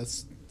 yeah.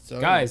 That's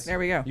so. Guys, There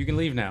we go. You can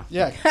leave now.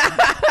 Yeah.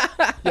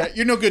 Yeah,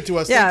 you're no good to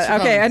us. Thanks Yeah.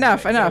 for Okay. coming.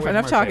 Enough. away Enough. from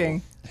Enough our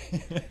talking.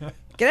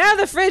 Get out of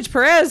the fridge,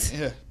 Perez.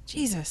 Yeah.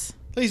 Jesus.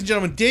 Ladies and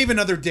gentlemen, Dave,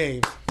 another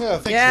Dave. Yeah,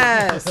 thank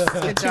Yes. you.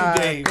 Good Two job.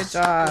 Daves. Good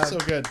job. That's so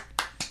good.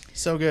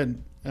 So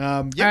good. Yeah,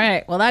 All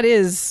right. Well, that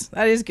is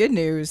good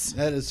news.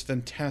 that is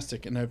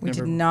fantastic, and I've We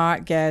never did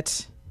not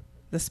get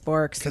the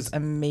Sporks. It's 'Cause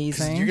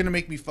amazing. you're gonna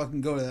make me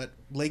fucking go to that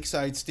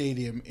Lakeside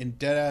Stadium in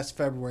dead ass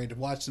February to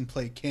watch them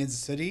play Kansas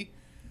City.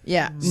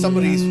 Yeah,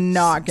 Somebody's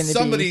not going to be.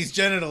 Somebody's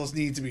genitals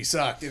need to be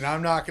sucked, and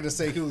I'm not going to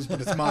say whose,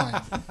 but it's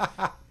mine.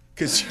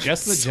 Because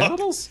Just the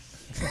genitals?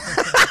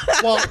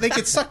 well, they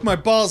could suck my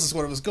balls is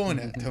what it was going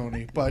at,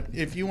 Tony. But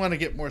if you want to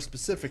get more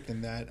specific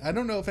than that, I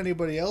don't know if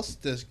anybody else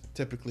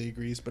typically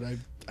agrees, but I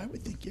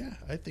would think, yeah,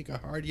 I think a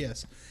hard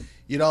yes.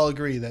 You'd all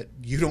agree that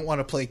you don't want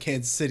to play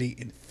Kansas City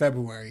in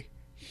February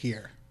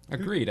here.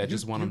 Agreed. I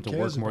just want them to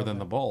work more than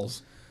the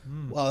balls.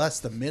 Well, that's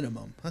the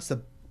minimum. That's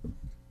the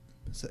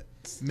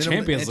minimum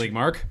Champions entry. League,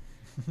 Mark.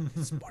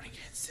 Sporting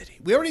Kansas City.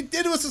 We already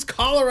did it with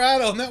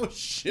Colorado, and that was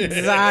shit.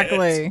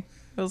 Exactly.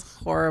 It was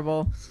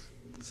horrible.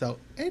 So,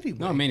 anyway.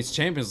 No, I mean, it's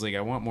Champions League.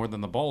 I want more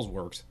than the balls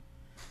worked.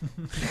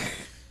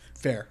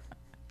 Fair.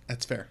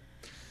 That's fair.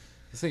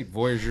 This ain't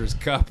Voyager's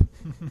Cup.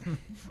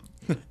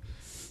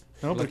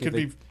 No, but it could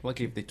be...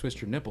 Lucky if they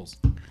twist your nipples.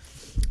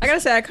 I gotta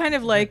say, I kind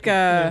of like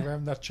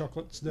around that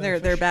chocolate.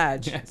 their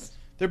badge. Yes.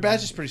 Their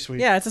badge is pretty sweet.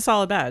 Yeah, it's a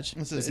solid badge.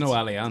 It's no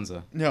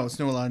Alianza. No, it's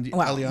no Alianza,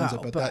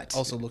 Well, but that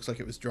also looks like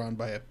it was drawn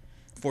by a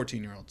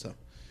 14-year-old. So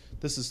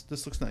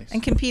this looks nice.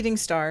 And competing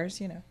stars,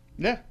 you know.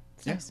 Yeah.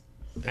 Nice.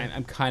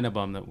 I'm kind of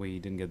bummed that we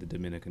didn't get the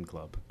Dominican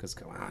club. Because,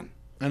 come on.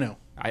 I know.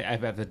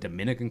 Have the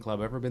Dominican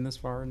club ever been this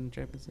far in the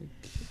Champions League?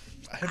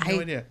 I have no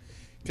idea.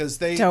 Because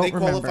they don't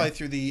qualify remember.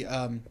 through the...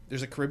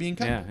 there's a Caribbean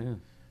Cup. Yeah.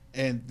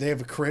 And they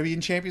have a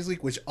Caribbean Champions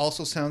League, which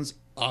also sounds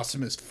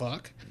awesome as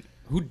fuck.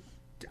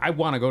 I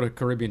want to go to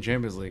Caribbean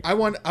Champions League. I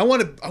want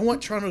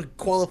Toronto to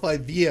qualify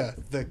via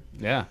the...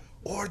 Yeah.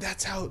 Or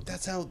that's how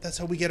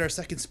we get our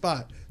second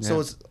spot.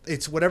 So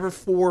it's whatever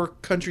 4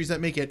 countries that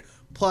make it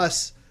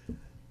plus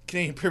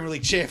Canadian Premier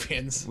League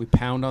champions. We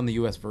pound on the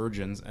U.S.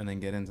 Virgins and then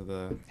get into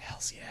the...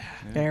 Hells yeah.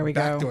 There we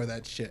go. Backdoor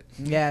that shit.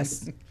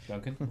 Yes.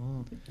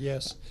 Duncan?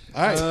 Yes.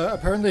 All right.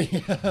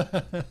 Apparently.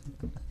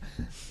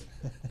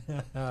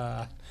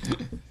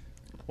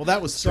 Well,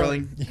 that was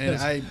thrilling.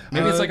 And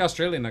Maybe it's like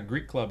Australia and a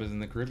Greek club is in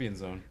the Caribbean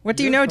zone. What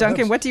do you know, Duncan?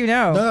 perhaps. What do you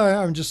know? No,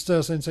 I'm just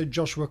saying. So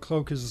Joshua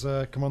Cloak has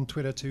come on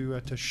Twitter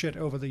to shit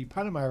over the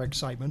Panama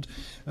excitement.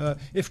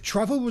 If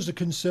travel was a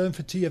concern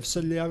for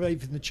TFC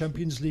Live in the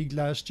Champions League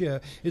last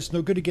year, it's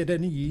not going to get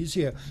any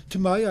easier. To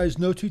my eyes,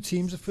 no two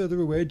teams are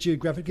further away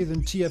geographically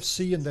than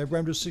TFC and their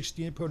round of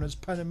 16 opponents,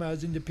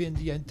 Panama's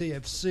Independiente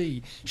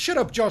FC. Shut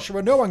up,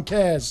 Joshua. No one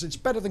cares. It's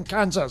better than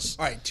Kansas.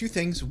 all right, 2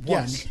 things. 1,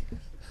 Yes.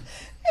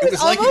 it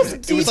was like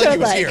almost he was here.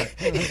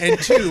 detail-like. And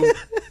 2,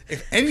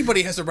 if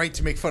anybody has a right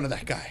to make fun of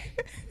that guy,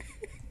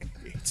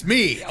 it's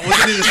me. I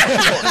wasn't in this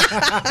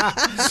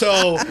before.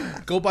 So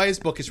go buy his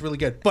book. It's really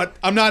good. But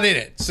I'm not in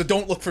it, so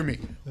don't look for me.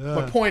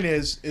 My point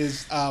is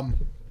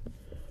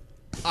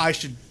I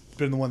should have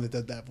been the one that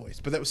did that voice.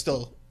 But that was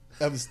still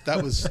that was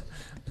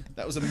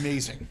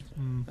amazing.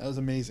 That was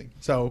amazing.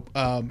 So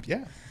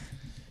yeah.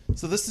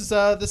 So this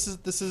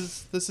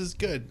is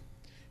good.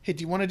 Hey,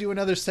 do you want to do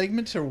another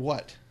segment or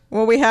what?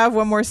 Well, we have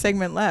one more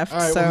segment left. All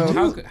right, so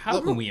well, How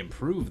can we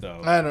improve,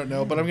 though? I don't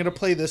know, but I'm going to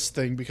play this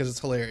thing because it's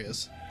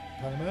hilarious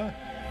Panama?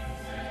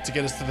 to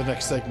get us to the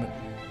next segment.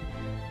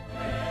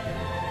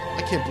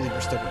 I can't believe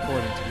we're still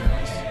recording, to be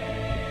honest.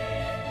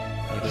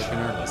 Neither can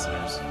our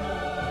listeners.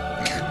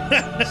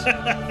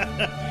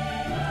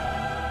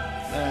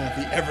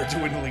 The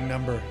ever-dwindling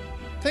number.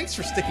 Thanks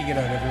for sticking it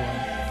out,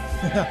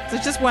 everyone. So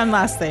just one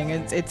last thing.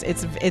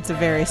 It's a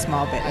very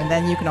small bit, and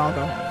then you can all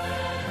go home.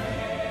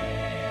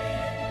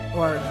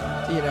 Or,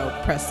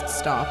 press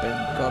stop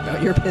and go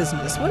about your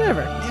business.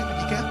 Whatever.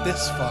 Yeah, but you got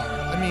this far.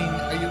 I mean,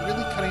 are you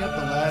really cutting up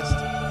the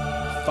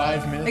last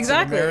 5 minutes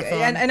Exactly. of a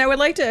marathon? And I would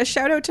like to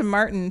shout out to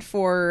Martin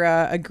for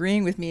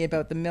agreeing with me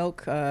about the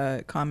milk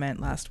comment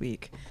last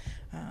week.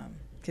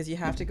 Because you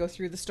have to go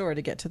through the store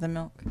to get to the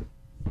milk.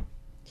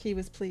 He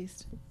was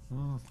pleased.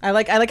 I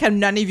like how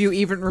none of you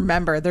even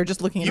remember. They're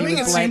just looking at You me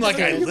make it seem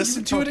blankly. like I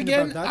listened to it talking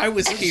again? about that. I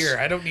was here.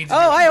 I don't need to Oh,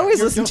 I always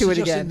You're listen to it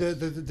suggesting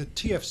again. The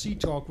TFC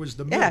talk was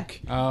the Yeah. milk.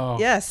 Oh.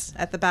 Yes,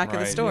 at the back of the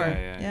Right, store.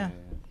 yeah.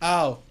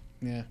 Oh,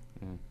 yeah.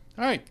 All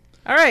right.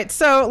 All right,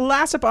 so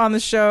last up on the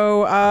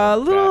show,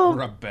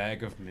 Or a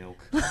bag of milk.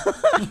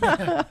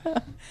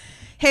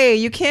 Hey,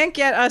 you can't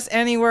get us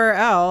anywhere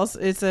else.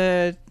 It's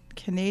a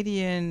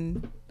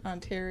Canadian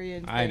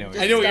Ontarian. I know.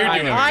 I know what you're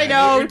doing. I I know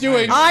know. what you're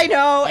doing. I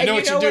know. I And know you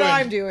what know you're what doing.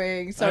 I'm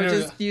doing. So I know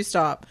just that. you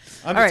stop.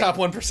 I'm All the right. top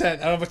 1%. I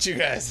don't know about you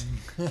guys.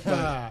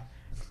 But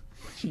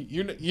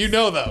you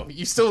know, though.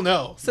 You still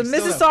know. So You still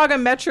know.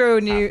 Mississauga Metro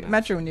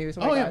News.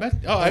 Oh, Oh, my yeah.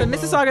 God. I The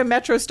Mississauga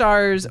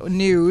Metrostars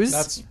news.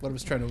 That's what I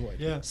was trying to avoid.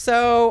 Yeah.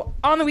 So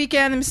on the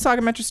weekend, the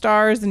Mississauga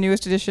Metrostars, the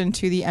newest addition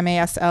to the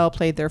MASL,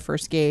 played their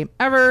first game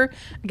ever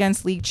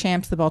against league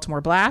champs, the Baltimore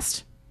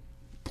Blast.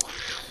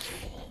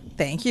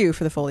 Thank you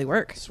for the Foley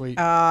work. Sweet.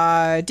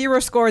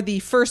 Dero scored the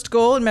first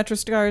goal in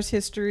Metrostars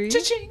history.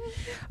 Cha-ching.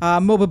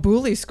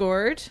 Mobabuli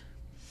scored.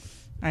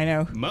 I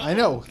know. I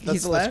know.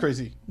 That's allowed.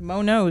 crazy.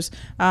 Mo knows.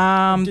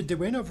 Did they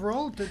win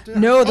overall?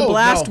 No, the Oh,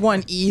 Blast no.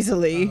 won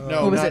easily.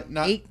 No, what was not- it?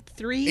 not-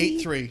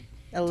 8-3? 8-3.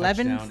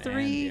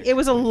 11-3. It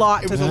was a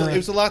lot. It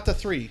was a lot to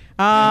 3.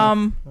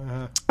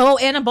 Oh,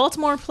 and a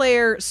Baltimore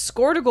player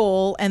scored a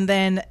goal and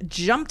then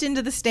jumped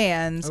into the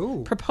stands,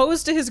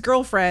 proposed to his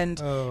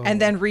girlfriend, and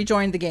then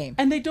rejoined the game.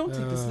 And they don't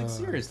take this league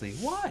seriously.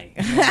 Why?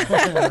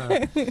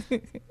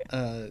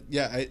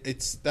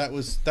 That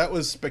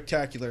was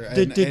spectacular.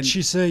 Did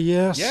she say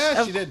yes?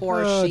 Yeah, she did. Of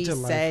course, she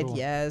delightful. said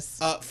yes.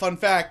 Fun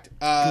fact: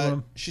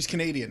 she's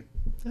Canadian.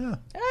 Yeah.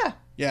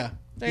 Yeah.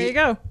 There you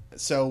go.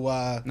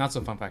 So Not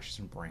so fun fact. She's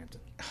from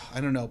Brampton.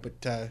 I don't know, but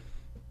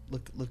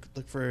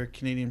look for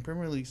Canadian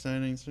Premier League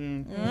signings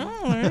soon.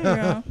 There you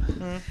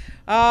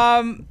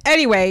go.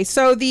 Anyway,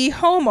 so the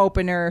home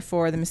opener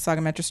for the Mississauga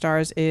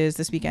Metrostars is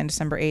this weekend,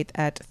 December 8th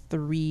at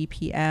 3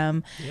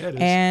 p.m. Yeah, it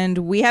is. And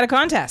we had a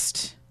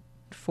contest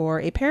for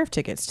a pair of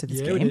tickets to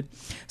this Yeah, we game. did.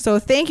 So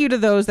thank you to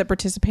those that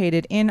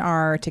participated in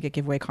our ticket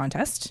giveaway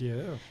contest.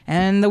 Yeah.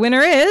 And the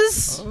winner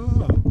is...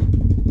 Oh.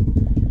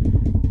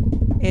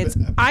 It's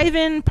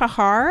Ivan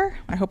Pahar.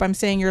 I hope I'm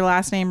saying your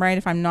last name right.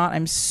 If I'm not,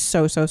 I'm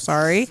so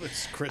sorry.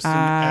 It's Kristin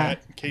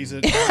at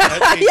KZ.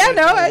 Yeah,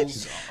 no. All over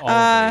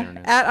the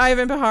internet. At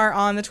Ivan Pahar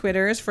on the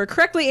Twitters for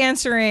correctly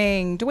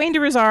answering. Dwayne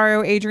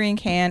DeRosario, Adrian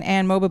Can,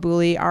 and Mo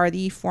Babuli are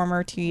the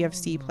former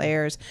TFC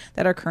players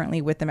that are currently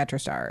with the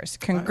Metrostars.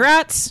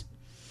 Congrats.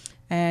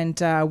 And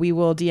we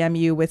will DM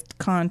you with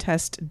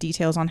contest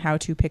details on how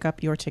to pick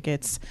up your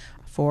tickets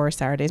for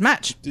Saturday's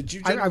match. Did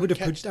you? I would have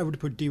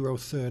put Dero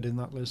third in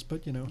that list,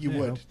 but You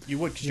would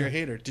because you're a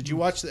hater. Did you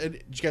watch?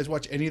 Did you guys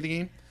watch any of the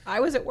game?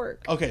 I was at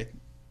work. Okay,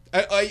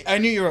 I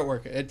knew you were at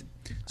work.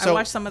 I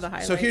watched some of the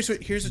highlights. So here's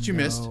what you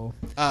missed.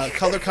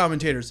 Color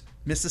commentators: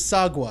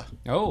 Mississauga.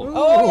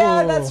 Oh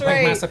yeah, that's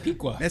right. Like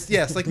Massapequa.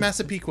 Yes, like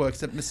Massapequa,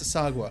 except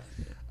Mississauga.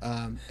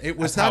 It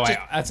was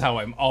That's how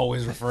I'm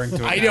always referring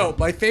to it. I now. know.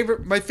 My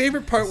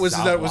favorite part was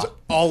that it was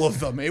all of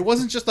them. It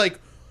wasn't just like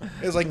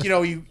it was like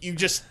you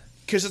just.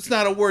 Because it's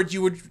not a word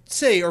you would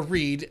say or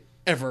read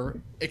ever,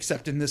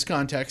 except in this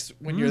context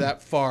when you're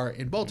that far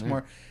in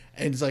Baltimore.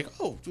 And it's like,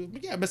 oh,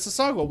 yeah,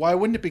 Mississauga. Why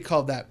wouldn't it be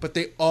called that? But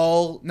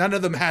none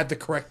of them had the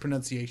correct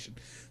pronunciation.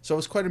 So I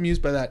was quite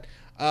amused by that.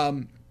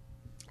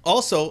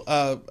 Also,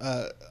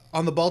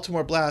 on the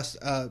Baltimore Blast,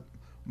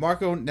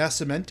 Marco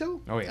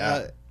Nascimento. Oh,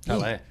 yeah.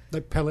 Pele.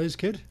 like Pele's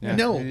kid. Yeah.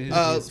 No, It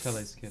is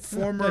Pele's kid.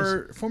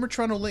 former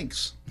Toronto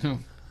Lynx.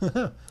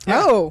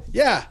 Oh.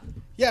 Yeah.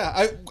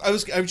 I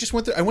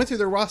went through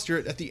their roster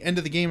at the end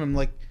of the game. I'm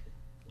like,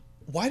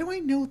 why do I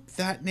know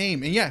that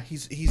name? And yeah,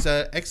 he's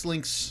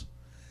ex-Lynx.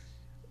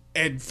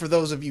 And for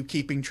those of you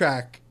keeping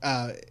track,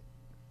 the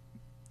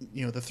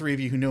three of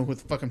you who know what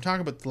the fuck I'm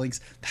talking about, the Lynx,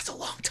 that's a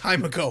long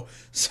time ago.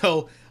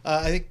 So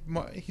I think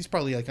he's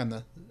probably like on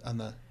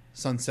the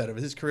sunset of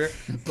his career.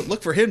 But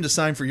look for him to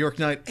sign for York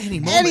Knight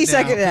any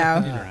second now.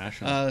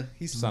 International.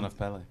 He's Son of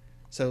Pele.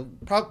 So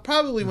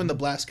probably when the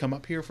Blast come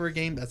up here for a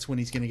game, that's when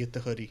he's going to get the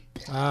hoodie.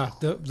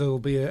 There'll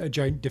be a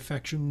giant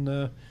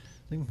defection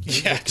thing.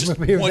 Yeah, just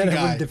Come up here and one then guy.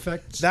 everyone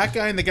defects. That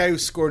guy and the guy who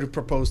scored to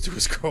propose to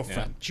his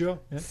girlfriend. Sure.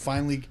 Yeah.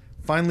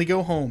 Finally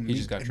go home. He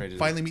just got and traded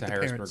finally to meet the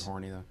Harrisburg parents.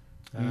 Horny, though.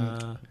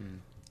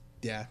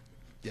 Yeah,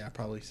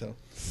 probably so.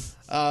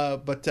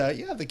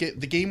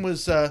 The game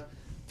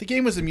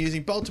was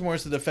amusing.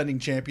 Baltimore's the defending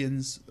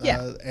champions.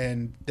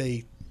 And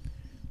they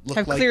look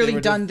Have like clearly they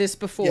were done this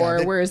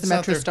before, whereas the it's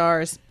not their- Metro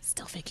Stars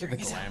still figuring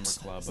The it glamour out.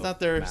 club.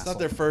 It's not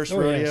their first Oh,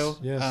 rodeo.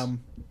 yes.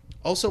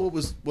 Also,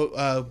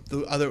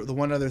 the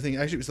one other thing?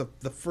 Actually, it was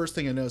the first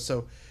thing I noticed.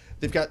 So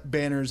they've got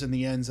banners in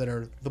the ends that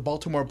are the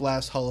Baltimore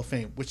Blast Hall of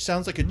Fame, which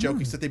sounds like a joke,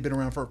 except they've been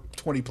around for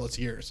 20 plus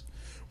years.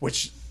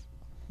 Which,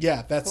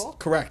 yeah, that's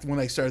correct. When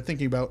I started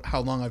thinking about how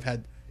long I've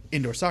had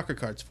indoor soccer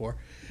cards for,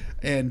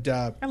 and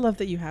I love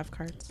that you have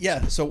cards.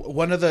 yeah, so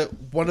one of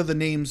the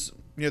names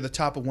near the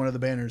top of one of the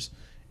banners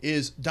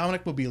is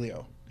Dominic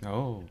Mobilio,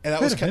 Oh. and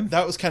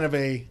that was kind of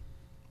a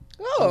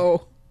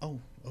Oh.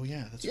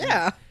 yeah, that's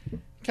Yeah.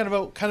 weird.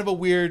 kind of a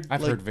weird.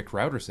 I've heard Vic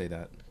Rauter say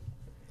that.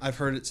 I've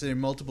heard it say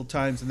multiple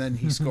times, and then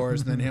he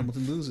scores, and then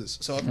Hamilton loses.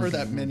 So I've heard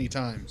that many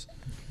times.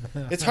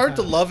 It's hard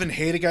to love and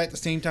hate a guy at the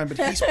same time, but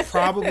he's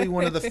probably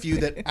one of the few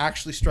that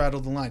actually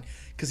straddled the line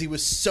because he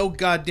was so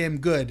goddamn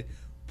good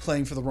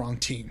playing for the wrong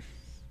team.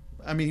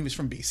 I mean, he was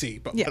from BC,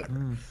 but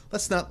whatever.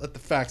 Let's not let the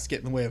facts get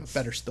in the way of a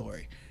better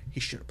story. He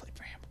should have played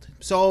for Hamilton.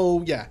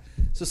 So yeah,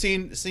 so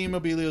seeing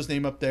Mobilio's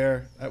name up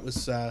there, that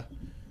was kind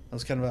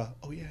of a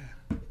oh yeah.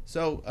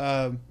 So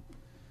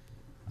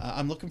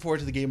I'm looking forward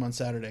to the game on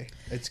Saturday.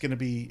 It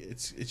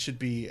should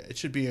be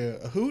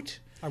a hoot.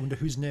 I wonder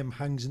whose name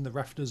hangs in the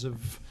rafters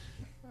of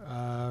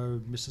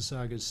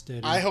Mississauga's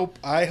stadium. I hope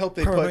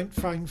they Paramount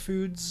put Fine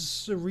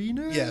Foods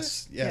Arena.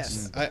 yes.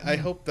 I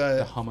hope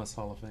The Hummus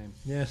Hall of Fame.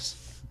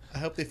 Yes. I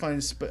hope they find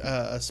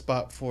a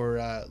spot for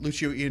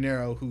Lucio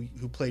Iannero,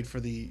 who played for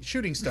the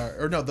Shooting Star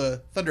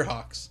the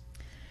Thunderhawks,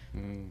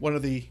 one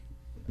of the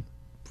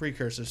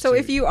precursors. So to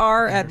if you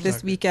are at Soccer.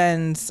 this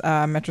weekend's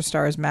Metro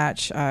Stars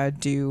match,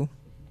 do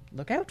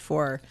look out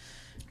for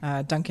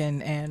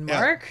Duncan and Yeah.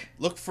 Mark.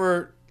 Look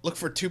for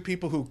two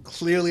people who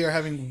clearly are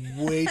having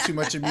way too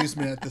much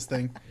amusement at this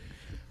thing.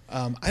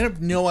 I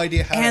have no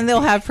idea how. And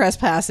they'll have press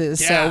passes,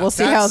 Yeah, so we'll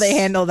see how they that's-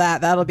 handle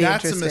that. That'll be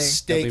That's a interesting.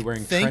 mistake. They'll be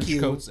wearing Thank trench you,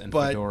 coats and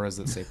but fedoras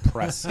that say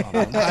press on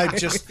them. I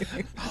just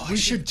We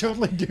should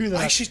totally do that.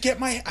 I should get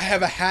my. I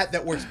have a hat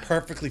that works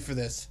perfectly for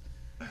this.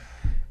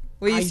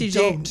 Will you I see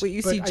don't, Will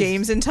you but see I-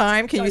 James in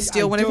time? Can you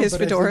steal one of don't, his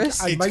but I think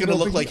fedoras? I It's might gonna well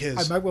look be- like his.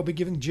 I might well be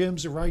giving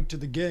James a ride to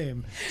the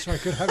game, so I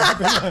could have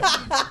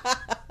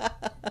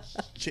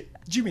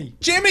Jimmy.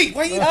 Jimmy,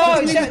 why are you Oh,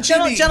 calling me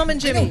Jimmy? Gentleman I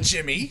Jimmy. know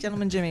Jimmy.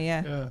 Gentleman Jimmy,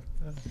 yeah. Yeah.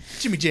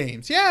 Jimmy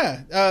James.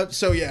 Yeah.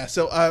 So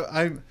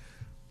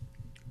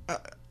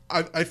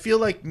I feel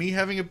like me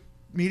having a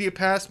media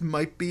pass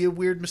might be a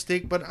weird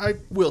mistake, but I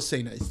will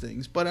say nice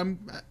things. But I'm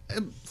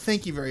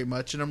thank you very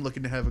much, and I'm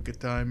looking to have a good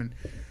time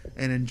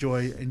and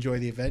enjoy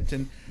the event.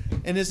 And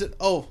is it?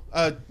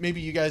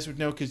 Maybe you guys would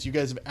know because you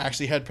guys have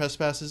actually had press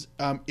passes.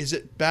 Is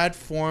it bad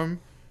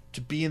form to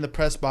be in the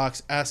press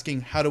box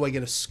asking how do I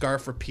get a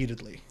scarf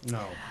repeatedly?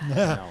 No,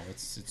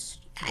 it's.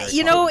 very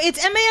You know, common. it's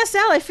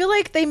MASL. I feel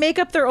like they make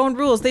up their own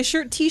rules. They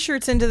shirt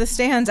T-shirts into the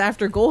stands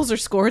after goals are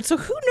scored, so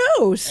who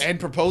knows? And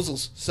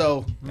proposals.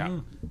 So Yeah.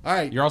 all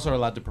right. You're also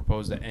allowed to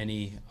propose to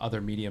any other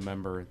media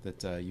member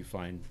that you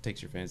find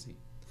takes your fancy.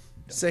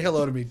 Say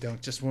hello to me,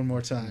 Dunk, just one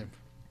more time.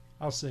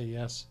 I'll say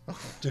yes.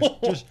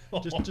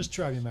 Just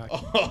try me, Mark.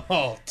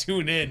 Oh,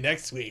 tune in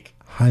next week.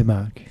 Hi,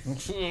 Mark.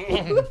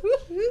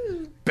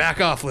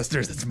 Back off,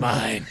 listeners. It's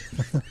mine.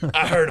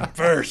 I heard him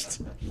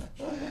first.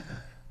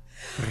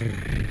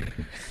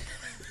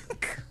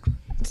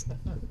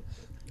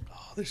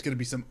 There's going to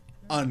be some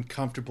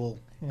uncomfortable,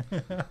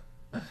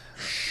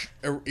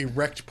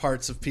 erect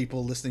parts of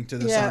people listening to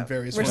this on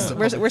various forms of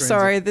public we're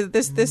sorry. transit.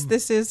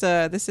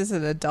 This is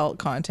an adult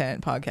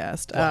content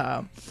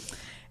podcast.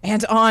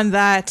 And on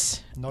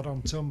that, Not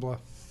on Tumblr.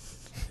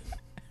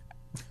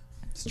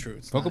 It's true.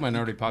 It's Vocal not.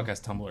 Minority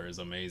Podcast Tumblr is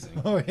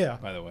amazing. Oh yeah.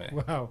 By the way.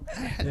 Wow.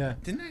 Yeah.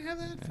 Didn't I have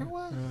that for a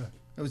while?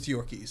 It was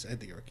Yorkies. I had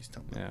the Yorkies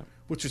Tumblr. Yeah.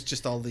 Which was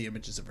just all the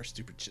images of our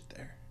stupid shit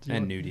there.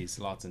 And nudies,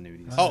 lots of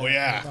nudies. Oh,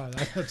 yeah. Wow,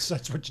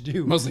 that's what you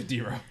do. Mostly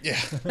D-Row. Yeah.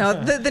 no,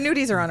 the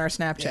nudies are on our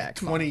Snapchat. Yeah,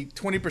 Come on.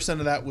 20%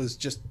 of that was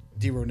just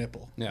D-Row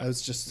nipple. Yeah. That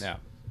was just Yeah.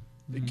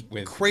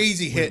 With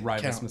crazy with hit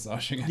Rivals count.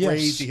 massaging. Yes.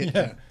 Crazy hit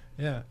Yeah. count.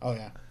 Yeah. Oh,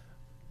 yeah.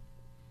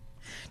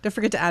 Don't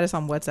forget to add us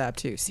on WhatsApp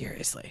too.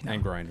 Seriously. No.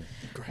 And Grinder.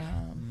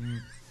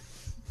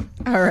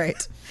 All right,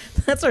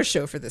 that's our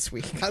show for this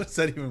week. How does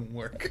that even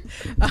work?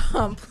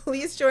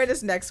 Please join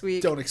us next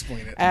week. Don't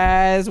explain it.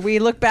 As we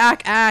look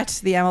back at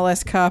the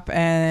MLS Cup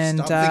and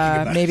Stop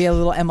thinking about maybe it. a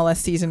little MLS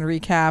season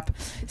recap,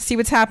 see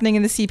what's happening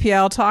in the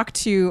CPL, talk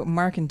to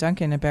Mark and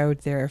Duncan about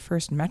their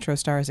first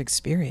Metrostars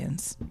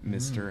experience.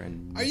 Mr.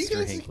 and Are you Mr.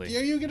 guys? Hinckley.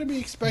 Are you going to be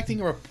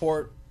expecting a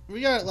report? We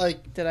got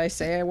like Did I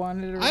say I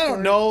wanted to I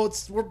don't know.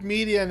 We're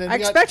media, and then I we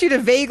got, expect you to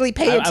vaguely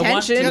pay I want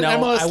attention. to we got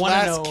know- MLS I wanna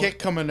last know- kick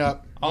coming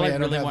up. All Oh, yeah, I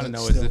don't really have want to that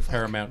know still. is if Fuck.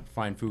 Paramount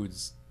Fine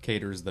Foods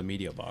caters the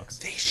media box.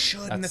 They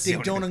should, and if That's they the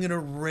only don't, thing. I'm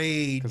going to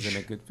rage. Because they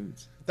make good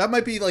foods. That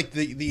might be like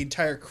the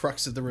entire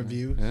crux of the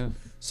review. Yeah.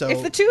 So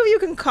If the two of you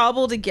can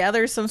cobble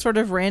together some sort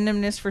of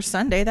randomness for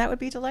Sunday, that would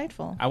be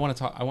delightful. I want to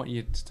talk. I want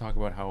you to talk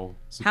about how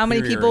How many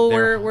superior people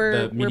their-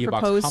 were the media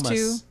box proposed to?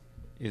 hummus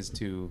is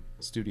to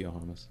studio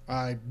hummus.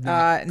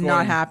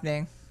 Not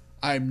happening.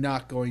 I'm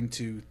not going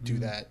to do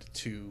that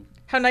to.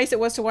 How nice it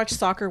was to watch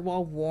soccer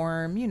while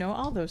warm. You know,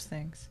 all those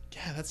things.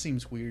 Yeah, that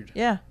seems weird.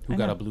 Yeah. Who I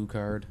got know. a blue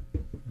card?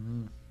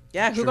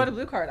 Yeah, who True. got a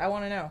blue card? I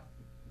want to know.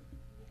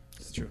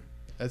 That's true.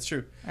 That's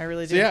true. I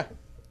really So do. yeah.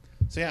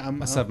 So yeah,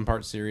 I'm A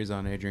 7-part series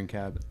on Adrian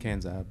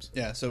Can's abs.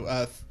 Yeah,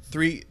 so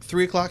 3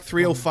 o'clock,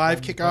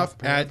 3:05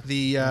 kickoff at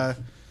the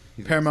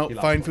Paramount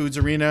Fine Foods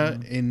Arena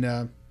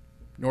in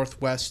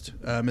Northwest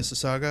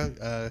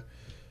Mississauga.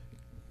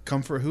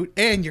 Come for a hoot,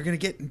 and you're gonna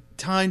get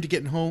time to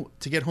get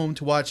home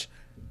to watch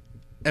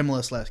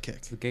MLS Last Kick.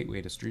 It's the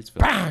gateway to Streetsville.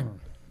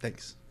 Bang!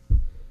 Thanks.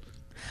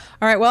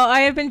 All right. Well, I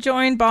have been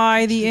joined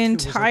by the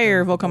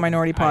entire Vocal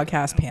Minority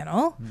Podcast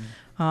panel.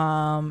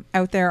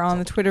 Out there on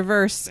the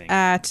Twitterverse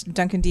at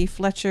Duncan D.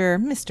 Fletcher,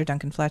 Mr.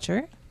 Duncan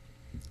Fletcher.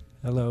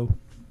 Hello.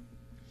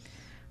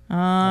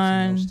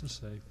 On Nothing else to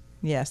say.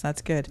 yes,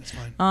 that's good. That's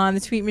fine. On the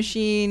tweet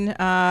machine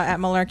at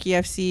Malarkey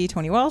FC,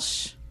 Tony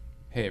Welsh.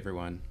 Hey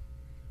everyone,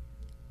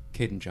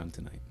 Caden Jung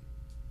tonight.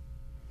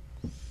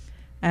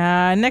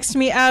 Next to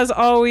me, as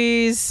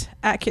always,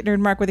 at Kit Nerd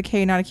Mark with a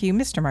K, not a Q,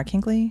 Mr. Mark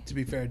Hinckley. To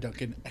be fair,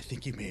 Duncan, I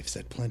think you may have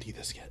said plenty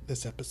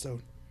this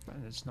episode.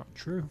 It's not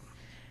true.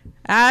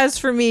 As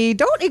for me,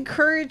 don't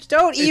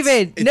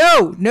even. it's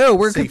No,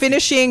 we're safety.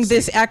 finishing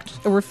this act.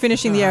 We're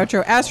finishing the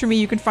outro. As for me,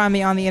 you can find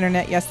me on the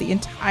internet. Yes, the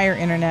entire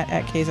internet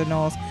at KZ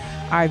Knowles.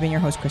 I've been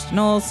your host, Kristin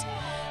Knowles.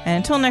 And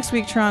until next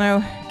week,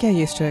 Toronto, get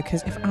used to it,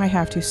 because if I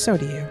have to, so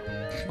do you.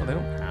 Well, they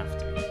don't have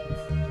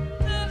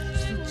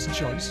to, It's a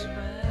choice.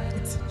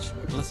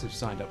 unless they've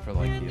signed up for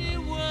like the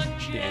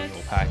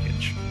annual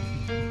package.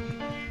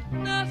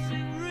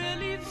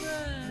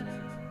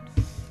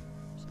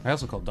 I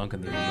also call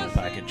Duncan the annual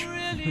package.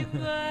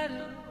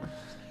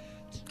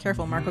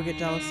 Careful, Mark will get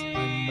jealous.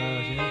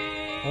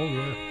 Yeah. Oh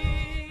yeah.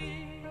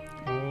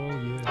 Oh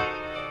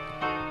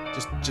yeah.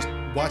 Just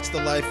watch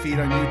the live feed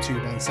on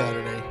YouTube on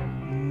Saturday.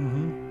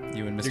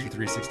 and Mr.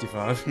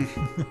 365.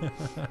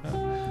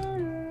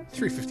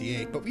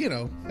 358, but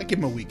I give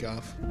him a week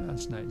off.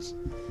 That's nice.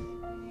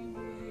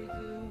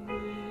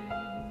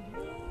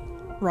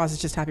 Roz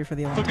is just happy for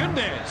the Olympics. For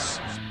goodness.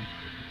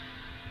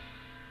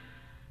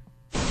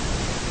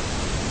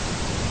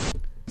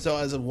 So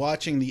as I'm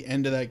watching the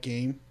end of that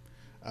game,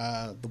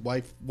 the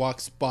wife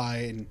walks by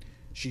and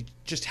she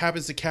just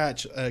happens to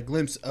catch a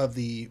glimpse of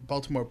the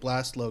Baltimore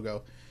Blast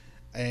logo,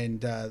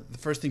 and the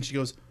first thing she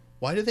goes,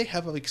 "Why do they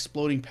have an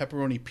exploding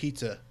pepperoni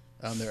pizza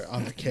on their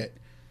kit?"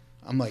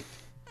 I'm like,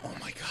 "Oh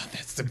my god,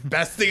 that's the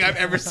best thing I've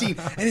ever seen,"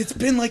 and it's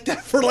been like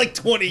that for like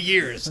 20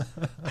 years.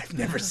 I've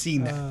never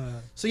seen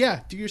that. So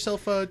yeah, do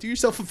yourself a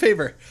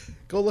favor.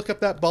 Go look up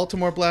that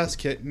Baltimore Blast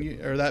kit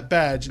or that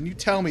badge, and you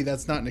tell me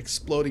that's not an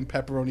exploding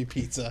pepperoni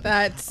pizza.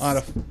 That's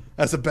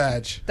as a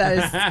badge.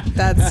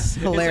 That's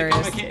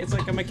hilarious. It's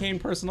like a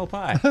McCain personal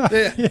pie.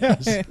 Yeah.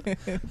 Yes.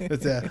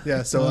 That's that.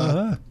 Yeah. So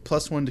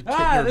 +1 to kit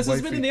your This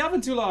has been wifey. in the oven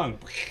too long.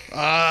 It's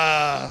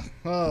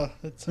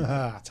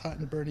hot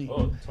and burny.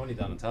 Oh, Tony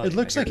Donatelli. It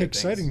looks I like heard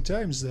exciting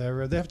times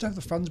there. They have to have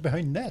the fans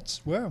behind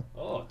nets. Wow.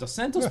 Oh, Dos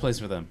Santos plays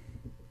for them.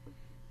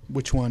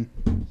 Which one?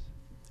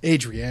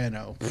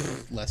 Adriano.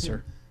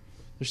 Lesser.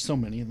 There's so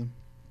many of them.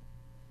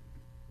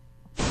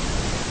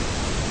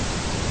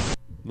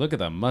 Look at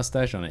the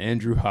mustache on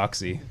Andrew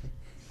Hoxie.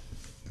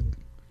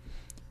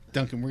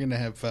 Duncan, we're gonna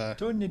have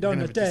Tony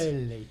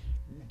Donatelli.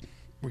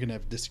 we're gonna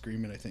have a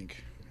disagreement. I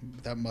think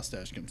that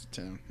mustache comes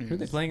to town. Who are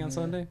they playing on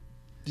Sunday?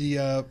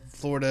 The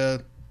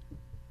Florida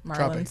Marlins.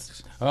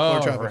 Tropics.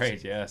 Oh, Tropics.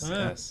 right. Yes.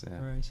 Yes. Yeah.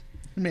 Right.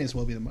 It may as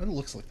well be them. It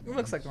looks like them. It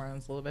looks like the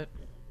Marlins a little bit.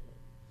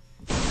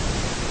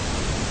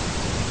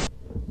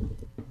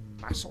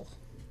 Muscle.